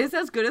 it is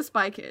as good as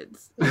Spy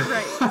Kids. You're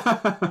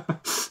right.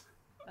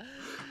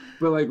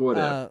 But like, what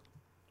if?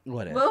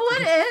 What if? Well,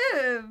 what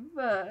if?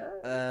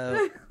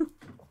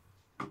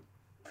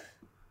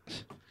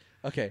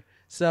 Okay,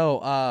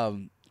 so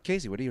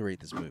Casey, what do you rate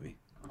this movie?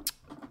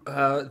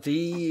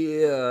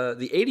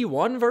 The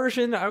 81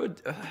 version, I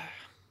would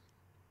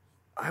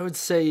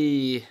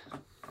say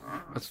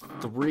That's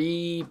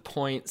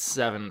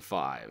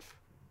 3.75.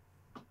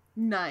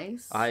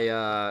 Nice.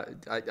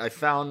 I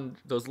found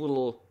those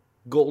little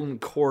golden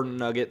corn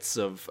nuggets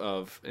of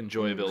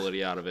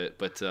enjoyability out of it,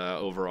 but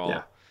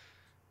overall,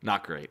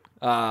 not great.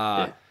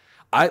 I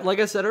like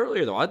I said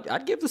earlier though,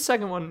 I'd give the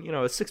second one, a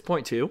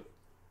 6.2.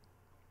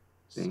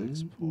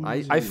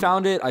 I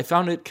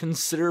found it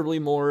considerably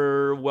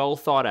more well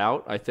thought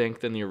out, I think,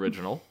 than the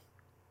original.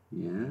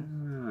 Yeah.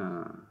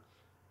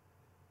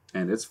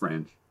 And it's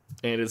French.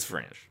 And it's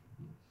French.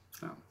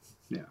 So,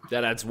 yeah.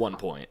 That adds 1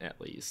 point at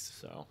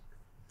least. So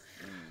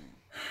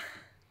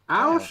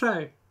I'll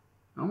say,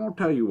 I'm going to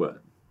tell you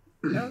what.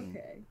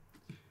 Okay.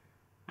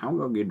 I'm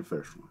going to get the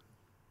first one.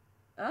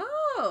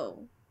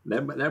 Oh.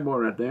 That boy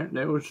right there,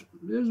 it was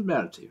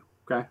about a 2.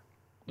 Okay?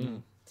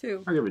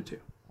 2. I'll give it 2.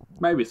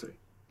 Maybe 3.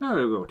 No,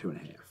 it'll go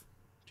 2.5.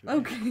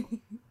 Okay.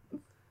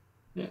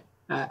 Yeah.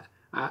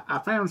 I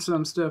found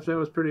some stuff that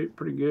was pretty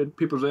good.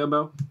 People's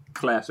Elbow,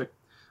 classic.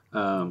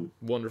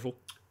 wonderful.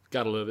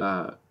 Gotta love it.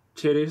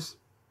 Titties.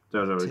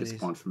 That was always a Titties.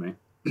 disappointment for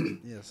me.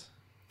 Yes.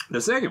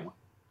 The second one.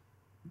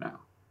 Now,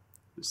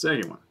 the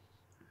second one.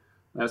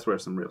 That's where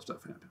some real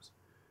stuff happens.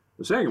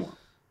 The second one.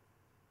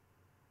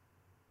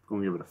 I'm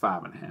going to give it a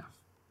 5.5.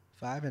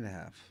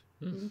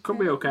 5.5. Could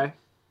be okay.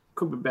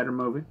 Could be a better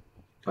movie.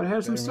 But it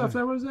had some Better stuff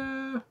that was,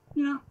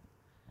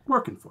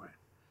 working for it.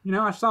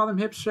 I saw them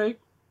hips shake,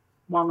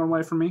 walking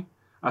away from me.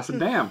 I said,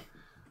 damn,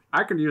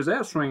 I could use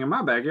that swing in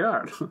my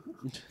backyard.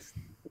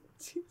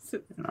 Jesus So,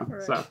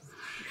 Christ.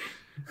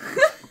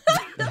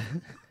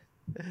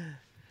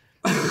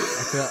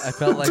 I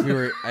felt like we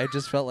were. I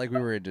just felt like we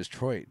were in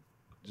Detroit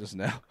just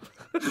now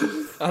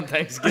On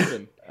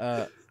Thanksgiving.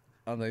 on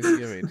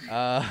Thanksgiving.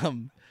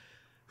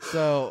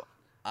 So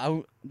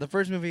the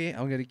first movie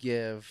I'm gonna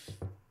give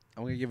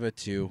it a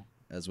 2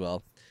 as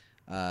well.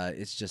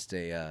 It's just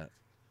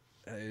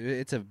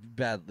it's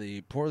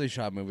a poorly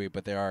shot movie,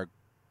 but there are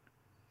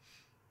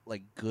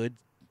like good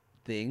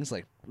things,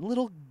 like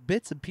little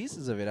bits and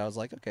pieces of it. I was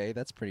like, okay,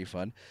 that's pretty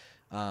fun.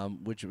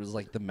 Which was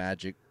like the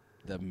magic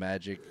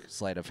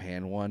sleight of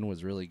hand one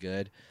was really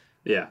good.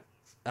 yeah.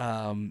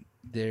 The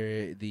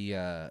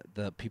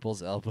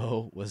People's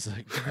Elbow was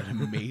like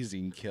an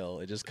amazing kill.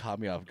 It just caught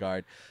me off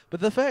guard. But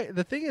the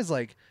thing is,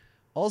 like,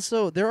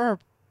 also there are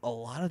a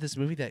lot of this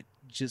movie that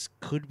just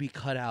could be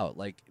cut out.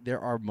 Like there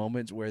are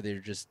moments where they're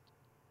just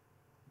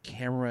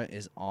camera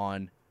is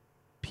on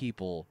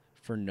people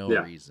for no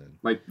Yeah. reason.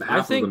 Like I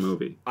half think of the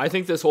movie. I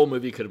think this whole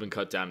movie could have been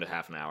cut down to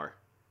half an hour.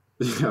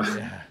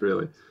 Yeah,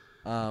 really.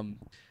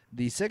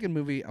 The second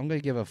movie I'm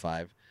gonna give a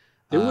 5.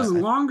 It was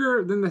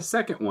longer than the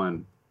second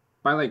one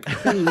by like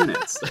 20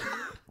 minutes.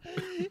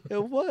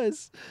 It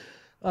was.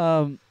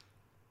 I'm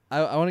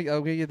gonna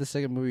give the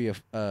second movie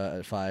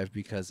a 5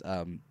 because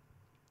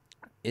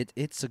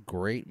it's a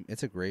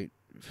great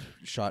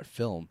shot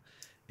film.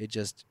 It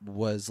just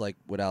was like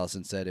what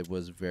Allison said. It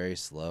was very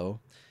slow.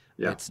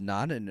 Yeah. It's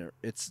not an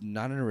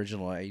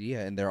original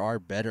idea, and there are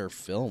better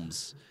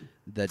films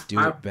that do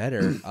I- it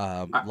better.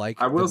 Like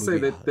I will the say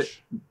movie that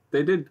Hush.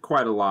 they did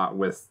quite a lot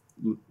with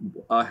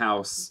a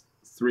house,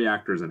 3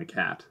 actors, and a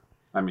cat.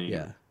 I mean,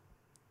 Yeah.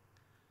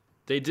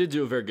 They did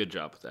do a very good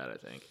job with that, I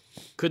think.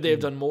 Could they have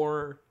done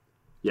more?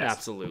 yes.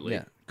 Absolutely.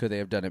 Yeah. Could they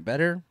have done it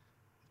better?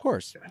 Of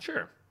course.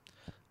 Sure.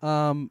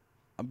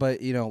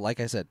 But like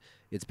I said,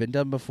 it's been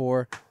done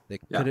before. They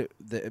could.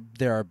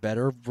 There are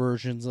better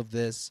versions of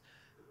this,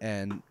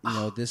 and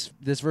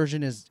this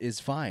version is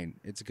fine.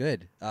 It's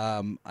good.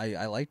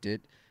 I liked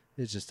it.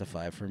 It's just a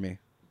 5 for me.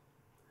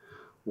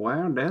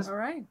 Wow, that's All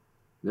right.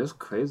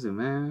 crazy,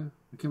 man.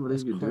 I can't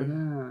believe you do crazy.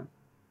 that.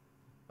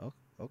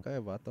 Okay,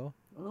 vato.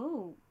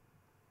 Oh.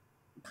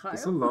 Kyle,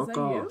 It's is a that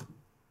local. you?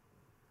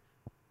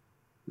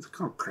 It's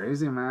kind of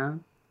crazy,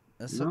 man.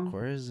 That's No. so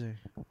crazy.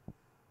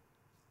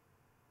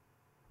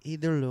 Hey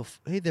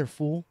there,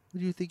 fool. Who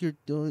do you think you're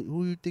doing?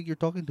 Who do you think you're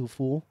talking to,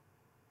 fool?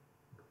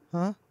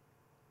 Huh?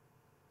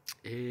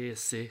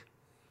 See.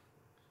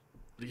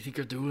 What do you think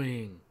you're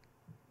doing?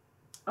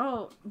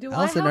 Oh, do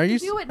Allison, I are have you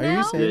to do it are you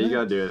now? saying Yeah, you that?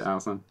 gotta do it,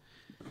 Allison.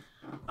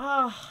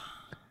 Oh.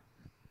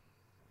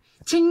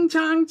 Ching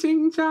chong,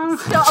 ching chong.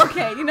 No,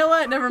 okay, you know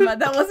what? Never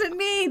mind. That wasn't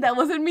me. That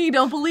wasn't me.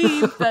 Don't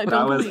believe that. That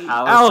Don't was believe.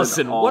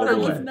 Allison, all what the are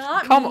you? way. It's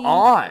not Come me.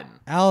 on.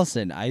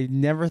 Allison, I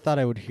never thought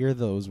I would hear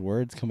those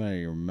words come out of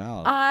your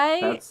mouth.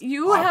 That's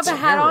You have a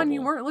hat on. You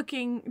terrible. weren't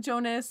looking,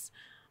 Jonas.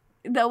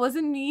 That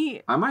wasn't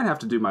me. I might have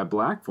to do my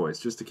black voice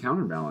just to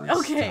counterbalance.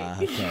 Okay.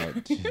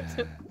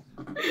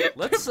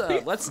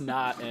 Let's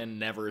not and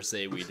never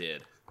say we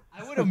did.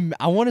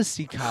 I want to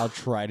see Kyle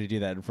try to do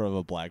that in front of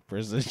a black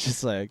person. It's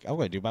just like, I'm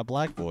going to do my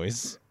black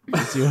voice.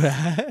 See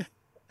what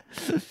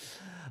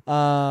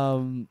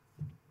what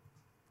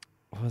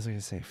was I going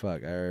to say?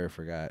 Fuck, I already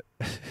forgot.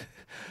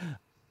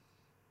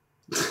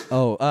 I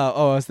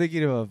was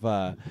thinking of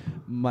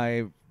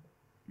my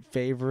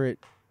favorite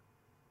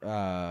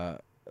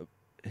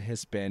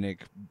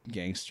Hispanic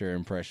gangster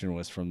impression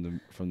was from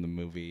the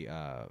movie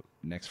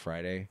Next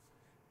Friday,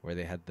 where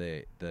they had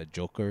the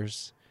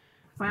Jokers.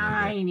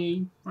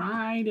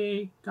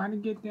 Friday, gotta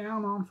get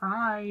down on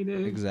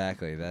Friday.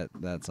 Exactly that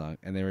song,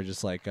 and they were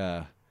just like,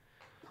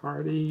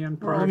 Party and let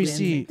party. me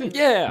see,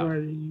 Yeah.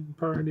 Party and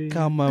party.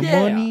 count my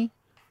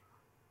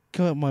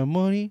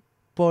money,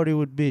 party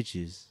with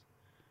bitches,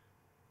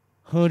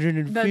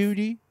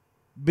 150,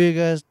 big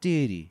ass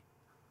titty.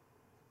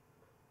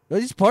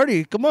 Let's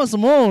party! Come on,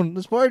 Simone,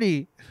 let's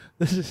party.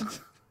 That's just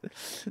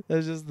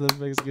the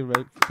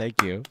Mexican.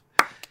 Thank you.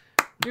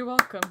 You're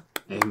welcome.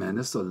 Hey man,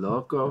 this so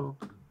loco.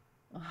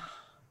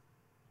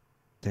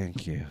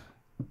 Thank you.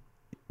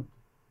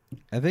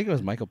 I think it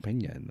was Michael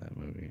Pena in that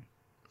movie.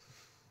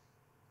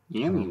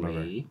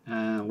 Anyway,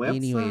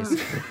 Anyways.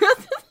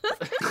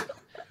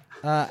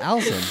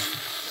 Allison.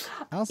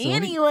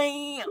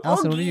 Anyway,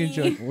 Allison, what are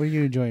okay.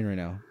 you enjoying right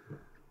now?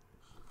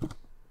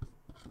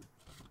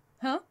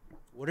 Huh?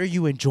 What are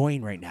you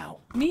enjoying right now?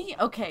 Me?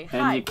 Okay,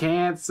 and hi. you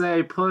can't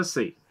say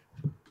pussy.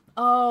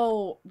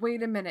 Oh,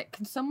 wait a minute.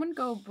 Can someone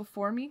go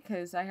before me?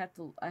 Because I have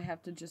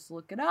to just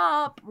look it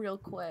up real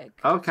quick.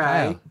 Okay.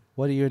 Kyle,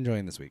 what are you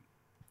enjoying this week?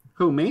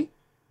 Who, me?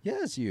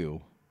 Yes,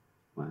 you.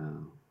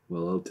 Wow.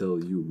 Well, I'll tell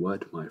you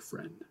what, my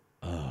friend.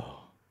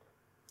 Oh.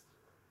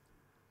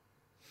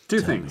 Two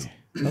things.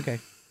 Okay.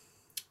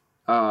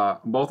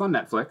 Both on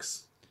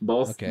Netflix.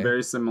 Both Okay.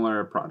 very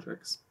similar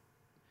projects.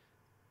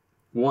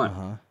 One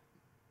Uh-huh.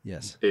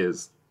 Yes.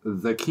 is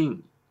The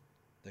King.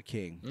 The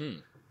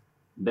King.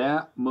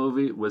 That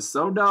movie was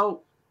so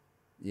dope.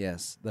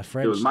 Yes. The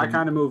French. It was my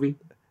kind of movie.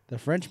 The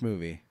French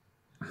movie.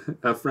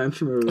 A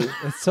French movie.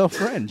 It's so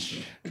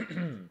French.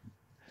 You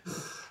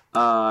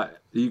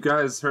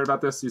guys heard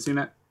about this? You seen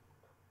it?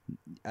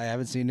 I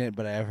haven't seen it,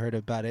 but I have heard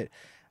about it.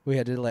 We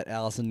had to let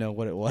Allison know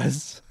what it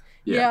was.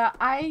 Yeah,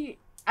 I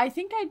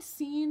think I'd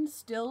seen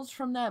stills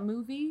from that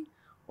movie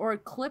or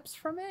clips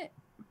from it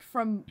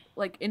from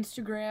like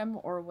Instagram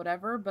or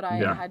whatever, but I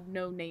had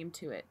no name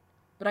to it.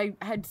 But I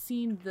had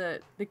seen the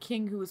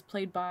king who was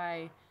played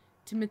by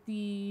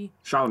Timothy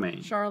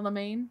Charlemagne.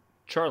 Charlemagne.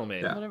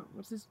 Yeah. Whatever,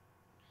 what's his?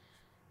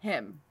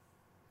 Him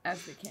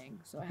as the king.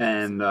 So I had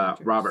And some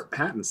pictures. Robert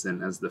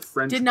Pattinson as the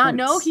French Did not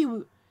know prince. he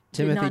was.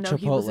 Did Timothy not know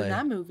he was in Chipotle.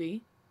 that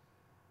movie.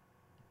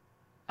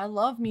 I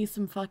love me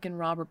some fucking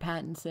Robert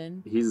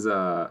Pattinson. He's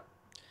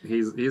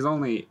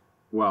only,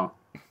 well,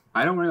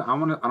 I don't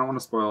want to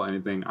spoil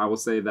anything. I will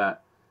say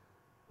that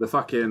the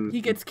fucking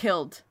He gets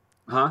killed.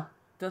 huh?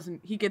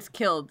 He gets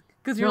killed.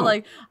 Because you're No.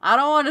 like, I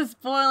don't want to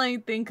spoil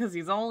anything because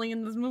he's only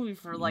in this movie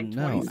for like 20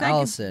 No, seconds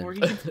Allison. before he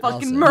gets fucking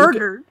Allison.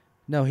 murdered.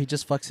 No, he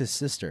just fucks his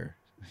sister.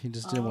 He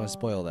just didn't want to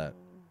spoil that.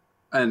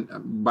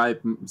 And by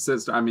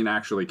sister, I mean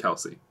actually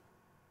Kelsey.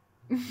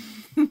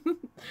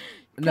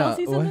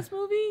 Kelsey's in what? this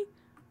movie?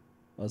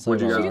 I was Would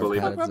talking you She guys gets about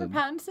believe fuck it? Robert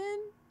Pattinson. Pattinson?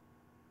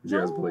 Would you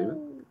guys believe it?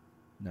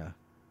 No.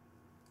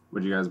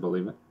 Would you guys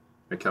believe it?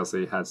 That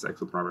Kelsey had sex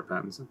with Robert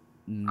Pattinson?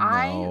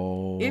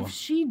 No. If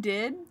she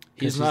did,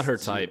 He's not her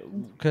type.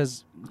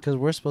 Because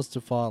we're supposed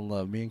to fall in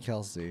love, me and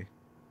Kelsey.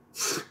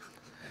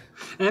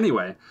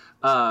 Anyway,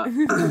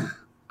 if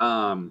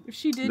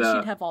she did,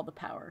 The- she'd have all the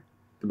power.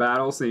 the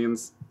battle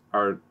scenes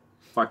are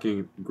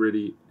fucking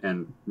gritty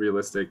and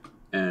realistic,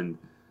 and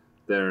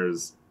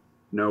there's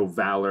no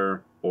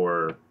valor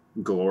or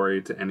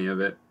glory to any of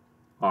it.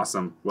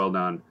 Awesome, well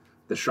done.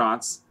 The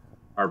shots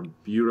are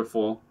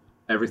beautiful.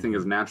 Everything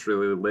is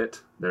naturally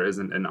lit. There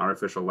isn't an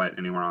artificial light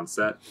anywhere on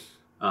set.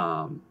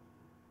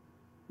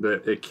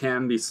 It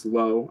can be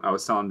slow. I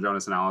was telling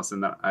Jonas and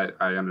Allison that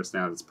I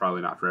understand it's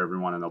probably not for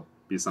everyone, and there'll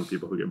be some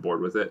people who get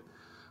bored with it.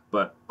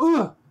 But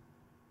Ooh.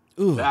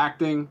 the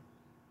acting,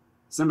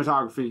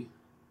 cinematography,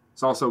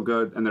 it's also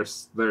good, and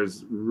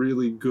there's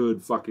really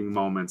good fucking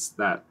moments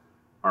that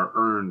are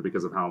earned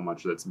because of how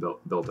much that's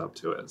built up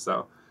to it.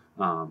 So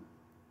I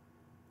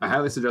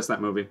highly suggest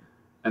that movie.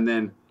 And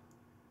then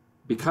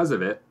because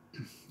of it,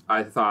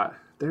 I thought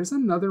there's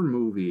another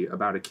movie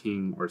about a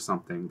king or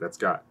something that's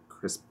got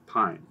Chris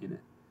Pine in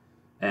it,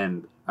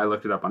 and I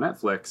looked it up on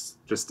Netflix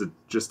just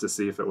to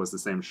see if it was the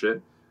same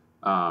shit.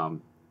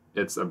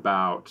 It's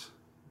about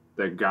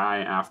the guy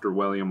after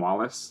William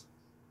Wallace,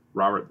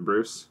 Robert the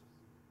Bruce.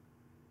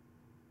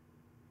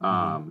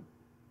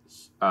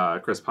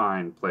 Chris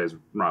Pine plays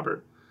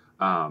Robert,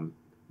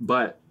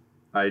 but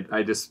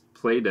I just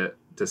played it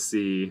to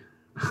see.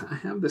 I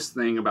have this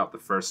thing about the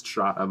first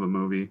shot of a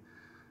movie,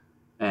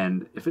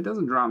 and if it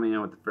doesn't draw me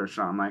in with the first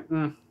shot, I'm like,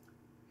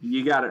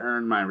 you got to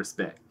earn my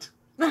respect.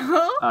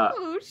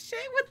 Oh, shit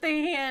with the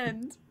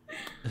hand.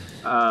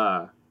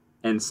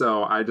 And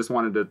so I just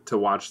wanted to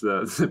watch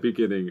the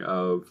beginning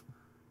of,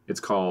 it's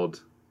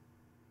called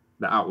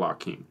The Outlaw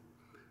King.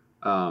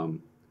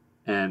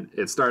 And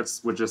it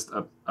starts with just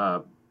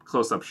a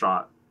close-up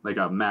shot, like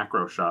a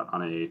macro shot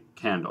on a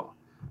candle.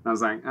 And I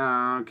was like,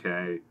 oh,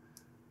 okay,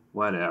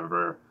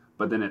 whatever.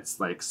 But then it's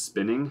like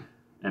spinning,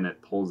 and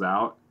it pulls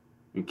out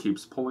and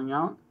keeps pulling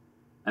out.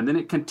 And then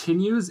it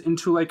continues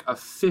into like a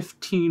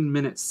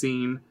 15-minute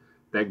scene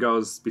that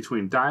goes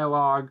between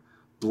dialogue,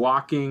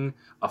 blocking,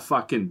 a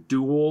fucking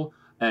duel,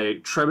 a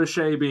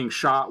trebuchet being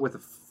shot with a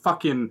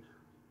fucking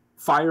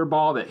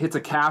fireball that hits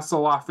a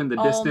castle off in the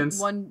distance.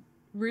 One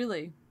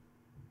really.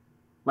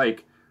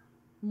 Like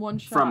One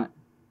shot.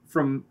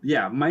 from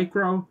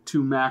micro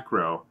to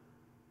macro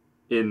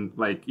in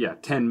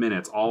 10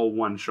 minutes, all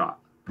one shot.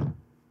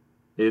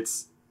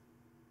 It's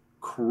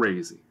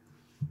crazy.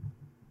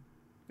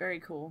 Very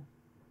cool.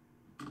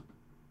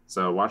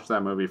 So watch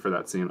that movie for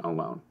that scene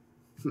alone.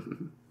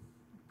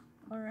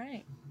 All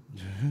right.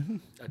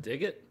 I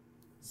dig it.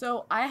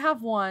 So I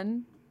have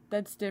one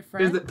that's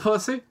different. Is it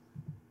pussy?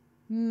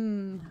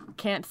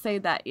 Can't say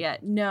that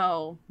yet.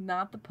 No,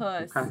 not the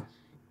puss. Okay.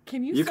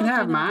 Can you You stop can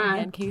have doing that mine.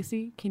 again,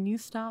 Casey? Can you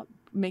stop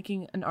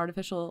making an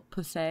artificial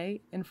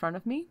pussy in front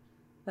of me?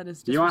 That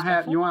is You want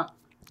disrespectful.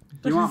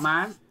 you want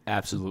mine?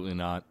 Absolutely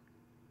not.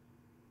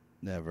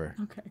 Never.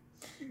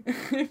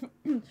 Okay.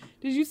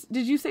 Did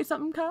you say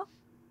something, Kyle?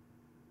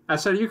 I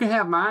said you can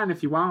have mine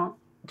if you want.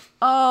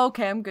 Oh,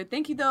 okay. I'm good.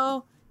 Thank you,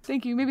 though.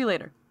 Thank you. Maybe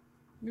later.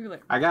 Maybe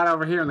later. I got it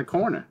over here in the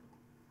corner.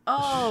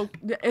 Oh,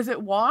 is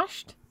it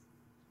washed?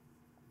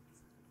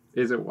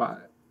 Is it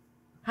what?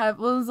 When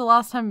was the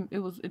last time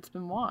it's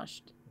been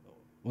washed?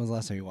 When was the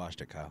last time you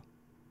washed it, Kyle?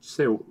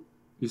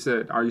 You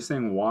said, are you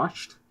saying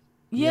washed?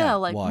 Yeah, Yeah,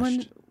 like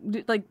washed.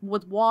 like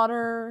with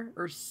water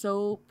or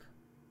soap.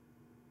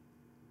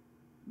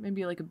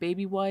 Maybe like a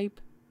baby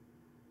wipe.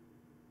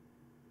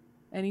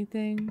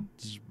 Anything?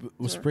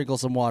 We'll sprinkle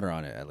some water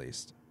on it at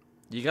least.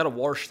 You gotta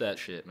wash that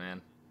shit,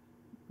 man.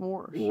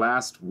 Or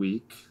Last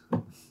week.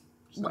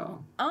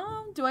 So I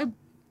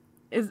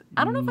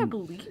don't know if I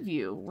believe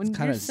you when It's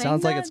kind you're of saying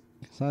sounds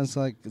that.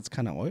 like it's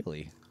kind of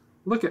oily.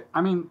 look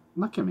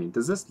at me.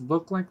 Does this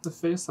look like the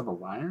face of a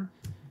liar?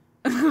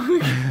 I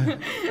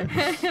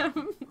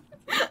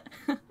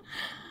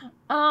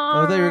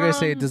thought you were gonna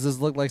say, does this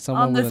look like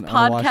someone on with this an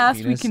unwashed podcast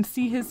we penis? can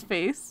see his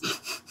face.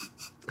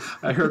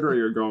 I heard where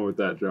you're going with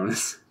that,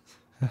 Jonas.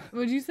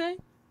 What'd you say?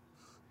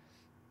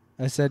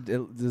 I said,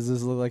 does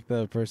this look like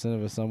the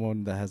person of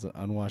someone that has an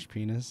unwashed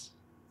penis?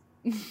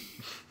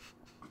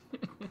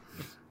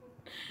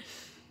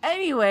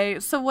 Anyway,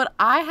 so what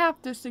I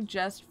have to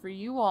suggest for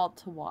you all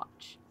to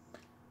watch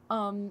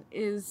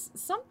is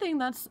something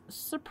that's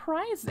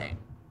surprising.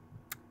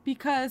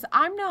 Because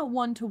I'm not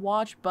one to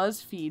watch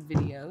BuzzFeed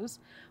videos,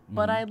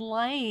 but I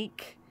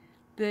like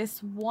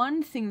this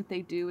one thing that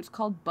they do. It's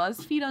called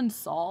BuzzFeed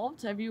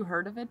Unsolved. Have you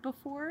heard of it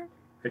before?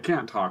 I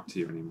can't talk to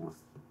you anymore.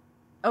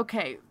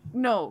 Okay,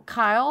 no,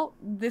 Kyle,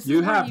 this You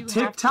is where have you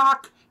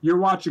TikTok. You're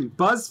watching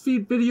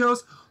BuzzFeed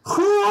videos.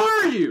 Who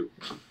are you?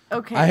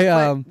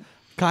 Okay,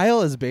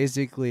 Kyle is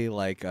basically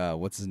like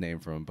what's his name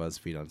from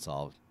BuzzFeed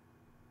Unsolved?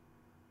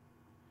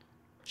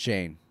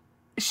 Shane.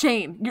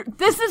 Shane,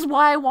 this is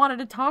why I wanted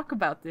to talk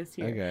about this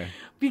here. Okay.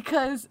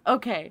 Because,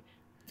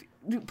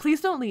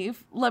 please don't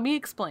leave. Let me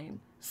explain.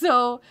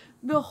 So,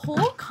 the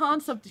whole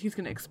concept, he's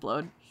going to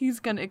explode. He's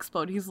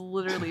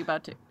literally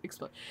about to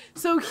explode.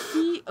 So,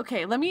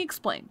 let me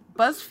explain.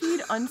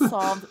 BuzzFeed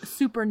Unsolved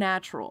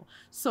Supernatural.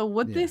 So,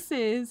 what this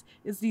is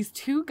these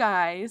two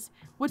guys.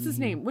 What's his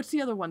name? What's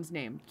the other one's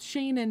name?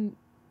 Shane and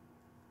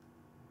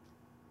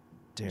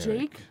Derek.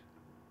 Jake?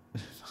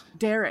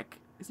 Derek.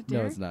 Is it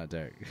Derek? No, it's not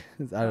Derek.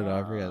 I don't know.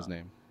 I forget his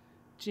name.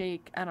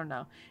 Jake, I don't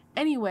know.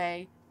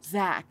 Anyway,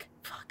 Zach.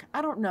 Fuck,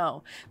 I don't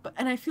know.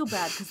 And I feel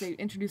bad because they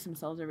introduce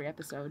themselves every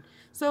episode.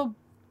 So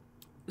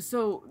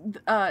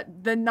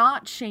the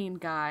not Shane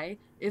guy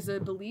is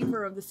a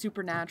believer of the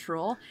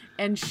supernatural,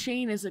 and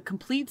Shane is a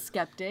complete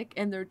skeptic,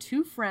 and they're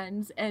two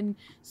friends, and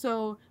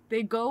so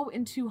they go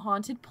into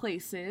haunted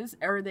places,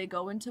 or they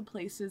go into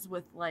places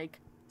with like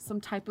some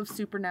type of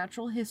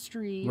supernatural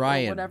history or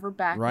whatever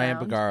background.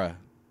 Ryan Bagara.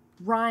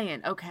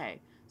 Ryan, okay.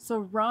 So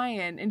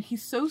Ryan, and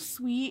he's so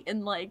sweet,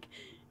 and like,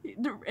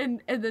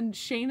 and then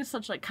Shane is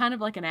such like kind of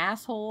like an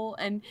asshole,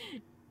 and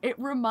it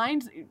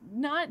reminds,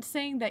 not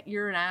saying that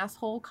you're an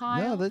asshole,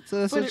 Kyle. No, that's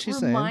but what it she's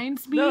saying.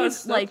 reminds me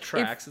like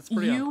tracks. if It's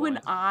pretty on you and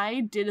point.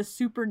 I did a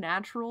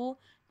supernatural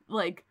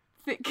like.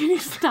 Can you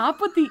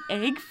stop with the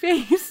egg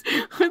face?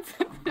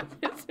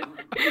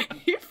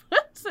 He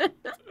puts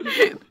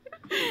it.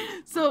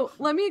 So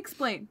let me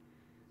explain.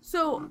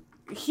 So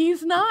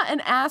he's not an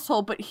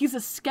asshole, but he's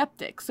a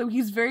skeptic. So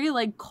he's very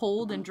like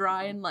cold and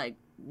dry and like,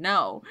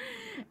 no.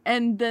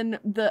 And then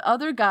the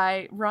other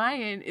guy,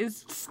 Ryan,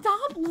 is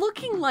stop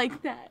looking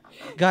like that.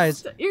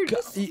 Guys, You're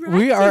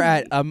we are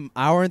at distracting me.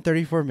 hour and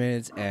 34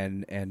 minutes,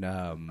 and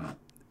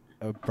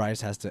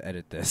Bryce has to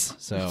edit this.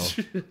 So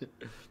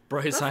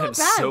Bryce, That's I not am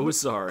bad. so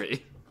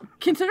sorry.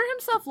 Consider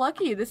himself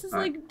lucky. This is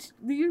like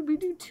we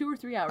do 2 or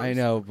 3 hours. I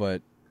know,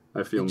 but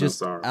I feel no just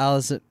sorrow.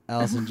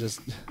 Allison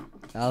just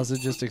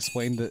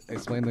explained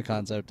the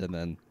concept, and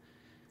then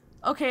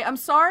Okay, I'm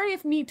sorry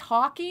if me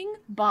talking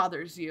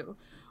bothers you,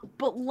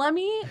 but let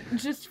me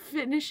just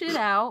finish it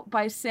out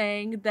by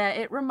saying that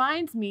it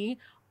reminds me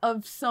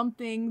of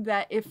something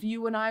that if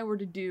you and I were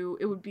to do,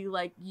 it would be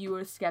like you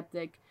a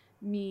skeptic,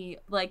 me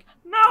like,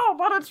 no,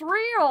 but it's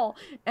real,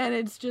 and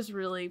it's just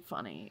really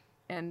funny,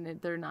 and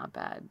they're not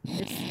bad.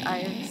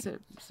 I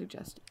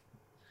suggest it.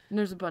 And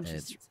there's a bunch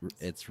of seasons.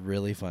 it's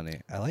really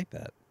funny. I like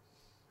that.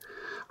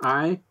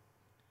 I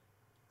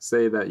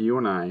say that you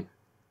and I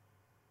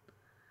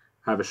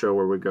have a show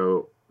where we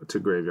go to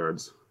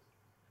graveyards.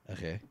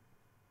 Okay.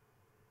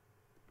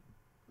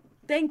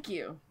 Thank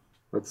you.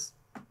 Let's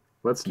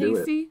do it.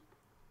 Casey,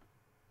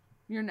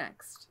 you're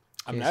next.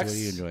 I'm Casey, next. What are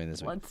you enjoying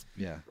this week? Let's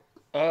Yeah.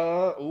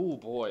 Oh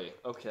boy.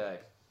 Okay.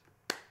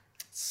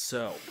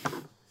 So,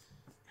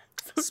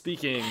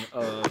 speaking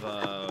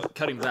of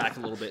cutting back a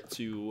little bit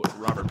to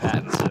Robert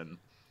Pattinson.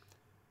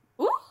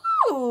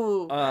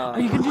 Ooh! Are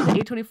you gonna do the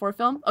A24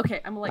 film? Okay,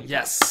 I'm gonna let you.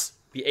 Yes,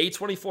 the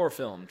A24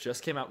 film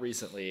just came out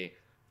recently,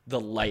 The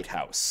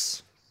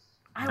Lighthouse.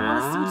 I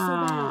want to see it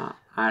so bad.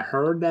 I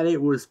heard that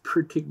it was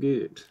pretty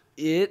good.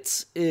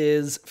 It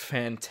is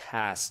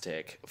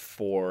fantastic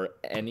for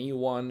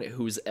anyone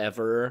who's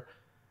ever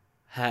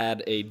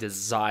had a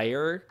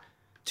desire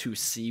to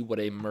see what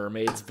a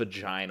mermaid's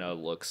vagina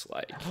looks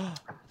like.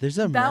 There's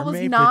a That was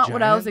mermaid not vagina?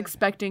 what I was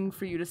expecting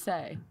for you to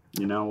say.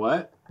 You know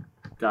what?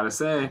 Gotta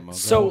say.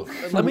 So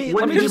let me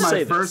Wouldn't be just my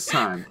say first this.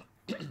 time.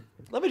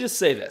 Let me just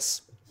say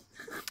this.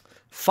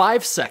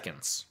 5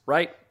 seconds,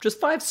 right? Just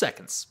 5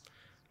 seconds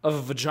of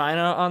a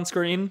vagina on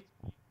screen,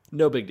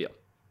 no big deal.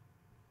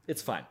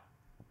 It's fine.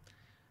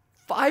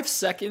 5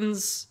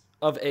 seconds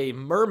of a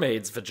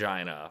mermaid's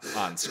vagina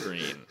on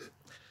screen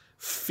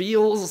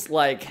feels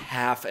like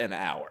half an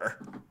hour.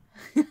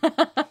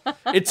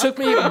 It took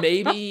me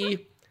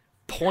maybe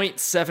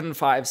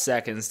 0.75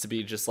 seconds to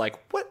be just like,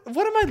 what am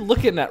I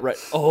looking at right?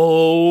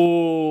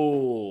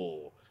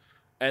 Oh.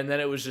 And then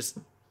it was just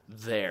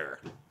there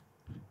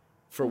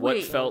for what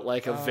Wait. felt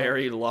like a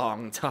very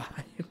long time.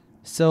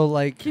 So,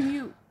 like, Can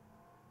you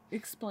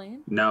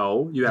explain?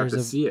 No, you have There's to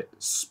a- see it.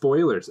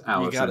 Spoilers,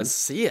 Allison. You gotta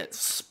see it.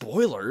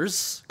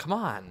 Spoilers. Come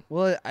on.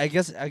 well, I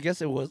guess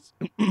it was.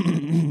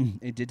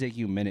 It did take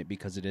you a minute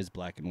because it is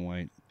black and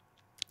white.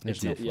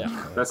 There's no did, yeah.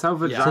 flesh color. That's how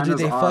vaginas So did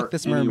they are fuck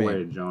this mermaid?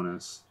 anyway,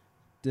 Jonas.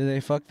 Did they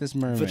fuck this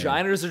mermaid?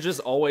 Vaginas are just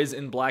always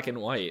in black and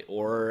white,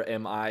 or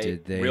am I?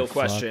 Did they Real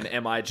question: fuck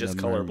am I just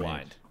the colorblind?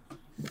 mermaid?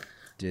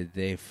 Did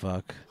they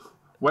fuck?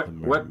 What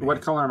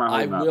mermaid. color am I I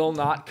holding up? will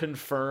not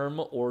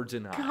confirm or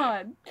deny.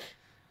 God.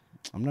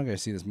 I'm not gonna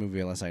see this movie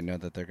unless I know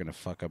that they're gonna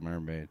fuck a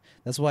mermaid.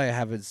 That's why I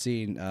haven't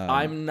seen.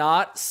 I'm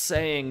not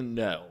saying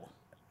no.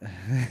 I'm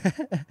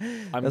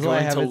That's why I going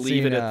to haven't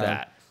leave seen, it at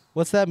that.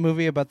 What's that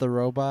movie about the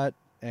robot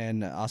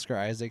and Oscar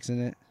Isaac's in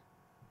it?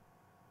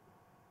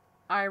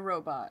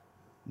 iRobot.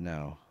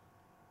 No.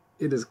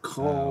 It is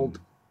called.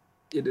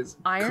 It is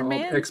Iron called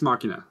Man? Ex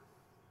Machina.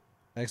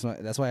 That's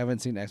why I haven't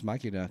seen Ex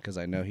Machina because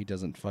I know he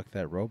doesn't fuck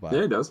that robot.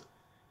 Yeah, it does.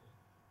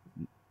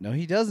 No,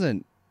 he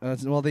doesn't.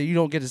 Well, you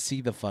don't get to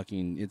see the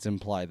fucking. It's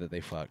implied that they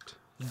fucked.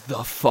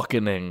 The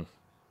fucking.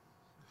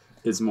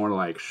 It's more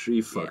like she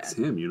fucks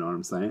him. You know what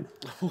I'm saying?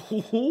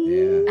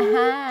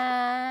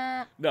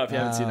 Yeah. No, if you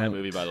haven't seen that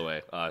movie, by the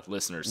way,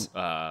 listeners,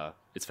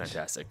 it's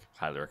fantastic.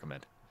 Highly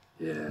recommend.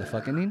 Yeah. The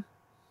fucking.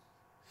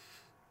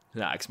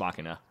 Nah, Ex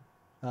Machina.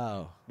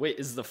 Oh. Wait,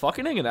 is the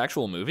fucking an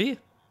actual movie?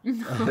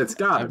 It's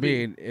gotta I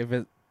be. mean,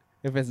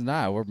 if it's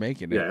not, we're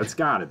making it. Yeah, it's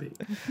gotta be.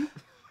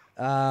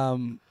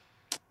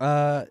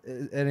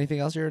 Anything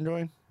else you're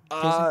enjoying?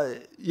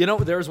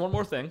 There's one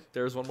more thing.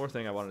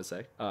 I wanted to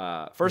say.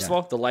 First of Yeah.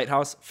 all, The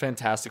Lighthouse,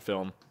 fantastic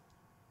film.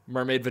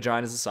 Mermaid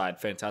vaginas aside,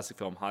 fantastic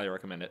film. Highly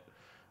recommend it.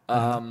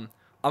 I'm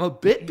a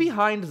bit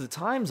behind the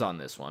times on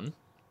this one.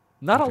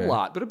 Not Okay. a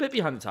lot, but a bit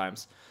behind the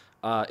times.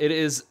 It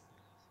is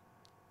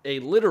a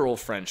literal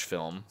French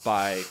film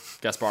by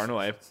Gaspar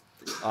Noé.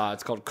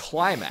 It's called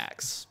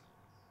Climax.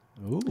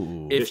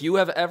 Ooh. If you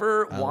have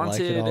ever I like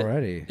it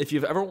already. if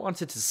you've ever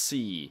wanted to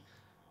see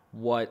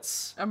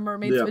what A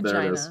mermaid's Yeah,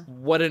 there it is. vagina.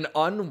 what an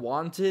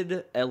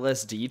unwanted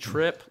LSD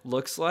trip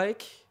looks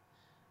like,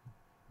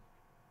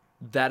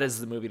 that is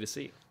the movie to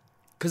see.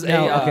 Because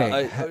Now,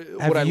 okay,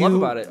 what I love you-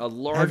 about it, a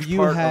large you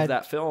part had- of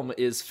that film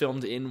is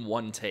filmed in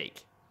one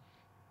take.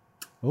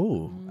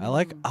 Ooh, I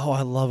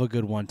love a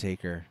good one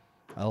taker.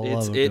 I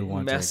love a It good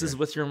one messes taker.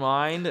 with your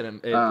mind,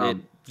 and it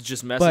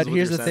just messes But with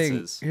here's your the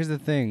senses. thing. Here's the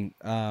thing.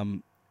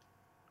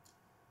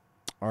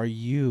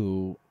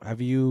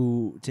 Have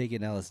you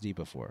taken LSD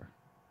before?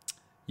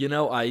 You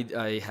know,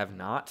 I have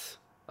not. So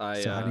how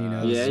do you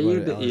know? Yeah, This is what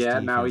you. LSD Yeah,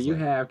 now feels you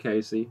like. have,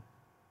 Casey.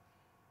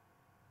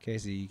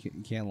 Casey,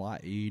 you can't lie.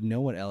 You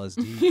know what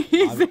LSD. He's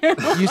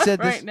You said this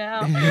right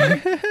now.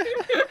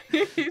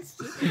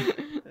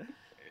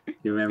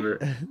 You remember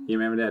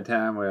that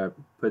time where I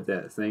put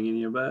that thing in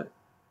your butt?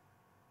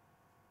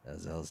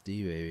 That's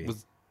LSD, baby.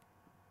 Was-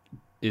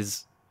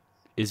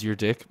 Is your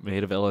dick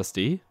made of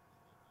LSD?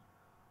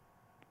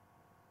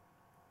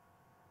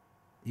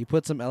 He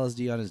put some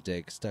LSD on his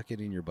dick, stuck it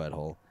in your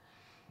butthole.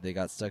 They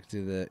got stuck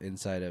to the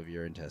inside of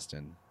your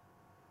intestine.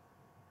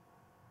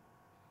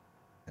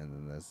 And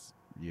then that's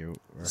you. Or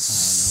high on LSD.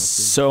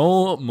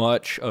 So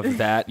much of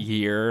that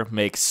year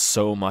makes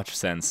so much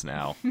sense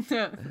now.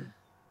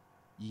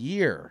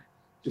 Year.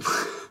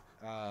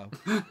 But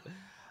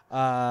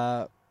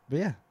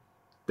yeah.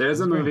 There's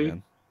a It's great, movie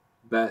man.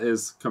 that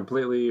is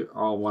completely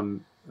all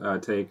one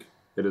take.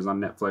 It is on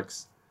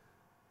Netflix.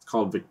 It's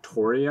called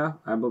Victoria,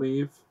 I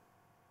believe.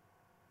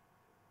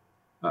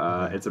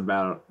 It's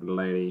about a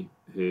lady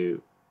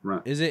who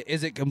Is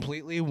it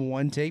completely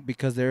one take?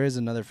 Because there is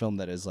another film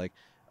that is like,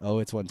 oh,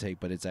 it's one take,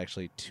 but it's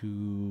actually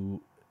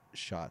two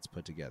shots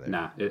put together.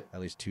 Nah, At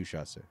least 2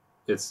 shots.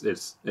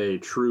 it's a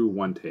true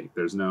one take.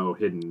 There's no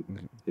hidden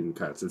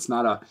cuts. It's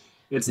not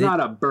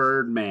a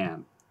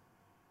Birdman.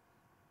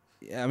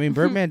 Yeah, I mean,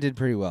 Birdman did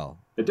pretty well.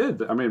 It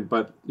did. I mean,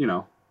 but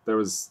there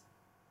was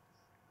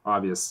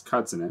obvious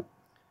cuts in it.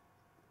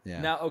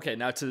 Yeah. Now,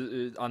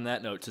 to on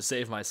that note, to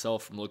save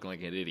myself from looking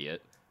like an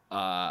idiot,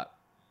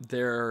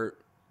 there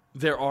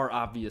are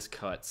obvious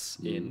cuts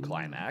in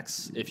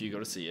Climax if you go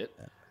to see it.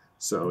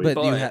 So,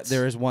 But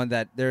there is one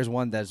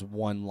that's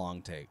one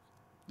long take.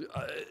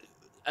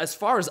 As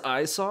far as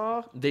I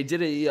saw, they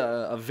did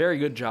a very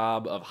good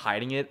job of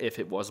hiding it if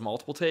it was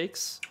multiple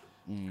takes.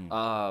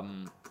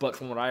 But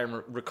from what I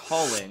am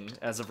recalling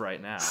as of right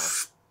now,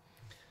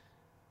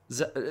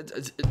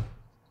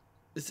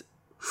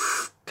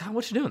 God,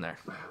 what you doing there?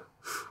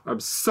 I'm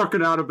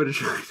sucking out a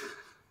vagina.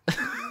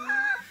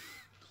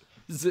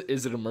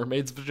 Is it a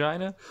mermaid's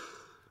vagina?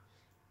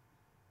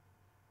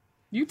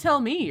 You tell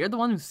me. You're the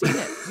one who's seen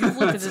it. You've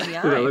looked it in the Did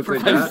it eye look for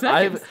like 5 that?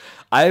 seconds.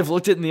 I've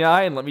looked it in the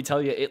eye, and let me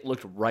tell you, it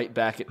looked right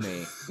back at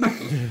me.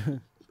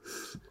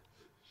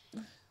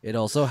 It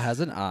also has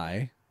an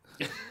eye.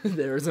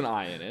 There's an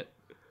eye in it.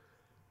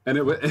 And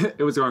it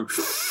was going.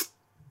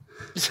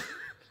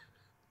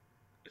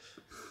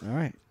 All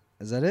right.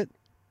 Is that it?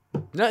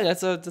 No,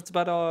 that's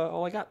about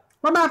all I got.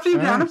 What about you,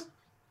 All right.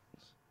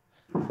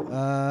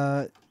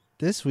 Dennis?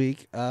 This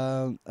week,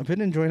 I've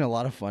been enjoying a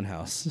lot of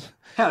Funhouse.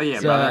 Hell yeah,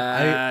 So, brother.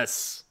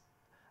 Yes.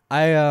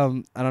 I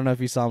don't know if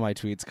you saw my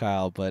tweets,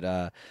 Kyle,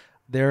 but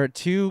there are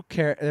two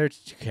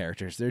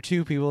characters. There are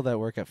 2 people that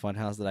work at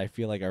Funhouse that I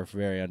feel like are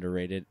very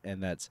underrated,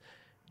 and that's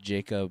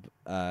Jacob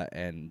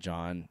and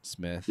John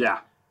Smith. Yeah.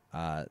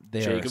 They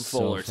Jacob are so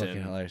Fullerton.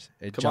 fucking hilarious.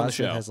 And Come John on the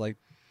Smith show.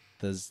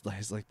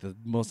 has the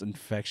most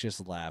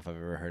infectious laugh I've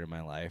ever heard in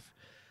my life.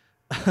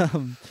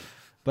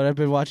 But I've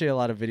been watching a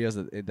lot of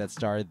videos that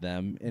starred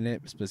them in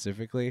it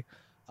specifically.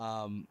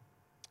 But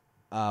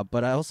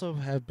I also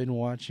have been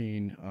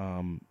watching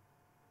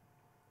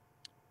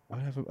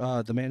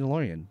The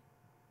Mandalorian.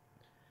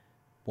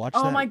 Watch that.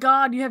 Oh my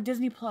God! You have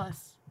Disney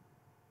Plus.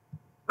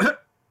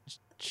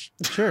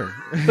 Sure.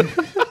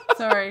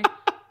 Sorry,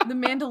 The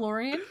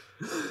Mandalorian.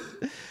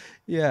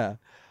 Yeah.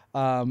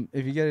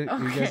 If you guys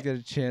Okay. get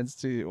a chance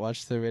to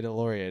watch The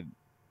Mandalorian,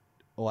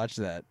 watch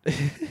that.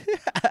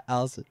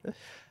 Allison.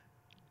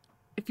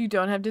 If you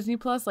don't have Disney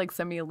Plus,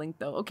 send me a link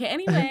though. Okay.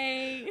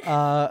 Anyway.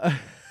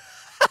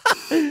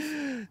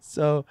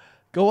 So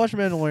go watch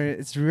Mandalorian.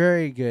 It's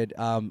very good.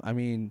 I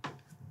mean,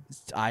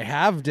 I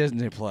have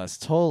Disney Plus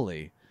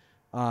totally,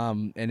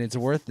 and it's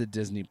worth the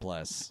Disney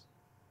Plus.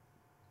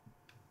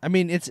 I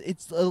mean, it's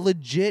a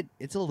legit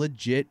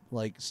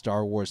like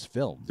Star Wars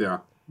film. Yeah.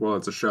 Well,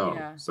 it's a show,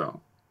 Yeah. so.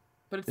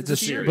 But It's a a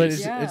series. but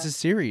it's yeah. a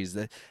series.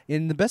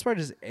 And the best part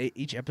is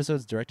each episode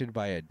is directed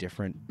by a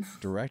different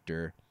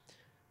director.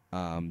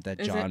 That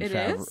Is John it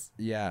Favreau, is?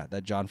 yeah,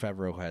 that John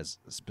Favreau has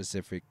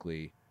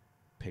specifically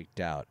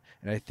picked out,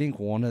 and I think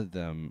one of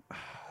them, I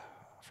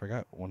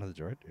forgot one of the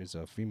directors,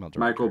 a female director,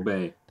 Michael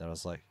Bay. That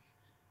was like,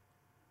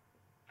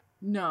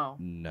 No.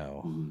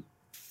 no,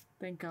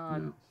 Thank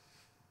God. No.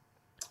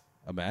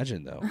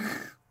 imagine though.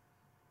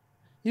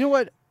 You know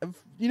what?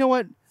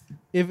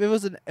 If it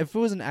was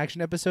an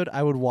action episode,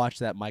 I would watch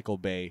that Michael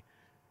Bay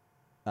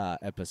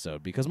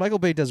episode because Michael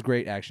Bay does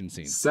great action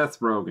scenes. Seth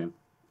Rogen.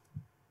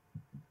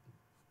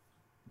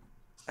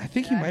 I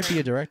think he might be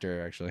a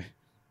director actually.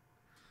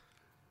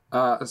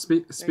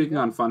 Speaking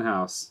on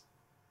Funhouse,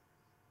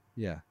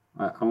 Yeah.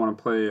 I want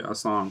to play a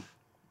song.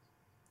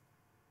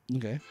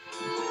 Okay.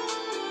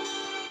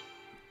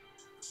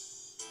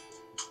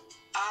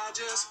 I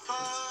just put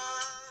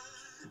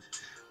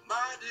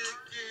my dick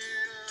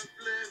in a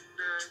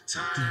blender,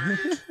 turn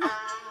it on.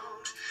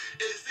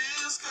 It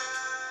feels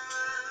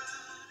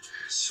good.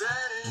 Shred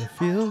It it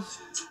feels.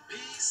 into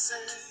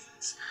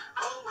pieces.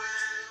 Oh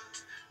well,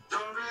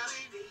 don't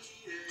really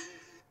need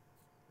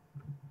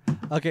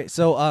it. Okay,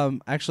 so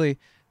actually,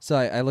 so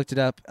I looked it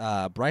up.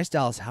 Bryce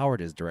Dallas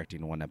Howard is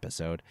directing one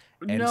episode.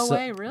 And No so,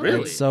 way, really? Really?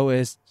 And so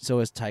is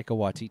Taika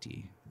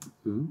Waititi.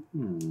 Ooh.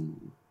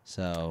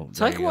 So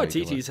there Taika you go, you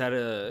can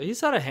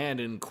Waititi's had a hand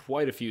in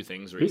quite a few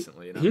things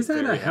recently, and I'm He's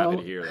had very a hell.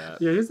 happy to hear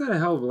that. Yeah, he's had a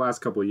hell of the last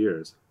couple of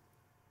years.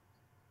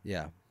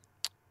 Yeah.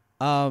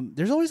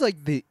 There's always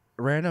like the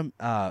random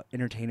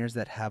entertainers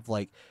that have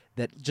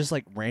that just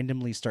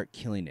randomly start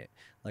killing it.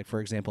 Like for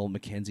example,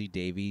 Mackenzie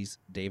Davis,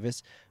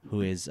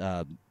 who is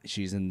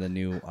she's in the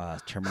new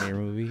Terminator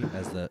movie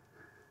as the.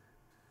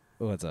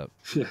 Oh, what's up,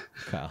 Yeah.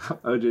 Kyle?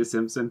 O.J.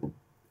 Simpson.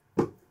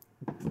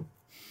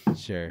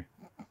 Sure.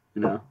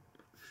 You know.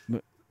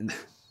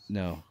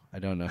 No, I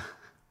don't know.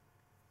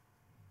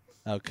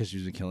 Oh, because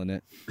she's been killing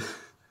it.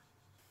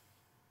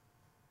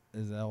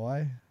 Is that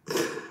why?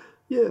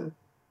 Yeah.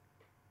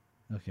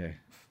 Okay.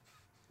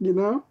 You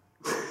know.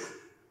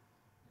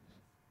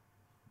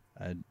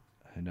 I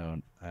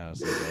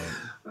honestly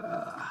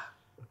don't.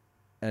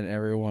 And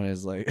everyone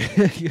is like,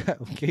 yeah,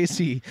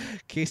 Casey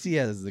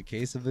has the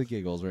case of the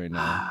giggles right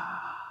now.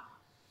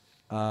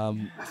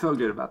 I feel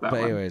good about that But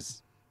one.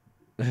 anyways,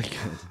 good.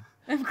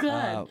 I'm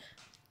glad.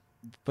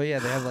 but yeah,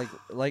 they have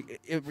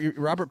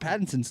Robert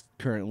Pattinson's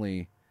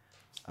currently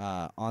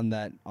on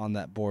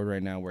that board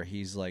right now, where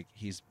he's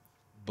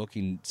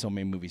booking so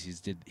many movies.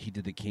 He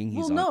did The King.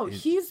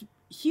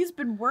 He's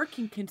been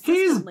working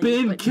consistently.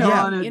 He's been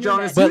killing it,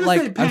 Jonas. But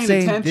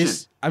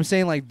I'm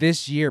saying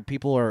this year,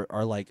 people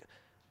are like,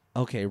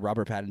 okay,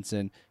 Robert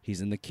Pattinson,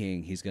 he's in The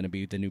King. He's gonna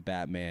be the new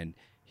Batman.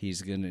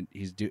 He's in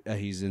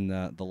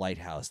the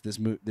Lighthouse.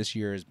 This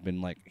year has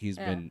been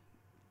been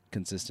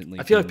consistently.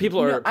 I feel like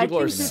people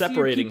are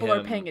separating him. People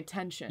are paying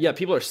attention. Yeah,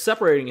 people are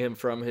separating him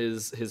from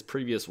his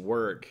previous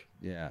work.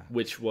 Yeah,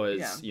 which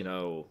was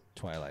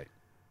Twilight.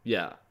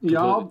 Yeah,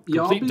 y'all be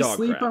dog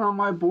sleeping crap. on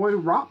my boy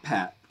Rob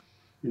Pat.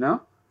 You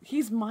know?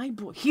 He's my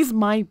boy.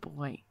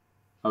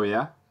 Oh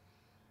yeah.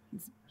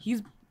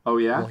 He's. Oh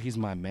yeah. Well, he's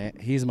my man.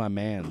 He's my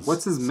man's.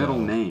 What's his middle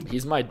name?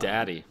 He's my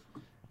daddy.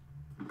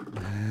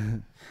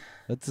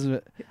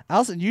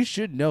 Allison, you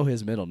should know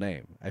his middle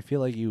name. I feel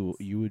like you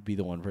would be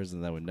the one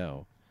person that would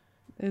know.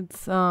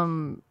 It's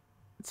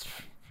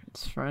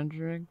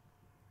Frederick.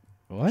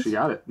 What? She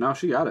got it. No,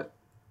 she got it.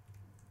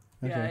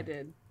 Yeah, Okay. I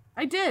did.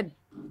 I did.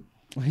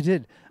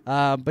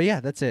 But yeah,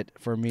 that's it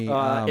for me.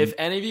 If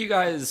any of you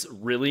guys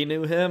really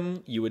knew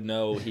him, you would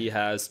know he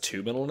has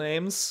 2 middle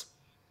names.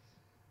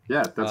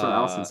 Yeah, that's what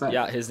Allison said.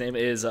 Yeah, his name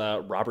is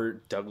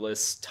Robert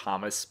Douglas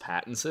Thomas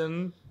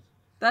Pattinson.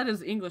 That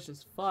is English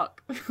as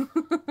fuck.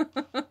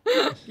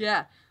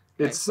 Yeah.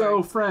 It's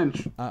so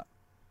French.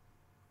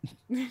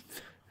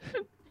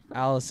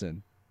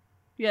 Allison,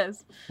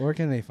 Yes. where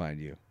can they find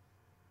you?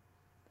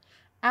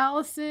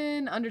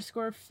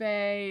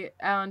 Allison_Faye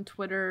on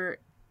Twitter.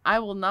 I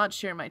will not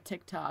share my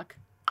TikTok.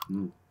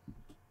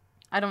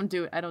 I don't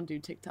do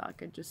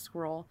TikTok. I just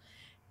scroll.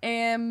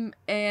 And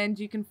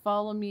you can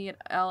follow me at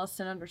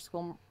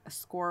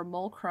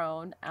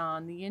Allison_Mulcrone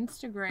on the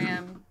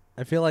Instagram.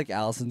 I feel like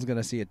Allison's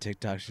gonna see a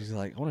TikTok. She's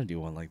like, I want to do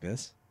one like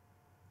this.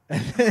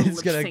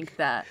 It's gonna think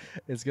that.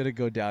 It's gonna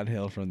go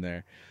downhill from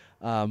there.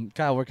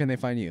 Kyle, where can they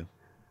find you?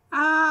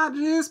 I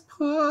just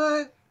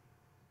put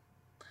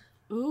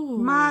Ooh.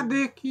 my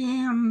dick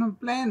in the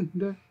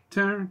blender,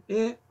 turn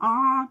it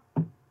on.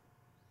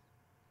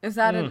 Is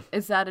that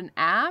an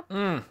app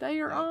that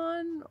you're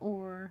on,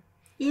 or?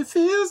 It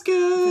feels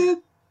good.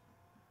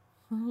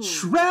 Ooh.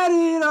 Shred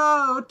it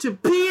all to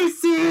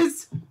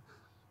pieces.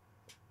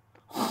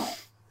 Oh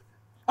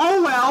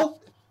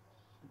well.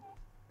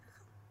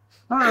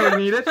 I don't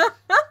need it.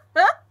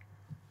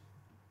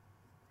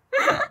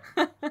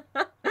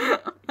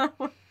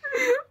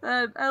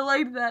 I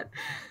like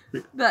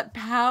that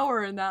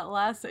power in that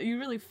last. You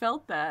really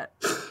felt that.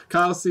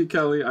 Kyle C.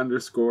 Kelly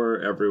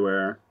 _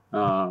 everywhere.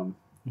 And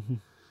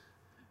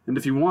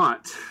if you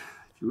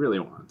really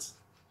want,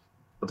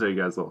 I'll tell you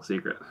guys a little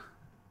secret.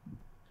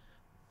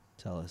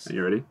 Tell us. Are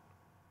you ready?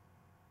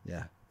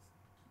 Yeah.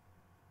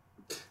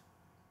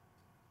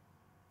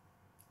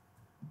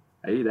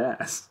 I eat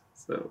ass.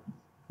 So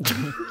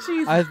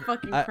Jesus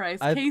fucking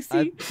Christ,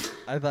 Casey.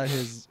 I thought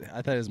his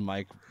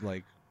mic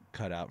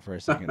cut out for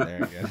a second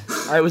there again.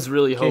 I was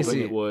really hoping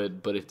Casey. it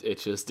would, but it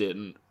just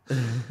didn't.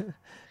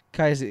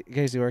 Casey,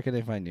 where can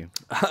they find you?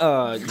 You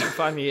can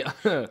find me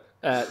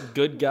at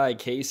Good Guy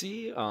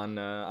Casey on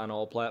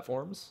all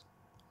platforms.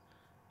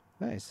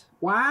 Nice.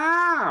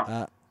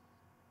 wow.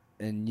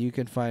 And you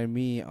can find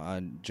me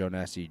on Joe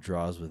Nasty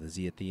Draws with a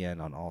Z at the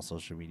end on all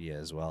social media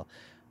as well.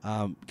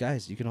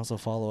 Guys, you can also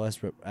follow us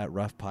at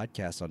Rough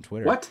Podcast on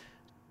Twitter. What?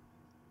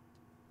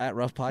 At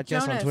Rough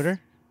Podcast on Jonas.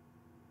 Twitter?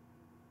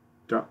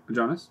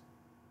 Jonas?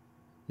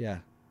 Yeah.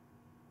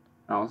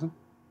 Allison?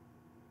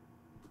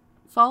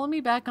 Follow me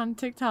back on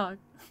TikTok.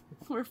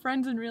 We're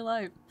friends in real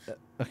life.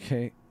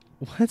 Okay.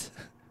 What?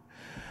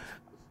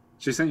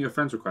 She sent you a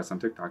friend's request on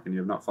TikTok and you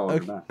have not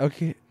followed her back.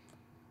 Okay.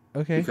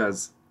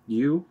 Because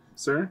you,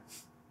 sir,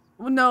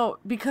 Well, no,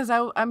 because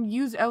I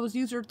was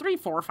user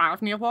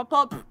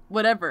 345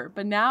 whatever.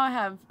 But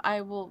now I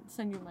will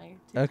send you my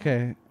TikTok.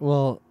 Okay.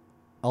 Well,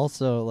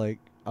 also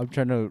I'm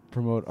trying to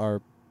promote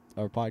our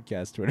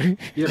podcast Twitter.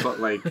 yeah, but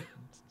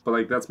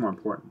that's more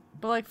important.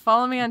 But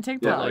follow me on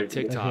TikTok. Yeah, Like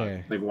TikTok.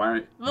 Okay. Like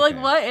why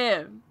What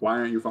if?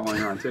 aren't you following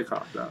her on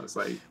TikTok though? It's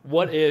like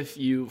What if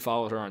you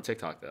followed her on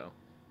TikTok though?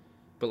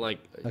 But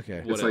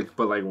Okay. what it's if? like,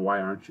 but why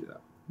aren't you though?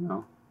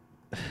 No.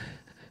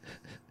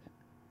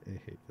 I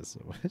hate this so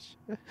much.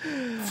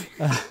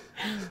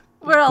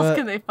 Where else But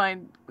can they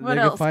find? What they can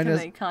else find can us-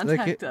 they they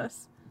contact can-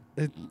 us?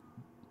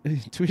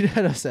 Tweet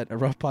at us at A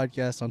Rough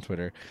Podcast on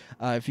Twitter.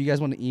 If you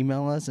guys want to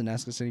email us and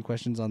ask us any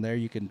questions on there,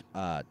 you can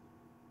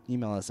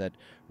email us at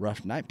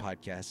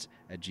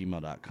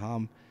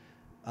roughnightpodcast@gmail.com.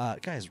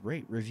 Guys,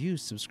 rate, review,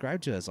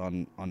 subscribe to us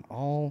on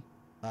all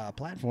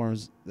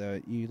platforms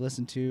that you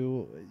listen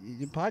to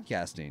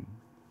podcasting.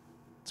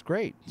 It's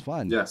great. It's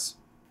fun. Yes.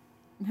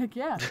 Heck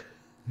yeah,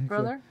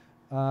 brother.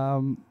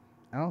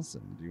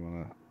 Allison, do you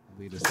want to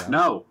lead us out?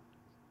 No.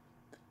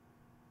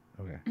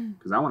 Okay.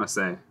 Because I want to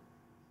say,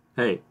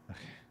 hey,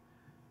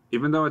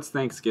 even though it's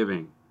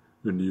Thanksgiving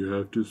and you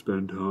have to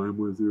spend time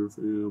with your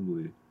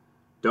family,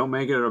 don't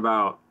make it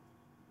about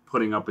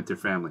putting up with your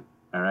family,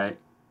 all right?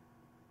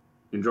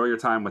 Enjoy your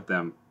time with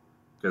them.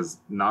 because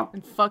not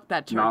And fuck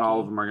that turkey. not all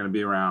of them are going to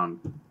be around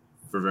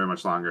for very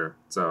much longer.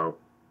 So,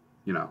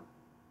 you know.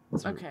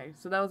 Okay,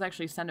 so that was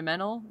actually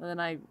sentimental, and then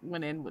I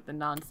went in with the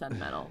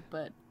non-sentimental,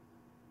 but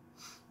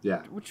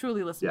Yeah.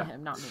 truly listen Yeah. to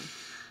him, not me.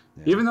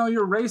 Yeah. Even though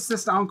your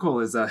racist uncle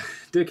is a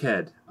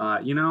dickhead,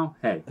 you know,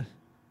 hey,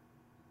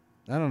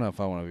 I don't know if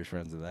I want to be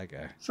friends with that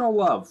guy. show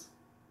love.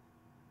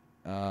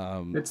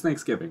 Um, It's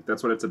Thanksgiving.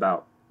 That's what it's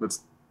about.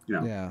 Let's, you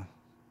know. yeah.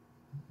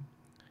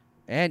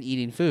 And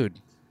eating food.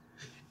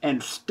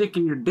 And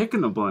sticking your dick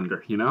in the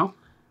blender, you know?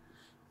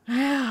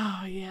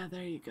 Oh, yeah,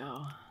 there you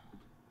go.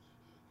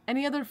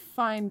 Any other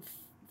fine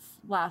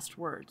last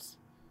words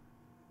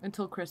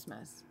until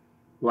Christmas?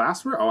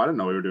 Last word? Oh, I didn't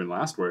know we were doing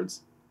last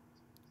words.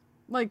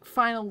 Like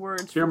final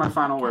words. Here are for my the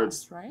final podcast,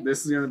 words. Right?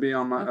 This is going to be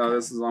on my, Okay.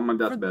 this is on my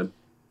deathbed.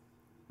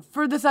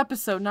 For this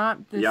episode,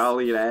 not this. Y'all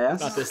eat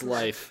ass. Not this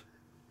life.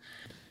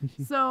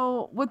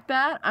 So with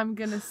that, I'm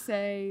gonna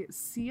say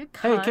see you.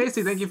 Hey, Cunts,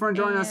 Casey, thank you for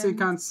joining us, see and-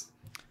 cunts.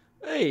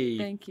 Hey.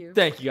 Thank you.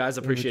 Thank you guys.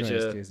 Appreciate joining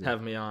us, you Casey.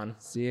 having me on.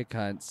 See ya,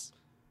 cunts.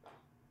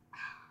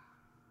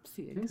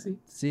 See you. Casey.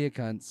 See ya,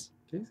 cunts.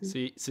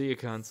 Casey. See you,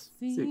 cunts.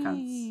 See See you,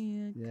 cunts.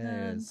 you,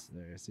 Yes,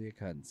 there. See ya,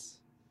 cunts.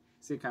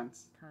 See you,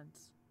 cunts.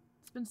 Cunts.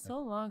 It's been so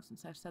long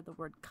since I've said the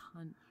word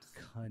cunt.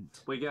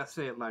 Cunt. We got to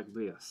say it like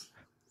this.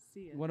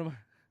 See ya. One of my